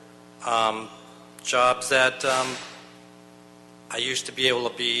sword. Jobs that I used to be able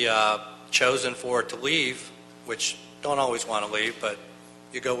to be chosen for to leave, which don't always want to leave, but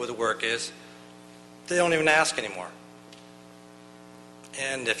you go where the work is, they don't even ask anymore.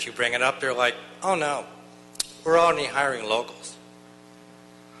 And if you bring it up, they're like, oh no, we're only hiring locals.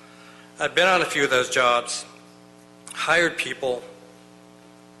 I've been on a few of those jobs, hired people,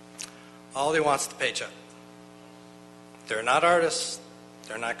 all they want is the paycheck. They're not artists,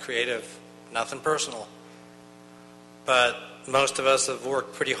 they're not creative, nothing personal. But most of us have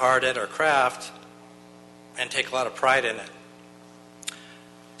worked pretty hard at our craft and take a lot of pride in it.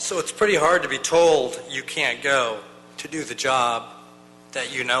 So it's pretty hard to be told you can't go to do the job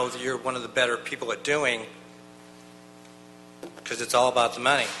that you know that you're one of the better people at doing, because it's all about the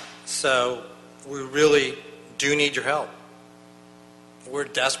money. So we really do need your help. We're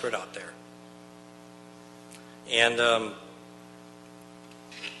desperate out there. And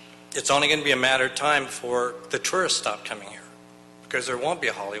it's only going to be a matter of time before the tourists stop coming here, because there won't be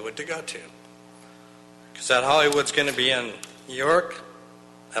a Hollywood to go to. Because that Hollywood's going to be in New York,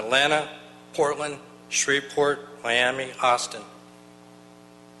 Atlanta, Portland, Shreveport, Miami, Austin.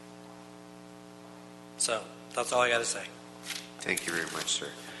 So that's all I got to say. Thank you very much, sir.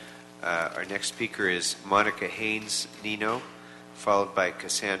 Our next speaker is Monica Haynes Nino, followed by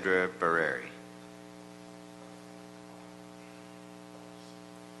Cassandra Barreri.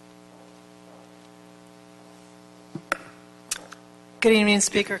 Good evening,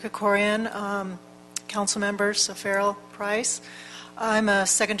 Speaker Krikorian, council members, Farrell, Price. I'm a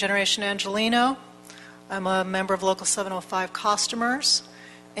second-generation Angelino. I'm a member of Local 705 Costumers,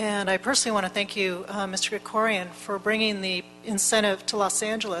 and I personally want to thank you, Mr. Krikorian, for bringing the incentive to Los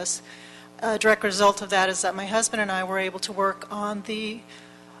Angeles. A direct result of that is that my husband and I were able to work on the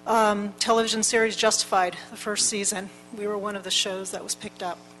television series Justified, the first season. We were one of the shows that was picked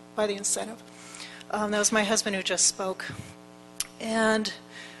up by the incentive. That was my husband who just spoke. And,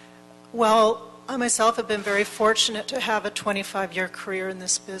 well, I myself have been very fortunate to have a 25-year career in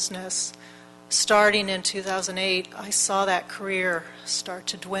this business. Starting in 2008, I saw that career start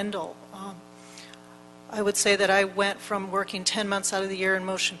to dwindle. I would say that I went from working 10 months out of the year in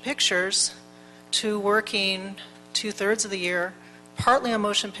motion pictures to working 2/3 of the year, partly on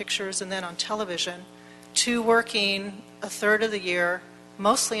motion pictures and then on television, to working 1/3 of the year,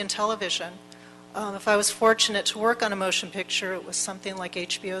 mostly in television. If I was fortunate to work on a motion picture, it was something like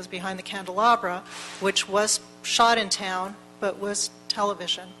HBO's Behind the Candelabra, which was shot in town, but was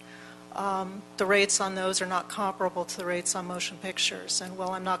television. The rates on those are not comparable to the rates on motion pictures. And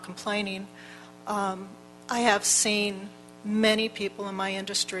while I'm not complaining, I have seen many people in my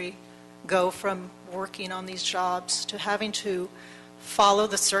industry go from working on these jobs to having to follow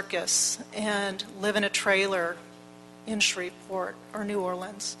the circus and live in a trailer in Shreveport or New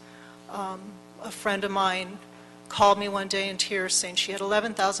Orleans. A friend of mine called me one day in tears saying she had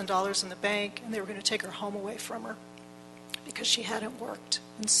 $11,000 in the bank and they were going to take her home away from her. because she hadn't worked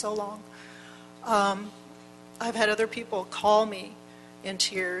in so long. I've had other people call me in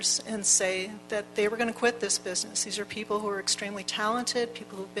tears and say that they were going to quit this business. These are people who are extremely talented,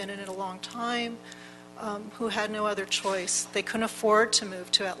 people who've been in it a long time, who had no other choice. They couldn't afford to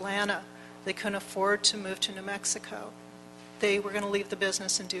move to Atlanta. They couldn't afford to move to New Mexico. They were going to leave the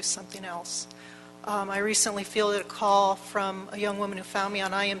business and do something else. I recently fielded a call from a young woman who found me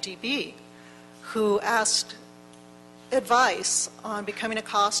on IMDb who asked advice on becoming a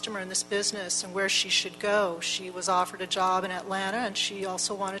costumer in this business and where she should go. She was offered a job in Atlanta, and she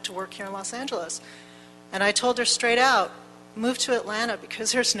also wanted to work here in Los Angeles. And I told her straight out, move to Atlanta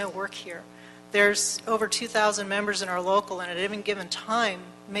because there's no work here. There's over 2,000 members in our local, and at any given time,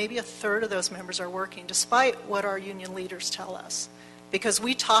 maybe a third of those members are working, despite what our union leaders tell us. Because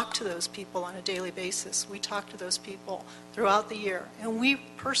we talk to those people on a daily basis. We talk to those people throughout the year, and we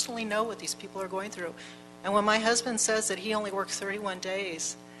personally know what these people are going through. And when my husband says that he only worked 31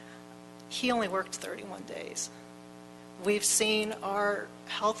 days, he only worked 31 days. We've seen our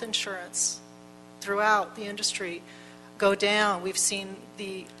health insurance throughout the industry go down. We've seen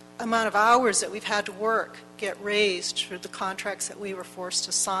the amount of hours that we've had to work get raised through the contracts that we were forced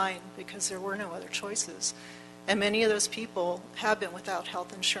to sign because there were no other choices. And many of those people have been without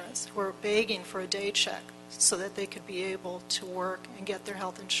health insurance, who are begging for a day check so that they could be able to work and get their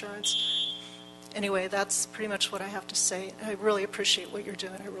health insurance. Anyway, that's pretty much what I have to say. I really appreciate what you're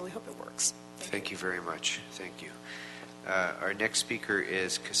doing. I really hope it works. Thank you very much. Thank you. Our next speaker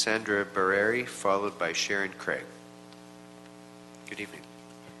is Cassandra Barreri, followed by Sharon Craig. Good evening.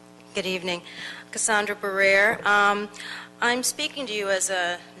 Good evening. Cassandra Barrere. I'm speaking to you as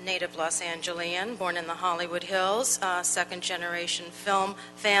a native Los Angelian, born in the Hollywood Hills, second-generation film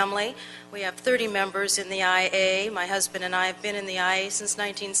family. We have 30 members in the IA. My husband and I have been in the IA since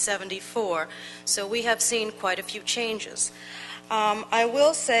 1974, so we have seen quite a few changes. I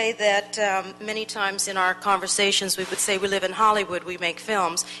will say that many times in our conversations we would say we live in Hollywood, we make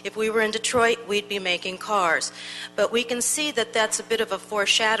films. If we were in Detroit, we'd be making cars. But we can see that that's a bit of a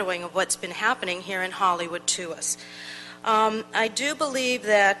foreshadowing of what's been happening here in Hollywood to us. I do believe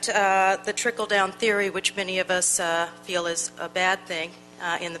that the trickle-down theory, which many of us feel is a bad thing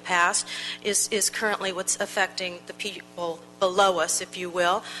in the past, is currently what's affecting the people below us, if you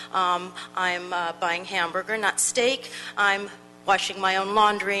will. I'm buying hamburger, not steak. I'm washing my own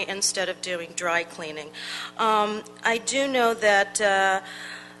laundry instead of doing dry cleaning. I do know that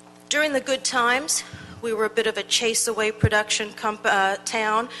during the good times, we were a bit of a chase-away production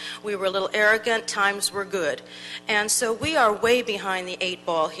town. We were a little arrogant. Times were good. And so we are way behind the 8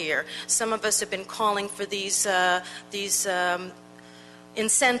 ball here. Some of us have been calling for these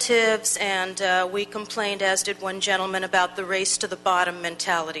incentives, and we complained, as did one gentleman, about the race to the bottom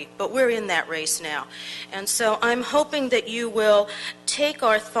mentality. But we're in that race now. And so I'm hoping that you will take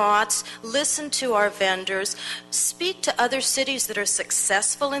our thoughts, listen to our vendors, speak to other cities that are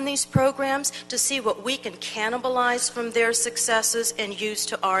successful in these programs to see what we can cannibalize from their successes and use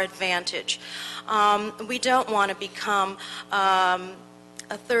to our advantage. We don't want to become a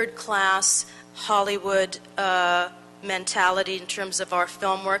third-class Hollywood mentality in terms of our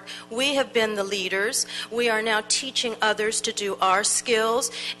film work. We have been the leaders. We are now teaching others to do our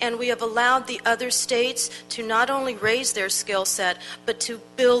skills, and we have allowed the other states to not only raise their skill set, but to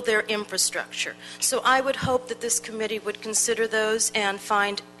build their infrastructure. So I would hope that this committee would consider those and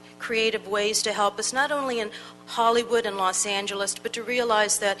find creative ways to help us, not only in Hollywood and Los Angeles, but to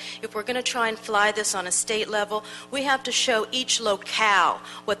realize that if we're going to try and fly this on a state level, we have to show each locale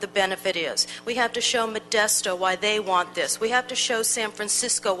what the benefit is. We have to show Modesto why they want this. We have to show San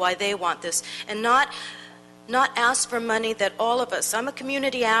Francisco why they want this, and not ask for money that all of us. I'm a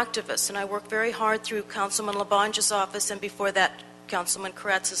community activist, and I work very hard through Councilman LaBonge's office, and before that, Councilman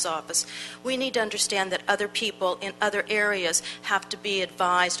Koretz's office. We need to understand that other people in other areas have to be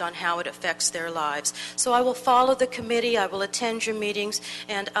advised on how it affects their lives. So I will follow the committee, I will attend your meetings,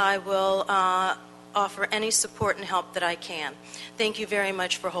 and I will offer any support and help that I can. Thank you very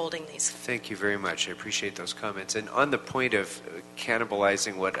much for holding these. Thank you very much. I appreciate those comments. And on the point of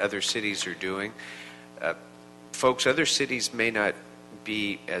cannibalizing what other cities are doing, folks, other cities may not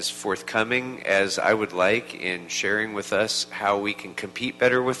be as forthcoming as I would like in sharing with us how we can compete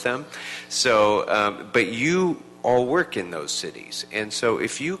better with them. So, but you all work in those cities, and so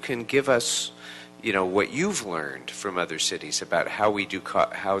if you can give us, what you've learned from other cities about how we do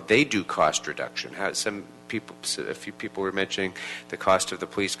how they do cost reduction. How a few people were mentioning the cost of the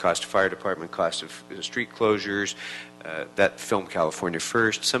police, cost of fire department, cost of street closures, that Film California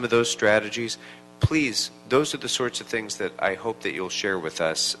First. Some of those strategies. Please, those are the sorts of things that I hope that you'll share with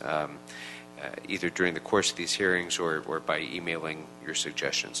us either during the course of these hearings or by emailing your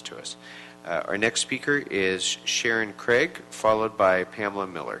suggestions to us. Our next speaker is Sharon Craig, followed by Pamela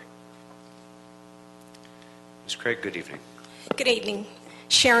Miller. Ms. Craig, good evening. Good evening.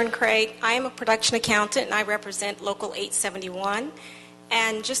 Sharon Craig. I am a production accountant and I represent Local 871.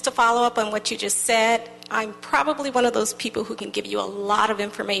 And just to follow up on what you just said, I'm probably one of those people who can give you a lot of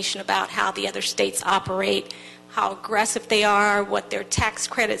information about how the other states operate, how aggressive they are, what their tax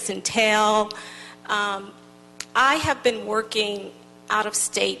credits entail. I have been working out of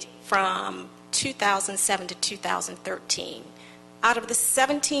state from 2007 to 2013. Out of the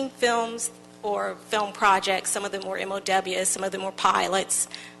 17 films or film projects, some of them were MOWs, some of them were pilots,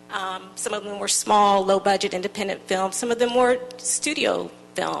 some of them were small, low-budget independent films, some of them were studio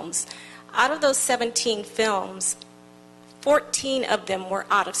films. Out of those 17 films, 14 of them were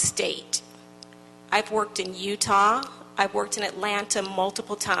out of state. I've worked in Utah. I've worked in Atlanta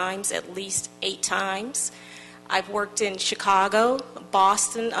multiple times, at least 8 times. I've worked in Chicago,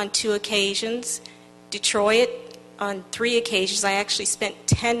 Boston on 2 occasions, Detroit on 3 occasions. I actually spent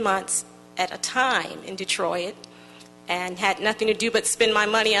 10 months at a time in Detroit and had nothing to do but spend my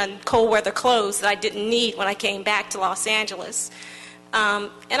money on cold weather clothes that I didn't need when I came back to Los Angeles.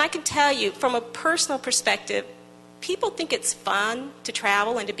 And I can tell you, from a personal perspective, people think it's fun to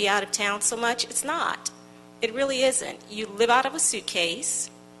travel and to be out of town so much. It's not. It really isn't. You live out of a suitcase.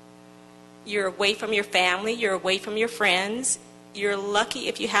 You're away from your family. You're away from your friends. You're lucky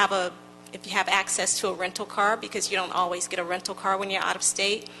if you have access to a rental car, because you don't always get a rental car when you're out of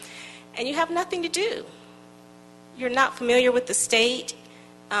state. And you have nothing to do. You're not familiar with the state.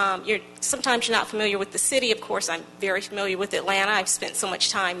 Sometimes you're not familiar with the city. Of course, I'm very familiar with Atlanta. I've spent so much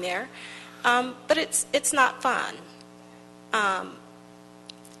time there. But it's not fun.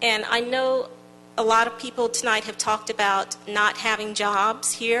 And I know a lot of people tonight have talked about not having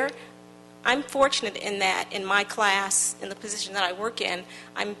jobs here. I'm fortunate in that in my class, in the position that I work in,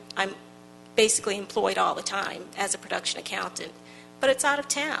 I'm basically employed all the time as a production accountant. But it's out of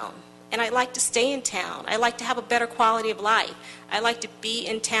town. And I like to stay in town. I like to have a better quality of life. I like to be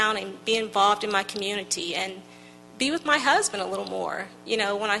in town and be involved in my community and be with my husband a little more. You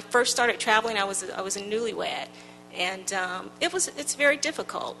know, when I first started traveling, I was a newlywed, and it's very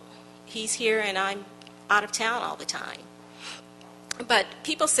difficult. He's here and I'm out of town all the time. But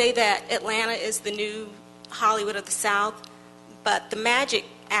people say that Atlanta is the new Hollywood of the South, but the magic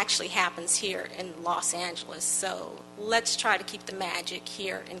actually happens here in Los Angeles. So let's try to keep the magic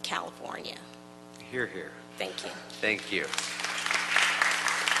here in California. Hear, hear. Thank you. Thank you.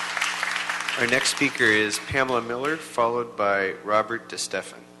 Our next speaker is Pamela Miller, followed by Robert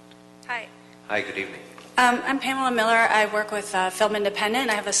DeStefan. Hi. Hi, good evening. I'm Pamela Miller. I work with Film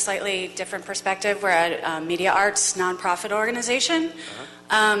Independent. I have a slightly different perspective. We're a media arts nonprofit organization.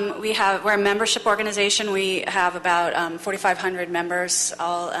 We're a membership organization. We have about 4,500 members.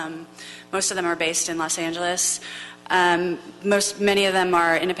 Most of them are based in Los Angeles. Many of them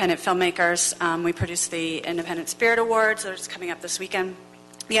are independent filmmakers. We produce the Independent Spirit Awards. That's coming up this weekend.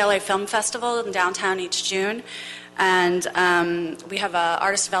 The LA Film Festival in downtown each June. And we have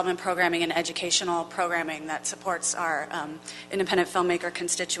artist development programming and educational programming that supports our independent filmmaker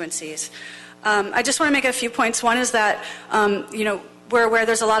constituencies. I just want to make a few points. One is that, we're aware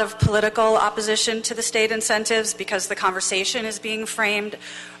there's a lot of political opposition to the state incentives because the conversation is being framed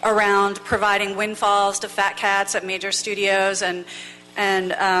around providing windfalls to fat cats at major studios and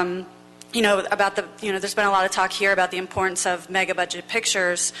about there's been a lot of talk here about the importance of mega budget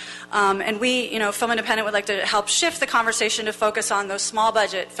pictures. And we, Film Independent would like to help shift the conversation to focus on those small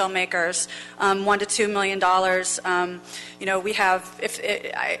budget filmmakers, $1 to $2 million. We have,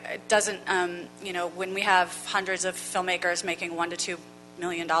 when we have hundreds of filmmakers making $1 to $2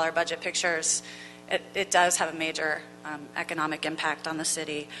 million budget pictures, it does have a major economic impact on the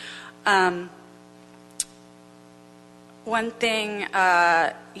city. One thing,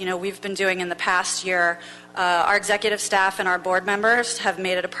 we've been doing in the past year, our executive staff and our board members have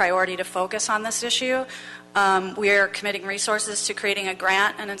made it a priority to focus on this issue. We are committing resources to creating a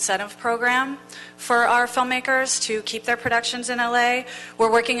grant and incentive program for our filmmakers to keep their productions in LA.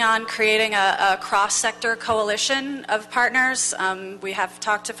 We're working on creating a cross-sector coalition of partners. We have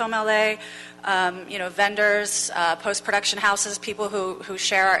talked to Film LA, vendors, post-production houses, people who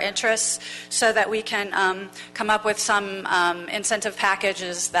share our interests, so that we can come up with some incentive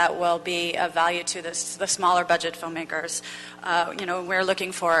packages that will be of value to the smaller budget filmmakers. We're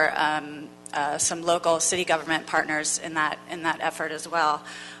looking for some local city government partners in that effort as well.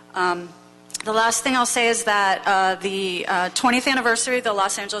 The last thing I'll say is that the 20th anniversary of the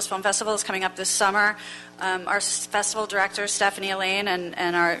Los Angeles Film Festival is coming up this summer. Our festival director, Stephanie Elaine,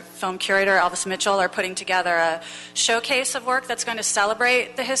 and our film curator, Elvis Mitchell, are putting together a showcase of work that's going to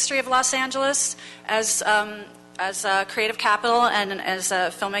celebrate the history of Los Angeles as a creative capital and as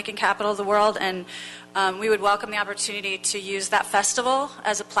a filmmaking capital of the world. And we would welcome the opportunity to use that festival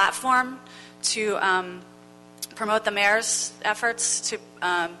as a platform to promote the mayor's efforts to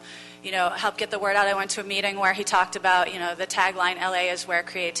help get the word out. I went to a meeting where he talked about, the tagline, LA is where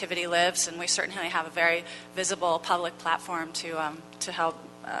creativity lives, and we certainly have a very visible public platform to help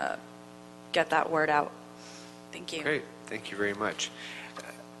get that word out. Thank you. Great. Thank you very much.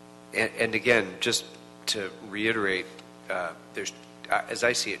 And again, just to reiterate, there's, as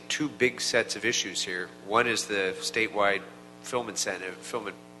I see it, two big sets of issues here. One is the statewide film incentive, film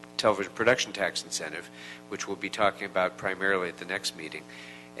and television production tax incentive, which we'll be talking about primarily at the next meeting.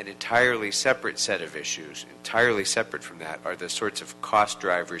 An entirely separate set of issues, entirely separate from that, are the sorts of cost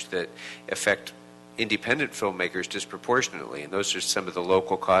drivers that affect independent filmmakers disproportionately, and those are some of the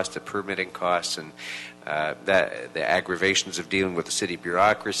local costs, the permitting costs, and the aggravations of dealing with the city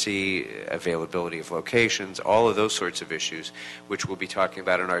bureaucracy, availability of locations, all of those sorts of issues, which we'll be talking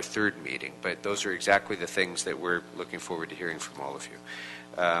about in our third meeting. But those are exactly the things that we're looking forward to hearing from all of you.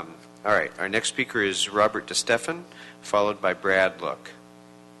 All right, our next speaker is Robert DeStefan, followed by Brad Look.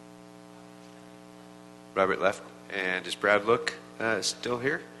 Robert left, and is Brad Look still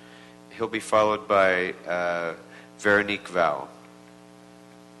here? He'll be followed by Veronique Val.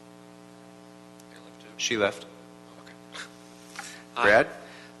 She left. Okay. Brad?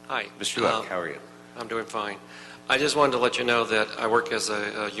 Hi. Mr. Look, how are you? I'm doing fine. I just wanted to let you know that I work as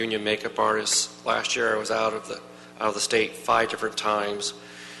a union makeup artist. Last year I was out of the state 5 different times.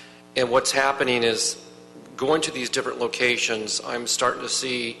 And what's happening is, going to these different locations, I'm starting to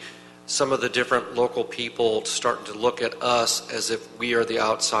see some of the different local people starting to look at us as if we are the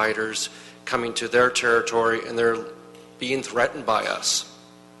outsiders coming to their territory, and they're being threatened by us.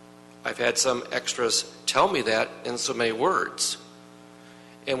 I've had some extras tell me that in so many words.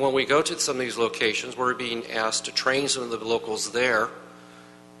 And when we go to some of these locations, we're being asked to train some of the locals there,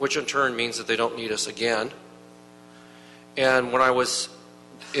 which in turn means that they don't need us again. And when I was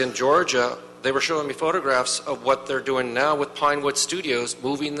in Georgia, they were showing me photographs of what they're doing now with Pinewood Studios,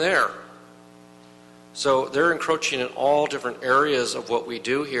 moving there. So they're encroaching in all different areas of what we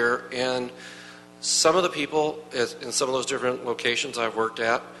do here, and some of the people in some of those different locations I've worked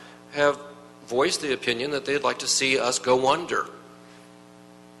at have voiced the opinion that they'd like to see us go under.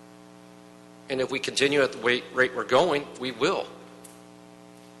 And if we continue at the rate we're going, we will.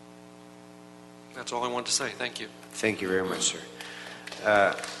 That's all I wanted to say. Thank you. Thank you very much,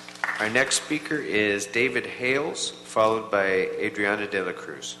 sir. Our next speaker is David Hales, followed by Adriana de la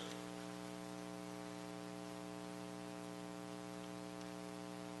Cruz.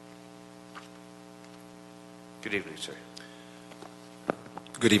 Good evening, sir.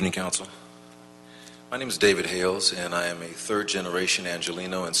 Good evening, Council. My name is David Hales, and I am a third-generation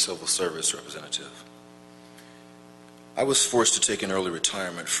Angelino and civil service representative. I was forced to take an early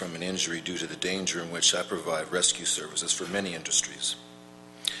retirement from an injury due to the danger in which I provide rescue services for many industries.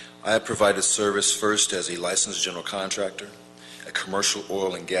 I have provided service first as a licensed general contractor, a commercial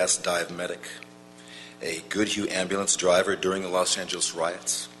oil and gas dive medic, a Goodhue ambulance driver during the Los Angeles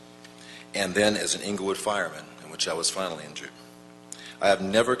riots, and then as an Inglewood fireman, in which I was finally injured. I have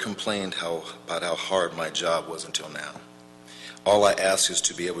never complained about how hard my job was until now. All I ask is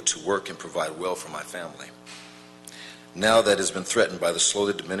to be able to work and provide well for my family. Now that has been threatened by the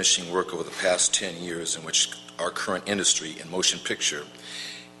slowly diminishing work over the past 10 years in which our current industry in motion picture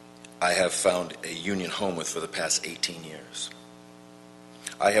I have found a union home with for the past 18 years.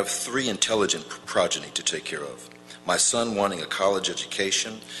 I have 3 intelligent progeny to take care of. My son wanting a college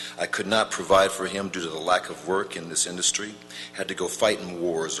education, I could not provide for him due to the lack of work in this industry, had to go fight in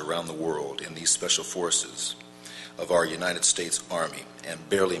wars around the world in these special forces of our United States Army, and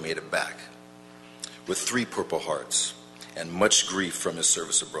barely made it back, with 3 Purple Hearts and much grief from his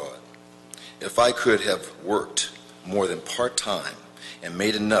service abroad. If I could have worked more than part-time and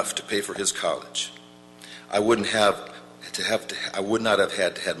made enough to pay for his college, I would not have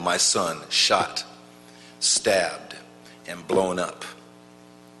had to have my son shot, stabbed, and blown up.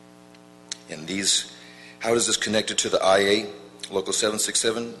 How is this connected to the IA Local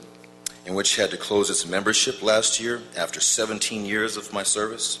 767, in which had to close its membership last year after 17 years of my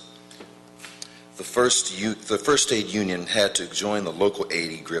service? The First Aid Union had to join the local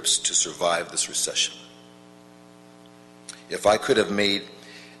 80 grips to survive this recession. If I could have made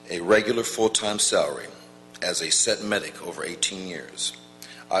a regular full-time salary as a set medic over 18 years,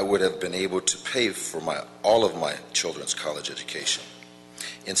 I would have been able to pay for all of my children's college education.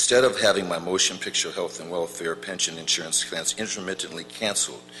 Instead of having my motion picture health and welfare pension insurance plans intermittently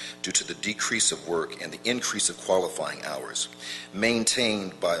canceled due to the decrease of work and the increase of qualifying hours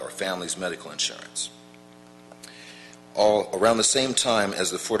maintained by our family's medical insurance. All around the same time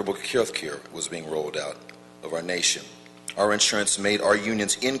as the Affordable Health Care was being rolled out of our nation, our insurance made our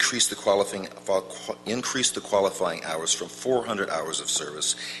unions increase the qualifying hours from 400 hours of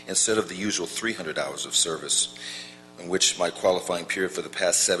service instead of the usual 300 hours of service, in which my qualifying period for the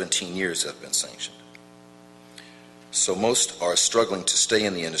past 17 years have been sanctioned. So most are struggling to stay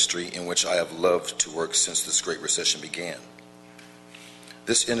in the industry in which I have loved to work since this Great Recession began.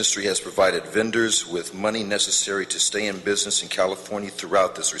 This industry has provided vendors with money necessary to stay in business in California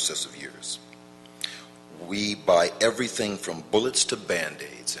throughout this recessive years. We buy everything from bullets to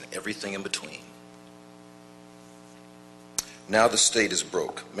Band-Aids and everything in between. Now the state is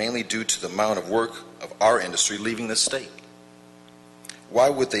broke, mainly due to the amount of work of our industry leaving the state. Why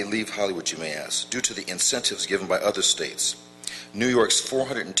would they leave Hollywood, you may ask? Due to the incentives given by other states. New York's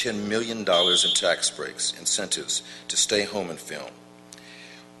 $410 million in tax breaks, incentives to stay home and film.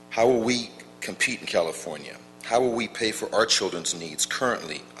 How will we compete in California? How will we pay for our children's needs?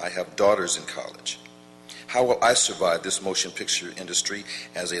 Currently, I have daughters in college. How will I survive this motion picture industry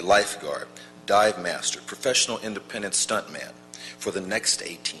as a lifeguard, dive master, professional independent stuntman for the next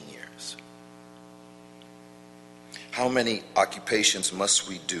 18 years? How many occupations must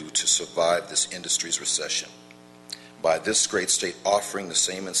we do to survive this industry's recession? By this great state offering the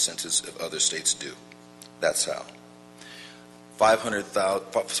same incentives that other states do. That's how.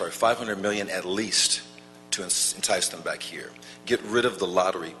 500 million at least to entice them back here. Get rid of the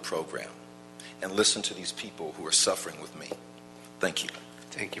lottery program and listen to these people who are suffering with me. Thank you.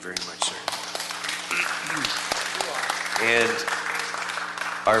 Thank you very much, sir. And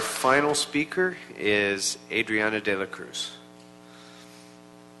our final speaker is Adriana de la Cruz.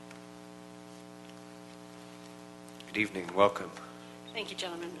 Good evening. Welcome. Thank you,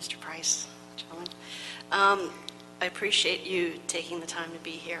 gentlemen. Mr. Price, gentlemen. I appreciate you taking the time to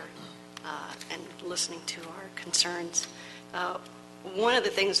be here and listening to our concerns. One of the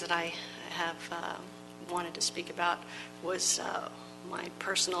things that I have wanted to speak about was my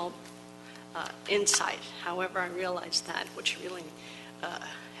personal insight. However, I realized that what you really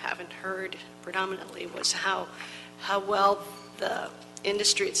haven't heard predominantly was how well the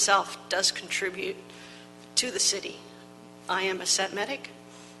industry itself does contribute to the city. I am a set medic.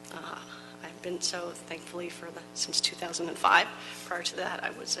 I've been so, thankfully, since 2005. Prior to that, I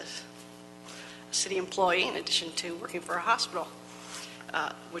was a city employee in addition to working for a hospital,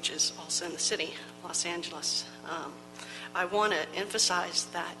 which is also in the city, Los Angeles. I want to emphasize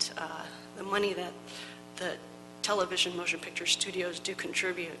that the money that the television motion picture studios do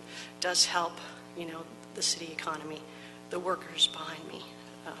contribute does help, the city economy, the workers behind me.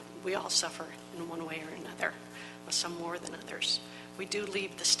 We all suffer in one way or another, some more than others. We do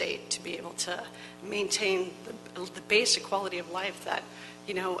leave the state to be able to maintain the basic quality of life that,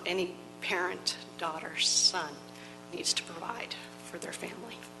 any parent, daughter, son needs to provide for their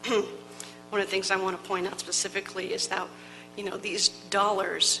family. One of the things I want to point out specifically is that, these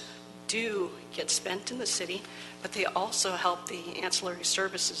dollars do get spent in the city, but they also help the ancillary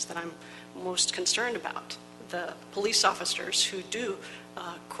services that I'm most concerned about. The police officers who do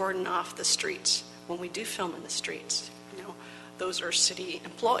cordon off the streets when we do film in the streets. Those are city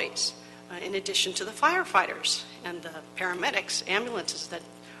employees, in addition to the firefighters and the paramedics, ambulances that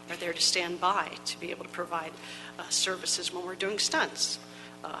are there to stand by to be able to provide services when we're doing stunts.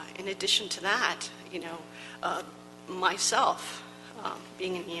 In addition to that, myself,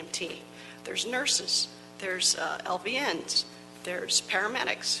 being an EMT, there's nurses, there's LVNs, there's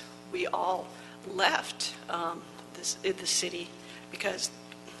paramedics. We all left the city because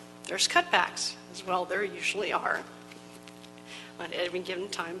there's cutbacks as well. There usually are at any given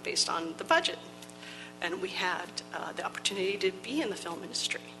time based on the budget. And we had the opportunity to be in the film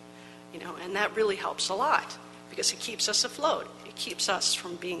industry, and that really helps a lot because it keeps us afloat. It keeps us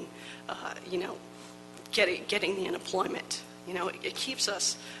from being, getting the unemployment. It keeps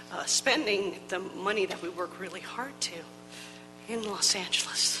us spending the money that we work really hard to in Los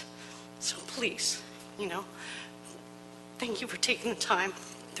Angeles. So please, thank you for taking the time.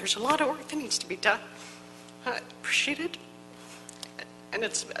 There's a lot of work that needs to be done. I appreciate it. And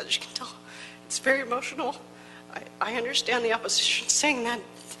it's, as you can tell, it's very emotional. I understand the opposition saying that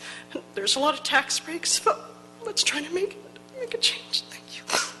there's a lot of tax breaks, but let's try to make a change. Thank you.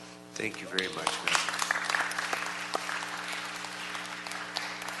 Thank you very much, ma'am.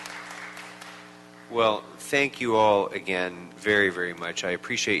 Well, thank you all again very, very much. I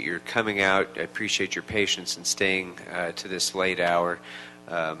appreciate your coming out. I appreciate your patience in staying to this late hour.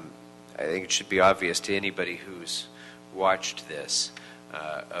 I think it should be obvious to anybody who's watched this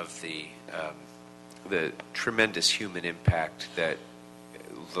of the tremendous human impact that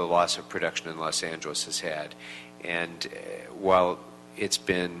the loss of production in Los Angeles has had. And while it's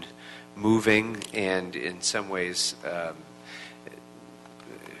been moving and in some ways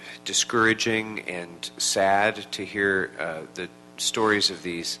discouraging and sad to hear the stories of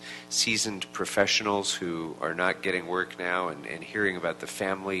these seasoned professionals who are not getting work now, and hearing about the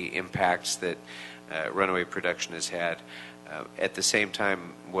family impacts that Runaway Production has had. At the same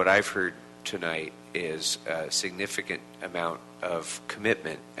time, what I've heard tonight is a significant amount of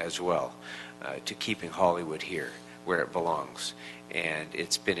commitment as well to keeping Hollywood here where it belongs. And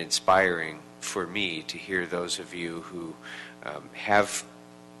it's been inspiring for me to hear those of you who have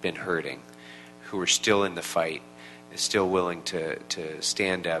been hurting, who are still in the fight, still willing to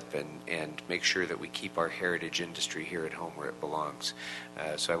stand up and make sure that we keep our heritage industry here at home where it belongs.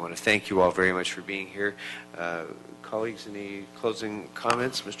 So I want to thank you all very much for being here. Colleagues, any closing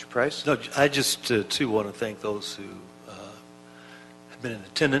comments? Mr. Price? No, I just too want to thank those who have been in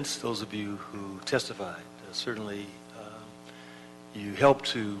attendance, those of you who testified. Certainly you helped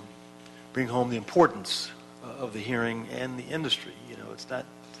to bring home the importance of the hearing and the industry. You know, it's not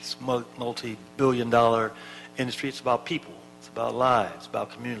this multi-billion-dollar industry. It's about people. It's about lives,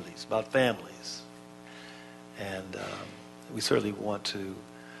 about communities, about families. And we certainly want to,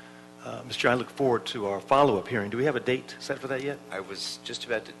 Mr. Chair, I look forward to our follow-up hearing. Do we have a date set for that yet? I was just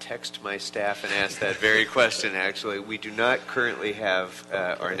about to text my staff and ask that very question, actually. We do not currently have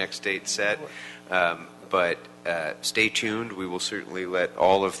our next date set, but stay tuned. We will certainly let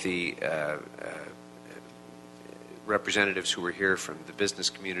all of the representatives who were here from the business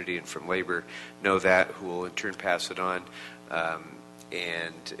community and from labor know that, who will in turn pass it on.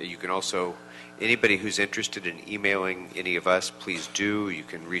 And you can also, anybody who's interested in emailing any of us, please do. You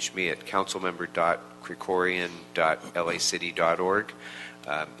can reach me at councilmember.krikorian.lacity.org.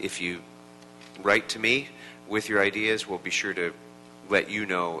 If you write to me with your ideas, we'll be sure to let you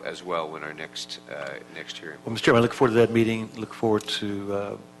know as well when our next hearing. Well, Mr. Chairman, I look forward to that meeting. Look forward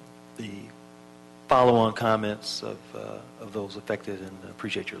to the follow-on comments of those affected, and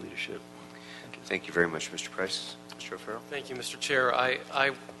appreciate your leadership. Thank you very much, Mr. Price. Mr. O'Farrell? Thank you, Mr. Chair.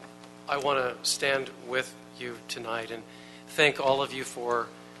 I want to stand with you tonight and thank all of you for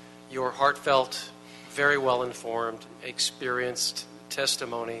your heartfelt, very well-informed, experienced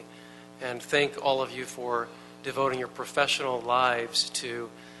testimony, and thank all of you for devoting your professional lives to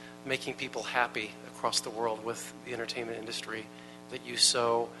making people happy across the world with the entertainment industry that you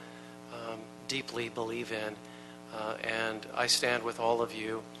so deeply believe in. And I stand with all of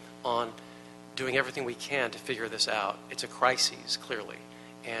you on doing everything we can to figure this out. It's a crisis, clearly,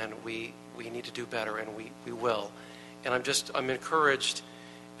 and we need to do better, and we will. And I'm encouraged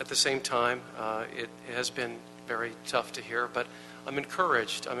at the same time. It has been very tough to hear, but I'm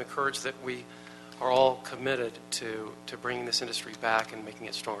encouraged. I'm encouraged that we are all committed to bringing this industry back and making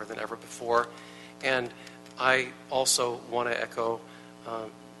it stronger than ever before. And I also want to echo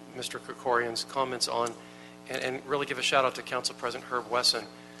Mr. Krikorian's comments on, and really give a shout out to Council President Herb Wesson.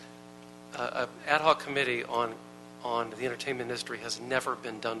 An ad hoc committee on the entertainment industry has never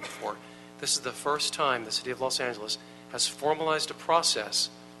been done before. This is the first time the City of Los Angeles has formalized a process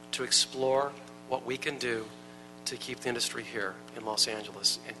to explore what we can do to keep the industry here in Los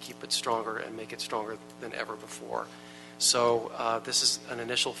Angeles and keep it stronger and make it stronger than ever before. So this is an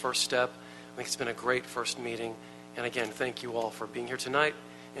initial first step. I think it's been a great first meeting. And again, thank you all for being here tonight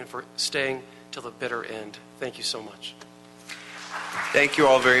and for staying till the bitter end. Thank you so much. Thank you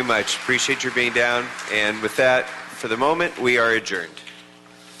all very much. Appreciate your being down. And with that, for the moment, we are adjourned.